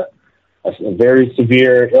had a very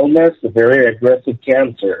severe illness, a very aggressive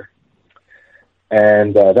cancer.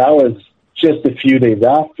 And, that was just a few days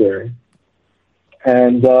after.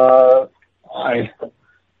 And I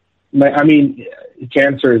mean,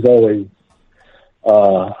 cancer is always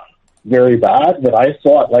very bad, but I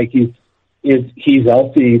thought like he's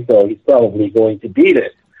healthy, so he's probably going to beat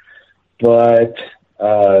it. But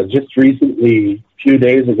just recently, a few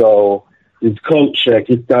days ago, his coach,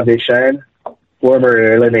 Christian Deschênes, former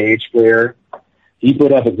LNH player, he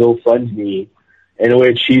put up a GoFundMe in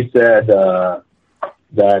which he said that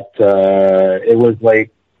it was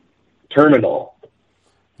like terminal.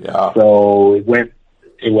 Yeah. So it went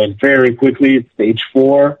very quickly. It's stage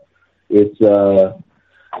 4. And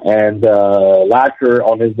Lacker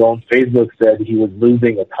on his own Facebook said he was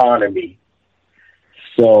losing autonomy.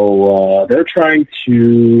 So they're trying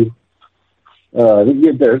to. There's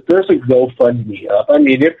a GoFundMe up. I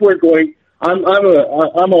mean, if we're going, I'm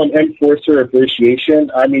on Enforcer Appreciation.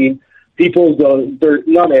 I mean,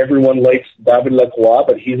 not everyone likes David Lacroix,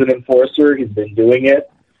 but he's an enforcer. He's been doing it,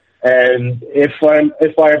 and if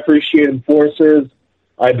I appreciate enforcers,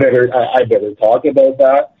 I better talk about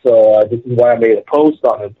that. So this is why I made a post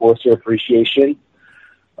on Enforcer Appreciation.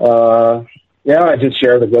 I just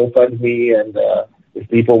share the GoFundMe, and if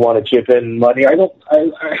people want to chip in money,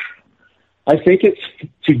 I think it's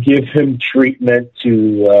to give him treatment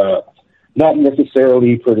to not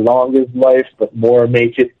necessarily prolong his life, but more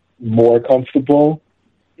make it more comfortable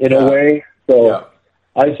in a way. So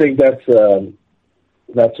I think that's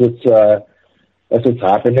what's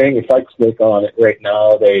happening. If I click on it right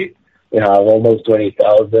now, they have almost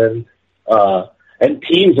 20,000, and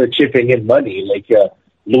teams are chipping in money like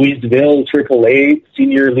Louisville AAA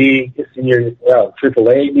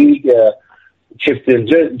AAA league chipped in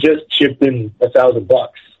 $1,000.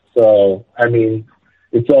 So I mean,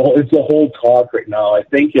 it's a whole talk right now. I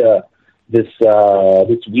think this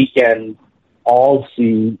weekend all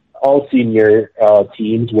senior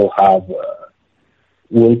teams will talk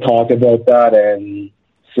about that and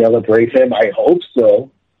celebrate him. I hope so.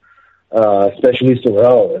 Especially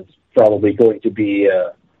Sorel is probably going to be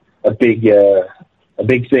a big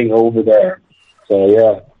thing over there. So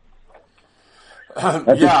yeah.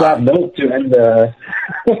 That's a sad note to end.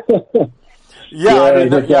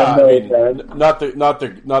 Not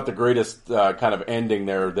the greatest kind of ending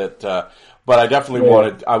there. But I definitely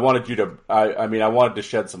wanted to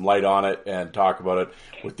shed some light on it and talk about it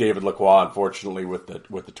with David Lacroix. Unfortunately, with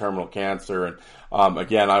the terminal cancer, and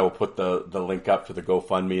again, I will put the link up to the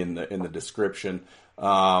GoFundMe in the description.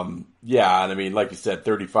 And I mean, like you said,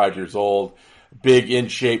 35 years old, big, in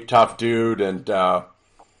shape, tough dude, and.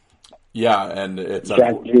 And it's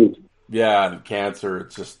and cancer.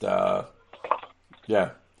 It's just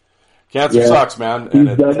cancer sucks, man.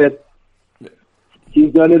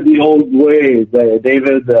 He's done it the old way.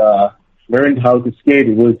 David learned how to skate.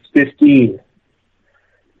 He was 15,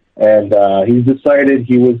 and he decided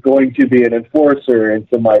he was going to be an enforcer in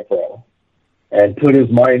semi-pro, and put his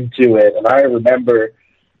mind to it. And I remember,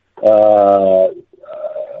 because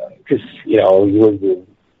he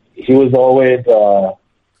was always.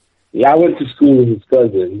 I went to school with his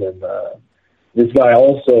cousin, and this guy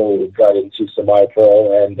also got into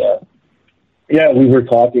semi-pro, and we were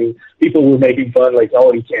talking. People were making fun, like,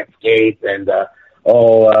 oh, he can't skate, and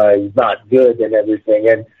he's not good and everything.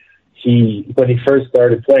 And when he first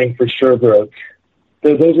started playing for Sherbrooke,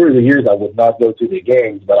 those were the years I would not go to the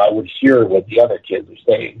games, but I would hear what the other kids were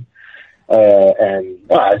saying. And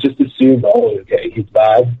I just assumed, okay, he's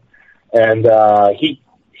bad. And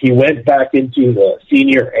he went back into the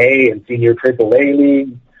Senior A and Senior AAA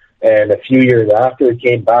league, and a few years after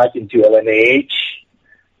came back into LNAH.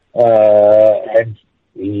 And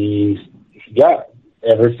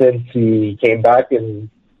ever since he came back in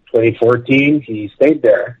 2014, he stayed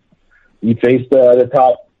there. He faced the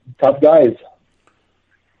top guys.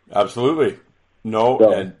 Absolutely. No,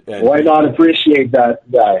 so and why not appreciate that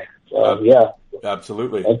guy?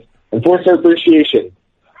 Absolutely. Enforcer appreciation.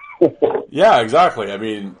 Yeah, exactly. I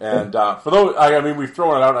mean, and for those, we've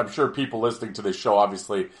thrown it out. I'm sure people listening to this show,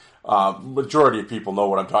 obviously, majority of people know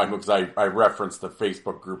what I'm talking about because I reference the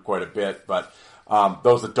Facebook group quite a bit. But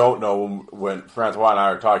those that don't know, when Francois and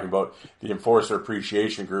I are talking about the Enforcer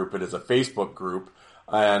Appreciation Group, it is a Facebook group,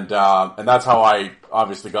 and that's how I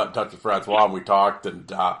obviously got in touch with Francois, and we talked, and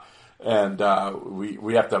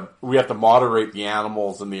we have to moderate the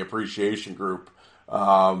animals in the appreciation group,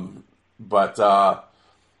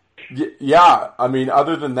 I mean,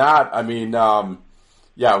 other than that, I mean,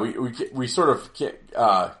 we sort of can't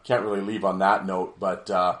really leave on that note. But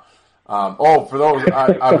for those,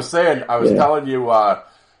 I was telling you,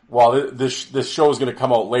 this show is going to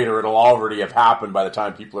come out later. It'll already have happened by the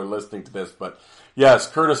time people are listening to this. But yes,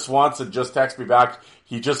 Curtis Swanson just texted me back.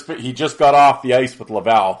 He just got off the ice with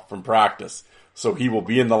Laval from practice, so he will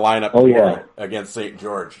be in the lineup tomorrow against St.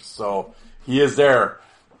 George. So he is there,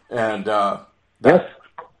 and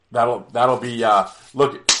That'll be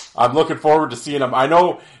look. I'm looking forward to seeing him. I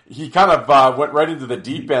know he kind of went right into the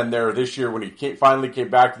deep end there this year when he finally came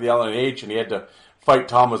back to the LNH and he had to fight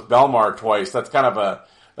Thomas Belmar twice. That's kind of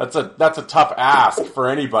that's a tough ask for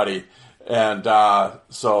anybody. And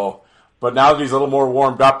so But now that he's a little more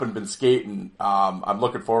warmed up and been skating, I'm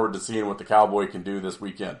looking forward to seeing what the Cowboy can do this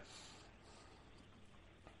weekend.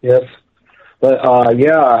 Yes. But,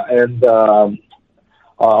 and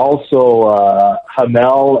also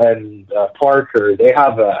Hamel and Parker, they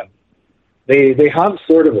have they have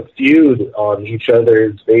sort of a feud on each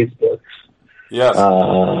other's Facebooks. Yes.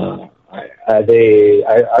 I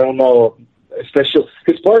don't know, especially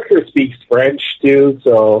because Parker speaks French too,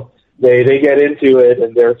 so they get into it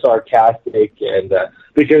and they're sarcastic, and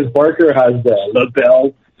because Parker has the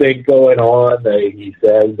lapel thing going on, he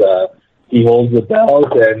says he holds the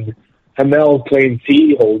belt, and Hamel claims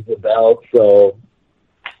he holds the belt. So,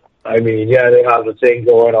 I mean, yeah, they have a thing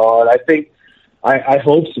going on. I think I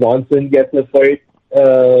hope Swanson gets a fight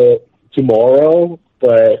tomorrow,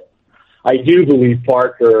 but I do believe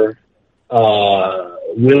Parker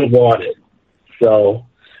will want it. So,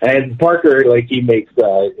 and Parker, like, he makes,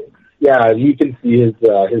 you can see his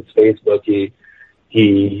Facebook.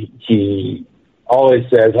 He always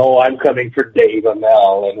says, "Oh, I'm coming for Dave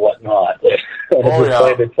Amell" and whatnot. Oh, yeah.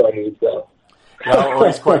 Kind of funny, so. Yeah,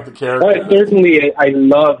 he's quite the character. Certainly, I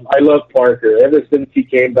love Parker. Ever since he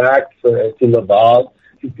came back to Laval,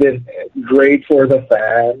 he's been great for the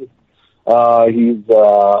fans. He's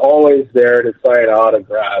always there to sign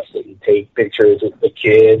autographs and take pictures with the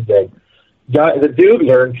kids. And the dude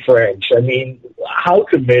learned French. I mean, how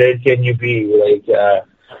committed can you be? Like,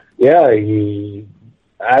 he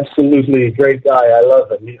absolutely a great guy. I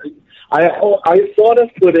love him. I thought of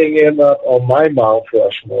putting him up on my Mount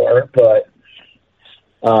Rushmore, but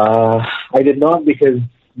I did not because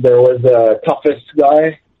there was a toughest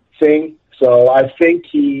guy thing. So I think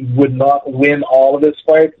he would not win all of his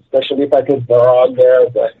fights, especially if I put Barog there.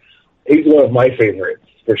 But he's one of my favorites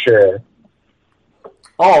for sure.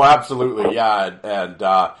 Oh, absolutely, yeah, and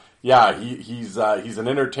he's an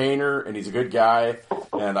entertainer and he's a good guy.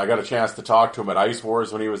 And I got a chance to talk to him at Ice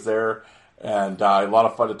Wars when he was there, and a lot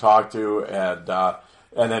of fun to talk to.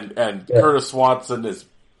 And Curtis Swanson is,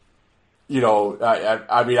 you know,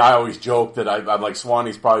 I mean, I always joke that I'm like,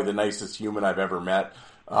 Swanee's probably the nicest human I've ever met.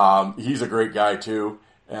 He's a great guy too,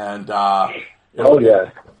 and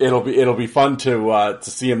it'll be fun to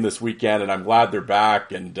see him this weekend, and I'm glad they're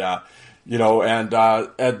back, and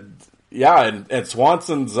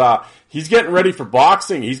Swanson's he's getting ready for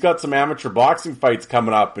boxing. He's got some amateur boxing fights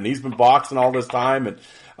coming up, and he's been boxing all this time,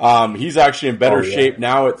 and he's actually in better shape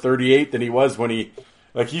now at 38 than he was when he.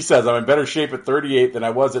 Like he says, I'm in better shape at 38 than I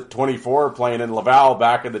was at 24 playing in Laval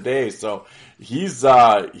back in the day. So he's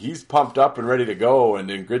pumped up and ready to go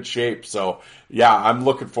and in good shape. So yeah, I'm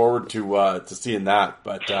looking forward to seeing that.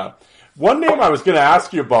 But one name I was going to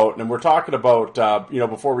ask you about, and we're talking about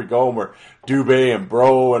before we go, we're Dubé and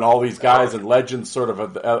Bro and all these guys and legends sort of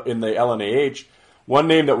in the LNAH. One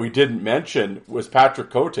name that we didn't mention was Patrick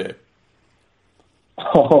Cote.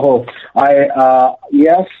 Oh,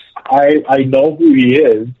 yes. I know who he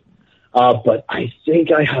is, but I think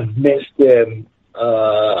I have missed him.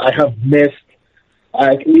 I have missed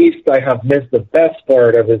the best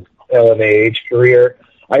part of his LNAH career.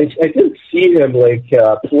 I didn't see him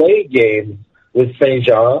play games with Saint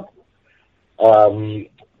Jean.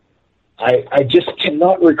 I just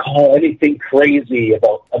cannot recall anything crazy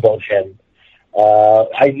about him.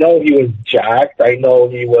 I know he was jacked. I know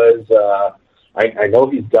he was. I know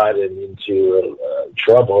he's gotten into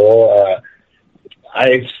trouble.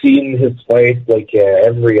 I've seen his fight like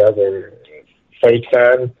every other fight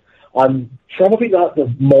fan. I'm probably not the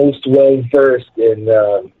most well versed in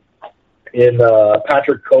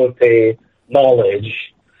Patrick Cote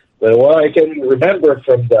knowledge, but what I can remember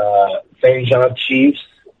from the Saint Jean Chiefs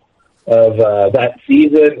of that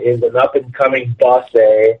season is an up and coming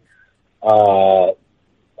Bosse.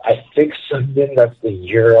 I think something that's the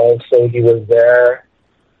year also he was there.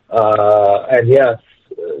 And yes,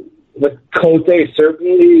 but Cote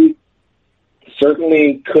certainly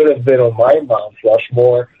could have been on my Mount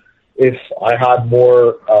Rushmore if I had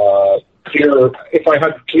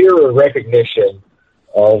clearer recognition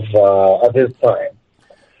of his time.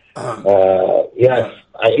 Yes,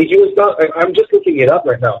 he was not. I'm just looking it up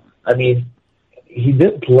right now. I mean, he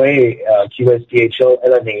didn't play QSPHL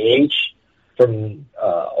LNAH from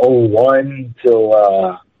 01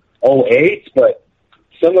 till 08, but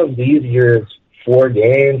some of these years, 4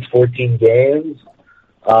 games, 14 games,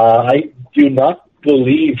 I do not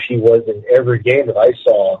believe he was in every game that I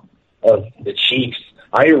saw of the Chiefs.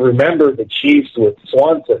 I remember the Chiefs with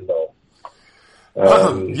Swanson, though.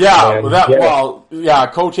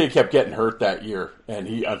 Cote kept getting hurt that year, and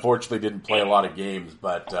he unfortunately didn't play a lot of games,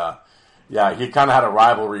 but he kind of had a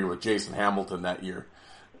rivalry with Jason Hamilton that year.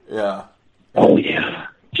 Yeah. Oh, yeah.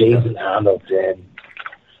 Jason Hamilton.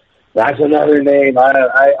 That's another name.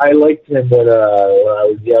 I liked him when I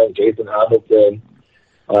was young. Jason Hamilton.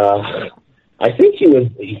 I think he was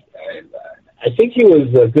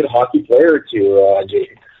a good hockey player too.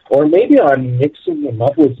 Or maybe I'm mixing him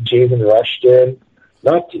up with Jason Rushton.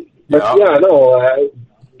 Both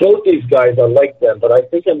these guys, I like them, but I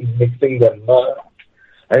think I'm mixing them up.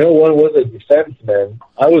 I know one was a defenseman.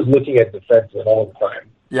 I was looking at defensemen all the time.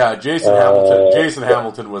 Yeah, Jason Hamilton. Jason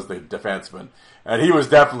Hamilton was the defenseman, and he was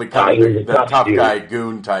definitely kind of the tough guy,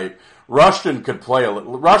 goon type. Rushton could play a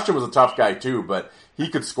little. Rushton was a tough guy too, but he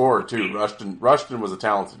could score too. Rushton was a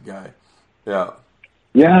talented guy. Yeah.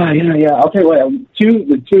 I'll tell you what.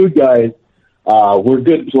 The two guys were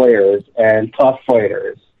good players and tough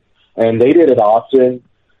fighters, and they did it often.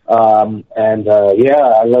 I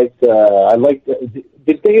liked.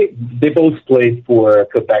 They both played for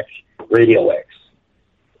Quebec Radio X.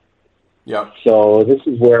 Yeah. So this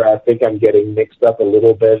is where I think I'm getting mixed up a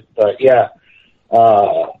little bit, but yeah,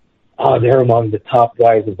 they're among the top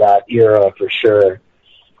guys of that era for sure.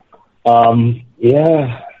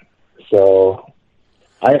 So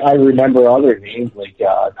I remember other names like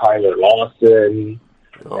Tyler Lawson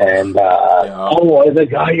and the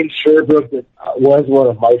guy in Sherbrooke that was one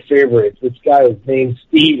of my favorites. This guy was named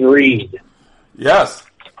Steve Reed. Yes.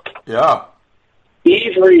 Yeah.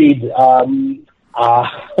 Steve Reed. Oh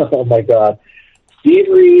my God. Steve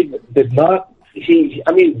Reed did not. I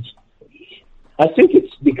think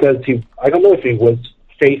it's because I don't know if he was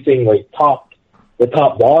facing like the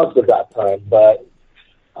top dogs at that time, but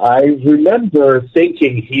I remember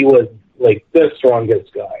thinking he was like the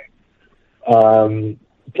strongest guy.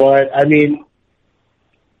 But I mean,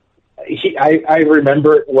 I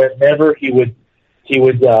remember whenever he would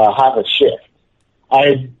have a shift,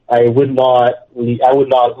 I would not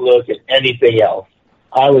look at anything else.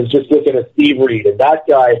 I was just looking at Steve Reed, and that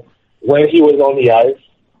guy, when he was on the ice,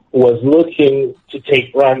 was looking to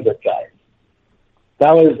take runs at guys.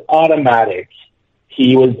 That was automatic.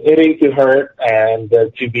 He was hitting to hurt and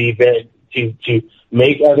to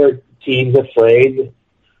make other teams afraid.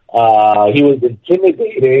 He was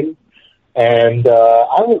intimidating, and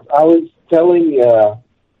I was telling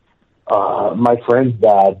my friend's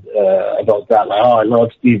dad about that. Like, I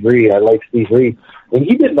love Steve Reed. I like Steve Reed, and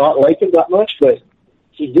he did not like him that much, but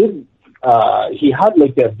he did. He had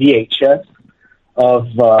like a VHS of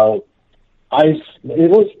ice. It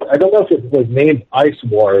was, I don't know if it was named Ice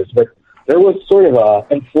Wars, but there was sort of a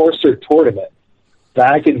enforcer tournament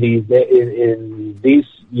back in these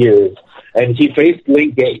years, and he faced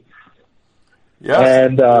Link Gates. Yes,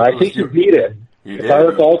 and I think he beat him, if I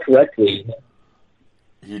recall correctly.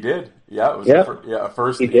 He did. Yeah, it was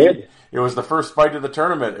first. He did. It was the first fight of the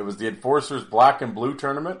tournament. It was the Enforcers Black and Blue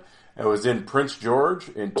tournament. It was in Prince George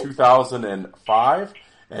in 2005,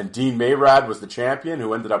 and Dean Mayrad was the champion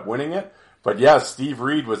who ended up winning it. But yes, Steve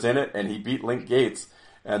Reed was in it, and he beat Link Gates.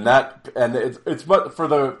 And it's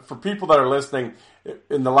for people that are listening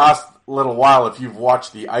in the last little while. If you've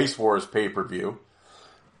watched the Ice Wars pay-per-view,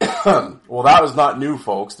 well, that was not new,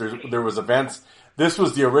 folks. There was events. This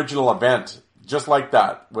was the original event, just like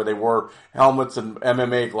that, where they wore helmets and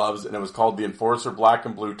MMA gloves, and it was called the Enforcer Black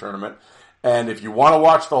and Blue Tournament. And if you want to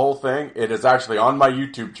watch the whole thing, it is actually on my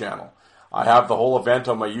YouTube channel. I have the whole event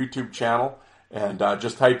on my YouTube channel, and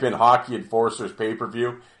just type in Hockey Enforcers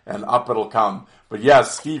pay-per-view, and up it'll come. But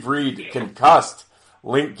yes, Steve Reed concussed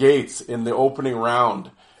Link Gates in the opening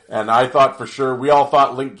round. And I thought for sure, we all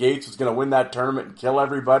thought Link Gates was going to win that tournament and kill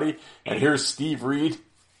everybody. And here's Steve Reed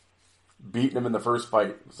beating him in the first fight.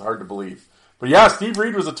 It was hard to believe. But yeah, Steve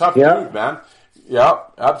Reed was a tough dude, man. Yeah,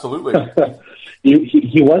 absolutely.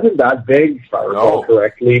 He wasn't that big, if I recall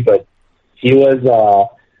correctly, but he was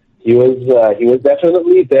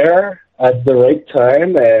definitely there at the right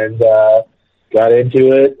time and got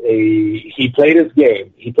into it. He played his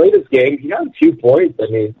game. He got 2 points. I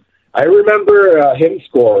mean, I remember him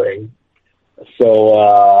scoring.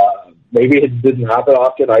 So maybe it didn't happen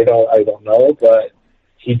often. I don't know, but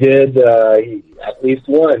he did at least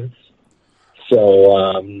once.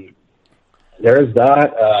 So there's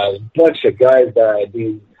that. A bunch of guys that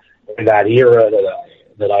in that era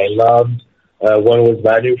that I loved. One was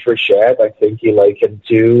Manu Frechette. I think you like him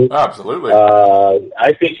too. Absolutely.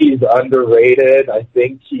 I think he's underrated. I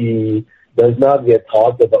think he does not get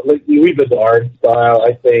talked about. Like Louis Bedard style,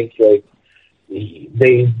 I think they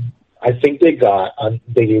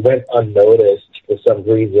went unnoticed for some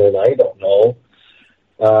reason. I don't know.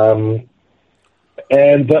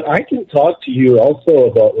 But I can talk to you also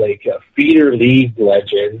about like a feeder league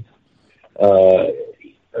legend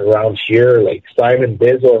around here, like Simon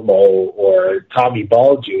Bizormo or Tommy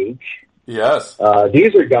Baljuk. Yes.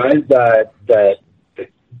 These are guys that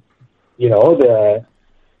the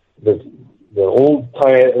old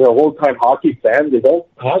time hockey fans, they don't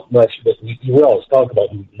talk much, but we always talk about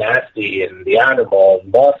Nasty and the Animal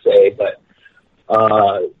and Bosse, but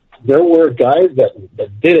there were guys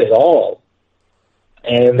that did it all.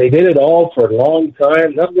 And they did it all for a long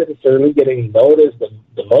time, not necessarily getting noticed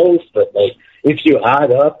the most, but like if you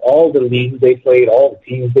add up all the leagues they played, all the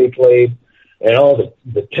teams they played, and all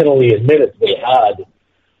the penalty and minutes they had,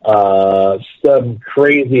 some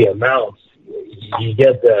crazy amounts. You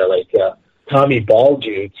get Tommy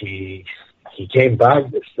Baljuth, he came back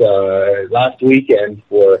this last weekend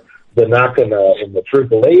for the Nakana in the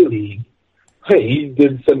AAA league. He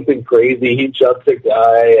did something crazy. He jumped a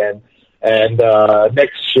guy, and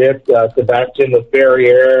next shift, Sebastian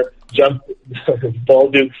Laferriere jumped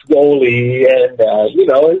Baljuth's goalie, and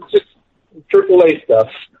it's just AAA stuff.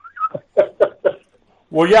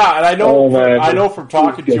 Well, yeah, and I know from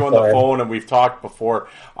talking to you on the phone, and we've talked before.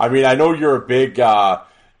 I mean, I know you're a big,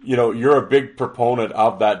 you're a big proponent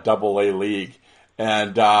of that AA league,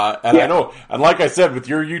 and I know, and like I said, with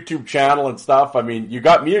your YouTube channel and stuff, I mean, you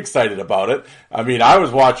got me excited about it. I mean, I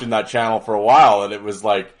was watching that channel for a while, and it was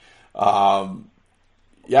like,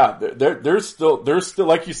 there's still,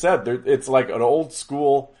 like you said, it's like an old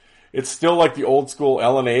school. It's still like the old school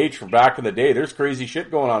LNH from back in the day. There's crazy shit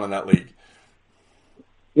going on in that league.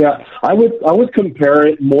 Yeah, I would compare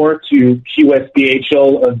it more to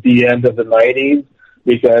QSBHL of the end of the 90s,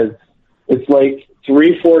 because it's like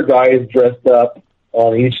 3-4 guys dressed up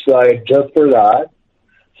on each side just for that.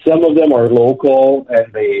 Some of them are local,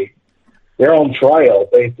 and they're on trial,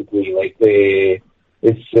 basically. Like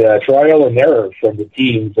it's trial and error from the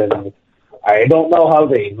teams, and I don't know how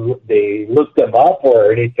they looked them up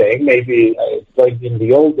or anything. Maybe it's like in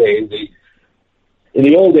the old days.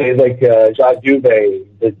 Like Jacques Dubé,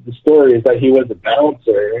 the story is that he was a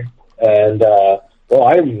bouncer, and I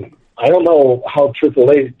don't know how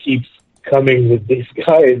AAA keeps coming with these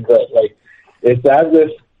guys, but like it's as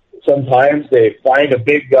if sometimes they find a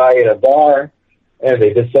big guy in a bar and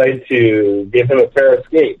they decide to give him a pair of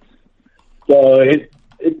skates. So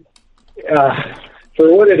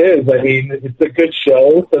for what it is, I mean, it's a good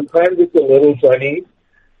show. Sometimes it's a little funny,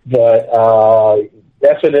 but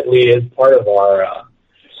definitely is part of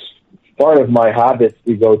my habits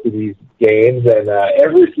to go to these games. And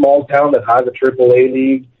every small town that has a AAA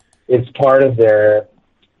league, it's part of their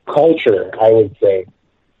culture, I would say.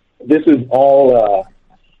 This is all,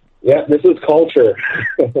 this is culture.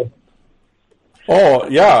 Oh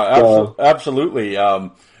yeah, absolutely.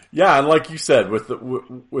 Yeah, and like you said,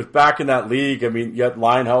 with back in that league, I mean, you had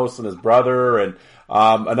Linehouse and his brother, and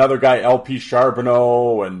another guy, LP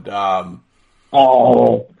Charbonneau, and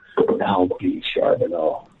LP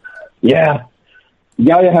Charbonneau. Yeah, the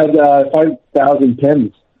guy had 5,000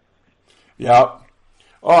 pins. Yeah.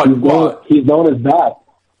 He's known as that.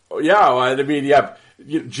 Yeah, I mean, you have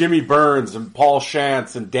Jimmy Burns and Paul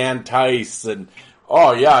Shantz and Dan Tice, and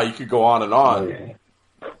you could go on and on.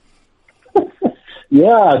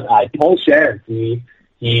 Paul Shantz.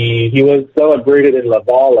 He was celebrated in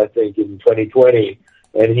Laval, I think, in 2020,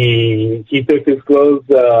 and he took his clothes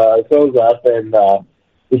up and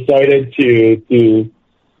decided to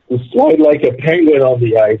slide like a penguin on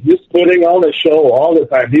the ice, just putting on a show all the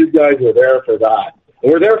time. These guys were there for that. They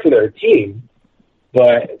were there for their team,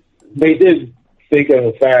 but they did think of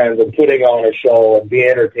the fans and putting on a show and be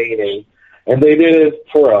entertaining, and they did it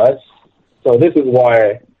for us. So this is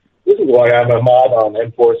why I'm a mod on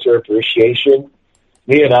Enforcer Appreciation.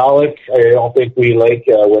 Me and Alec, I don't think we like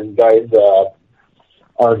when guys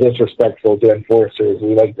are disrespectful to enforcers.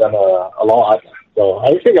 We like them a lot. So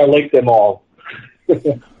I think I like them all.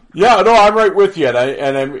 Yeah, no, I'm right with you,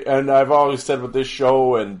 and I've always said with this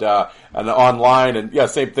show and online, and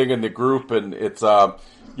same thing in the group, and it's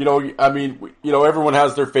everyone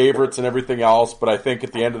has their favorites and everything else, but I think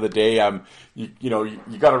at the end of the day, you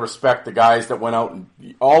got to respect the guys that went out, and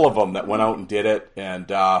all of them that went out and did it, and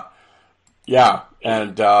man,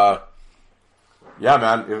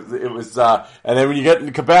 it was, and then when you get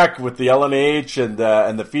into Quebec with the LNH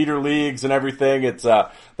and the feeder leagues and everything, it's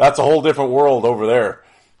that's a whole different world over there.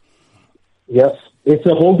 Yes, it's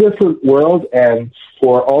a whole different world, and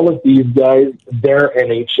for all of these guys, their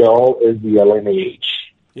NHL is the LNH.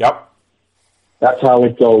 Yep. That's how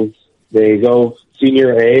it goes. They go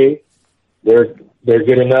senior A, they're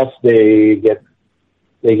good enough, they get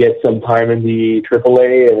some time in the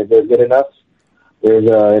AAA, and if they're good enough, there's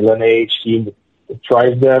an LNH team that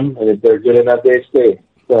tries them, and if they're good enough, they stay.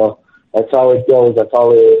 So that's how it goes. That's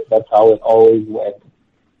how it always went.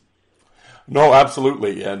 No,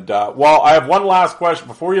 absolutely. And, I have one last question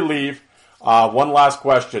before you leave. One last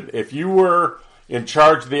question. If you were in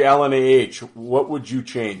charge of the LNAH, what would you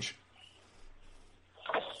change?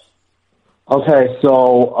 Okay,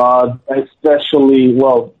 so especially,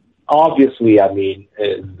 well, obviously, I mean,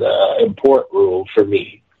 is the import rule for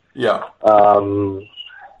me. Yeah.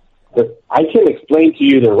 But I can explain to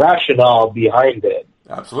you the rationale behind it.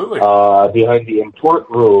 Absolutely. Behind the import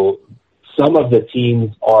rule, some of the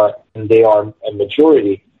teams are, and they are a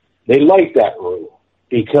majority, they like that rule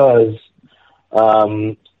because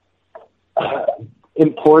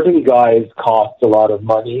importing guys cost a lot of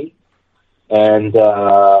money, and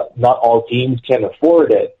not all teams can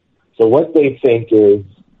afford it. So what they think is,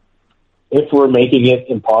 if we're making it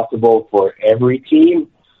impossible for every team,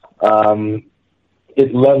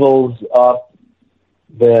 it levels up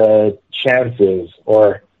the chances,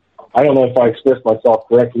 or I don't know if I expressed myself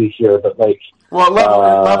correctly here, but like, well, it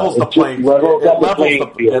levels the playing field.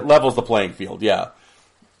 It levels the playing field. Yeah.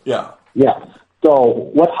 Yeah. So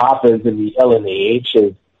what happens in the LNAH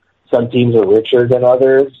is some teams are richer than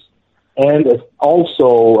others, and it's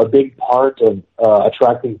also a big part of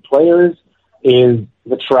attracting players is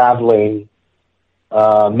the traveling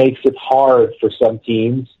makes it hard for some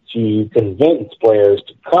teams to convince players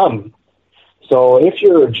to come. So if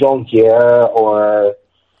you're Jonquière or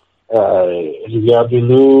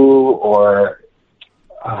Rivière-du-Loup or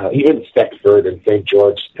even Stexford and St.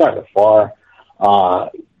 George, it's kind of far.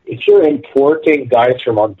 If you're importing guys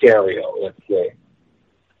from Ontario, let's say,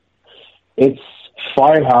 it's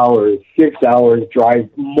 5 hours, 6 hours drive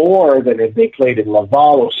more than if they played in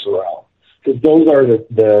Laval or Sorel, because those are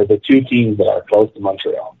the two teams that are close to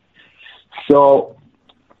Montreal. So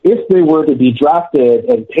if they were to be drafted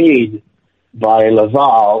and paid by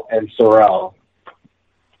Laval and Sorel,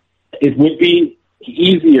 it would be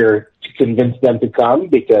easier to convince them to come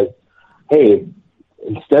because, hey,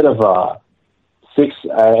 instead of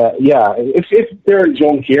if they're in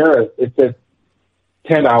Jonquière, it's a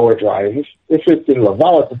 10-hour drive. If it's in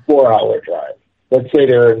Laval, it's a 4-hour drive. Let's say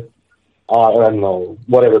they're in, I don't know,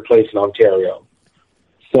 whatever place in Ontario.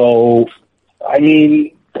 So, I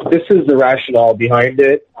mean, this is the rationale behind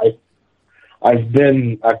it. I've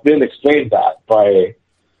been explained that by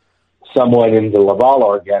someone in the Laval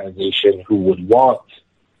organization who would want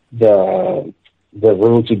the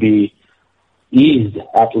rule to be eased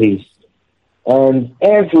at least. And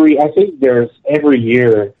I think there's every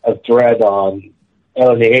year a thread on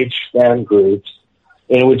LNAH fan groups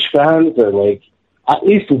in which fans are like, at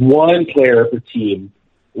least one player per team,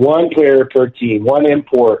 one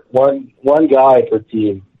import, one guy per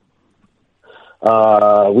team,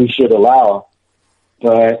 we should allow.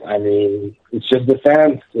 But, I mean, it's just the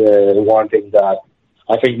fans wanting that.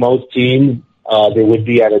 I think most teams, they would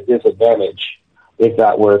be at a disadvantage if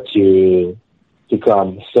that were to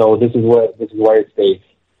come. So this is why it stays.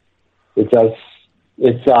 It's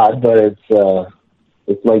sad, but it's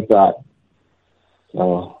like that.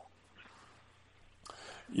 So.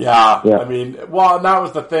 Yeah, I mean, well, and that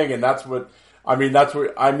was the thing, and I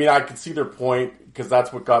can see their point, because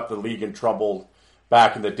that's what got the league in trouble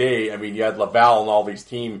back in the day. I mean, you had Laval and all these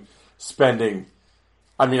teams spending,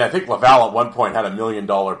 I mean, I think Laval at one point had $1 million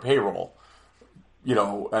payroll. You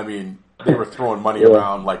know, I mean, they were throwing money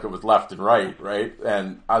around like it was left and right?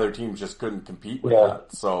 And other teams just couldn't compete with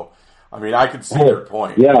that. So, I mean, I could see their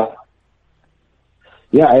point.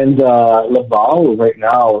 Yeah, and Laval right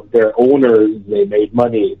now, their owners, they made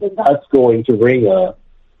money, but that's going to ring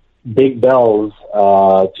big bells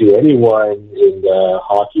to anyone in the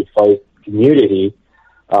hockey fight community.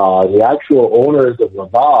 The actual owners of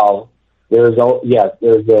Laval, there's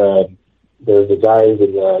the guys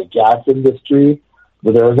in the gas industry,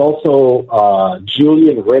 but there's also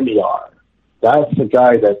Julien Rémillard. That's the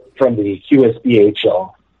guy that's from the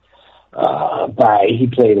QSBHL. He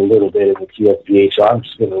played a little bit in the QSBHL. I'm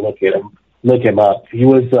just going to look him up. He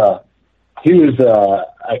was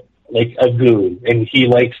like a goon, and he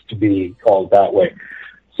likes to be called that way.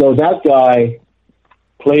 So that guy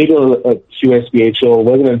played a QSBHL,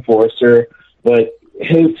 was an enforcer, but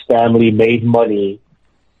his family made money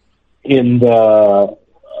in the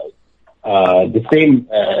same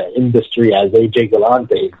industry as AJ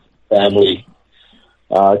Galante's family.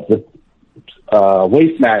 It's the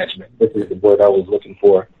waste management. This is the word I was looking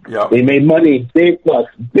for. Yep. They made money, big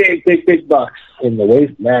bucks in the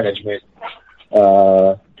waste management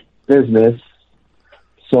business.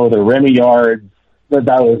 So the Rémillard, that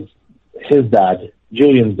was his dad,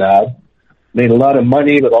 Julian's dad, made a lot of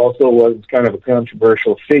money, but also was kind of a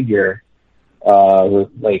controversial figure,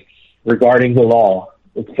 like regarding the law.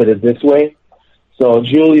 Let's put it this way. So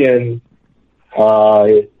Julian, he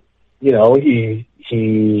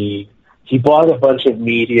bought a bunch of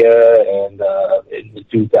media and in the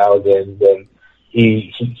 2000s, and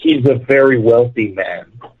he's a very wealthy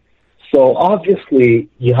man. So obviously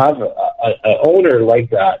you have an owner like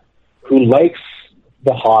that who likes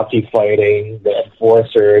the hockey fighting, the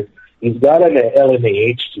enforcers. He's got an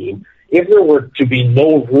LNAH team. If there were to be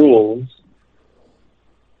no rules,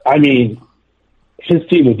 I mean, his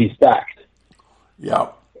team would be stacked. Yeah.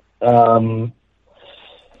 So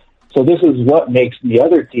this is what makes the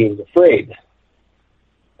other teams afraid.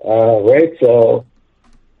 Right? So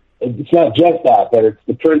it's not just that, but it's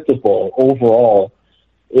the principle overall.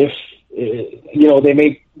 If,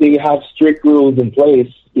 they have strict rules in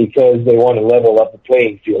place because they want to level up the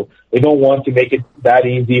playing field. They don't want to make it that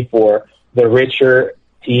easy for the richer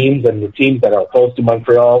teams and the teams that are close to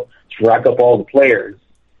Montreal to rack up all the players.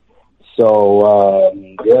 So,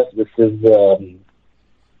 yes, this is the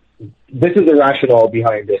rationale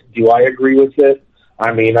behind it. Do I agree with it?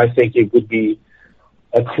 I mean, I think it would be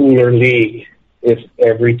a cooler league if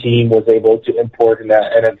every team was able to import an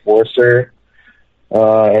enforcer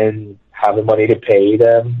and have the money to pay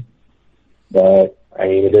them. But, I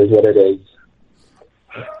mean, it is what it is.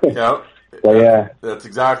 Yeah. So, yeah. That's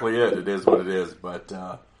exactly it. It is what it is. But,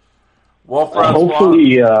 Francois...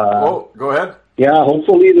 hopefully... go ahead. Yeah,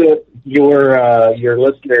 hopefully your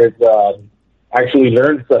listeners actually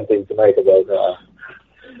learned something tonight about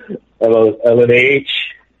LNAH.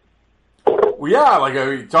 Well, yeah,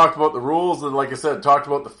 we talked about the rules, and like I said, talked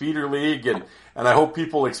about the feeder league, and I hope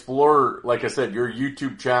people explore, like I said, your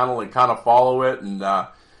YouTube channel and kind of follow it. And I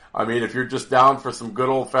mean, if you're just down for some good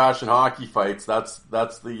old fashioned hockey fights, that's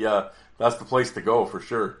the place to go for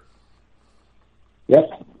sure. Yep.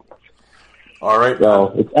 All right.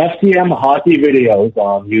 So it's FTM Hockey Videos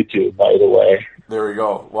on YouTube, by the way. There we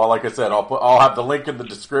go. Well, like I said, I'll have the link in the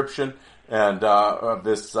description and of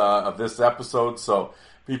this episode, so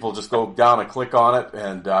people just go down and click on it,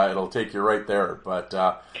 and it'll take you right there. But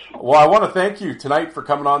I want to thank you tonight for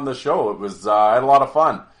coming on the show. It was I had a lot of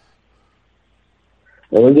fun.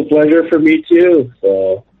 It was a pleasure for me too.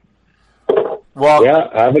 So, well, yeah,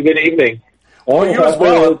 have a good evening. You as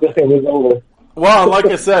well. It was over. Well, like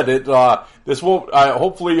I said, this will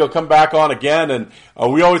hopefully you'll come back on again, and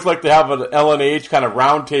we always like to have an LNAH kind of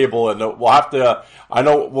roundtable, and we'll have to. I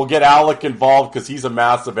know we'll get Alec involved because he's a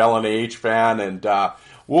massive LNAH fan, and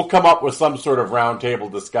we'll come up with some sort of roundtable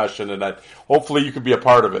discussion, and hopefully you can be a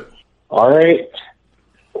part of it. All right,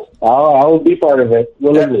 I'll be part of it.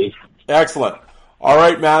 Willingly. Excellent. All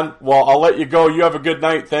right, man. Well, I'll let you go. You have a good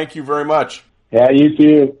night. Thank you very much. Yeah, you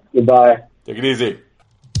too. Goodbye. Take it easy.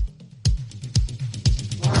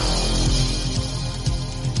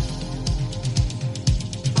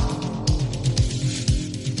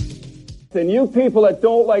 And you people that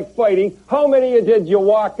don't like fighting, how many of you did you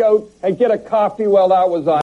walk out and get a coffee while that was on?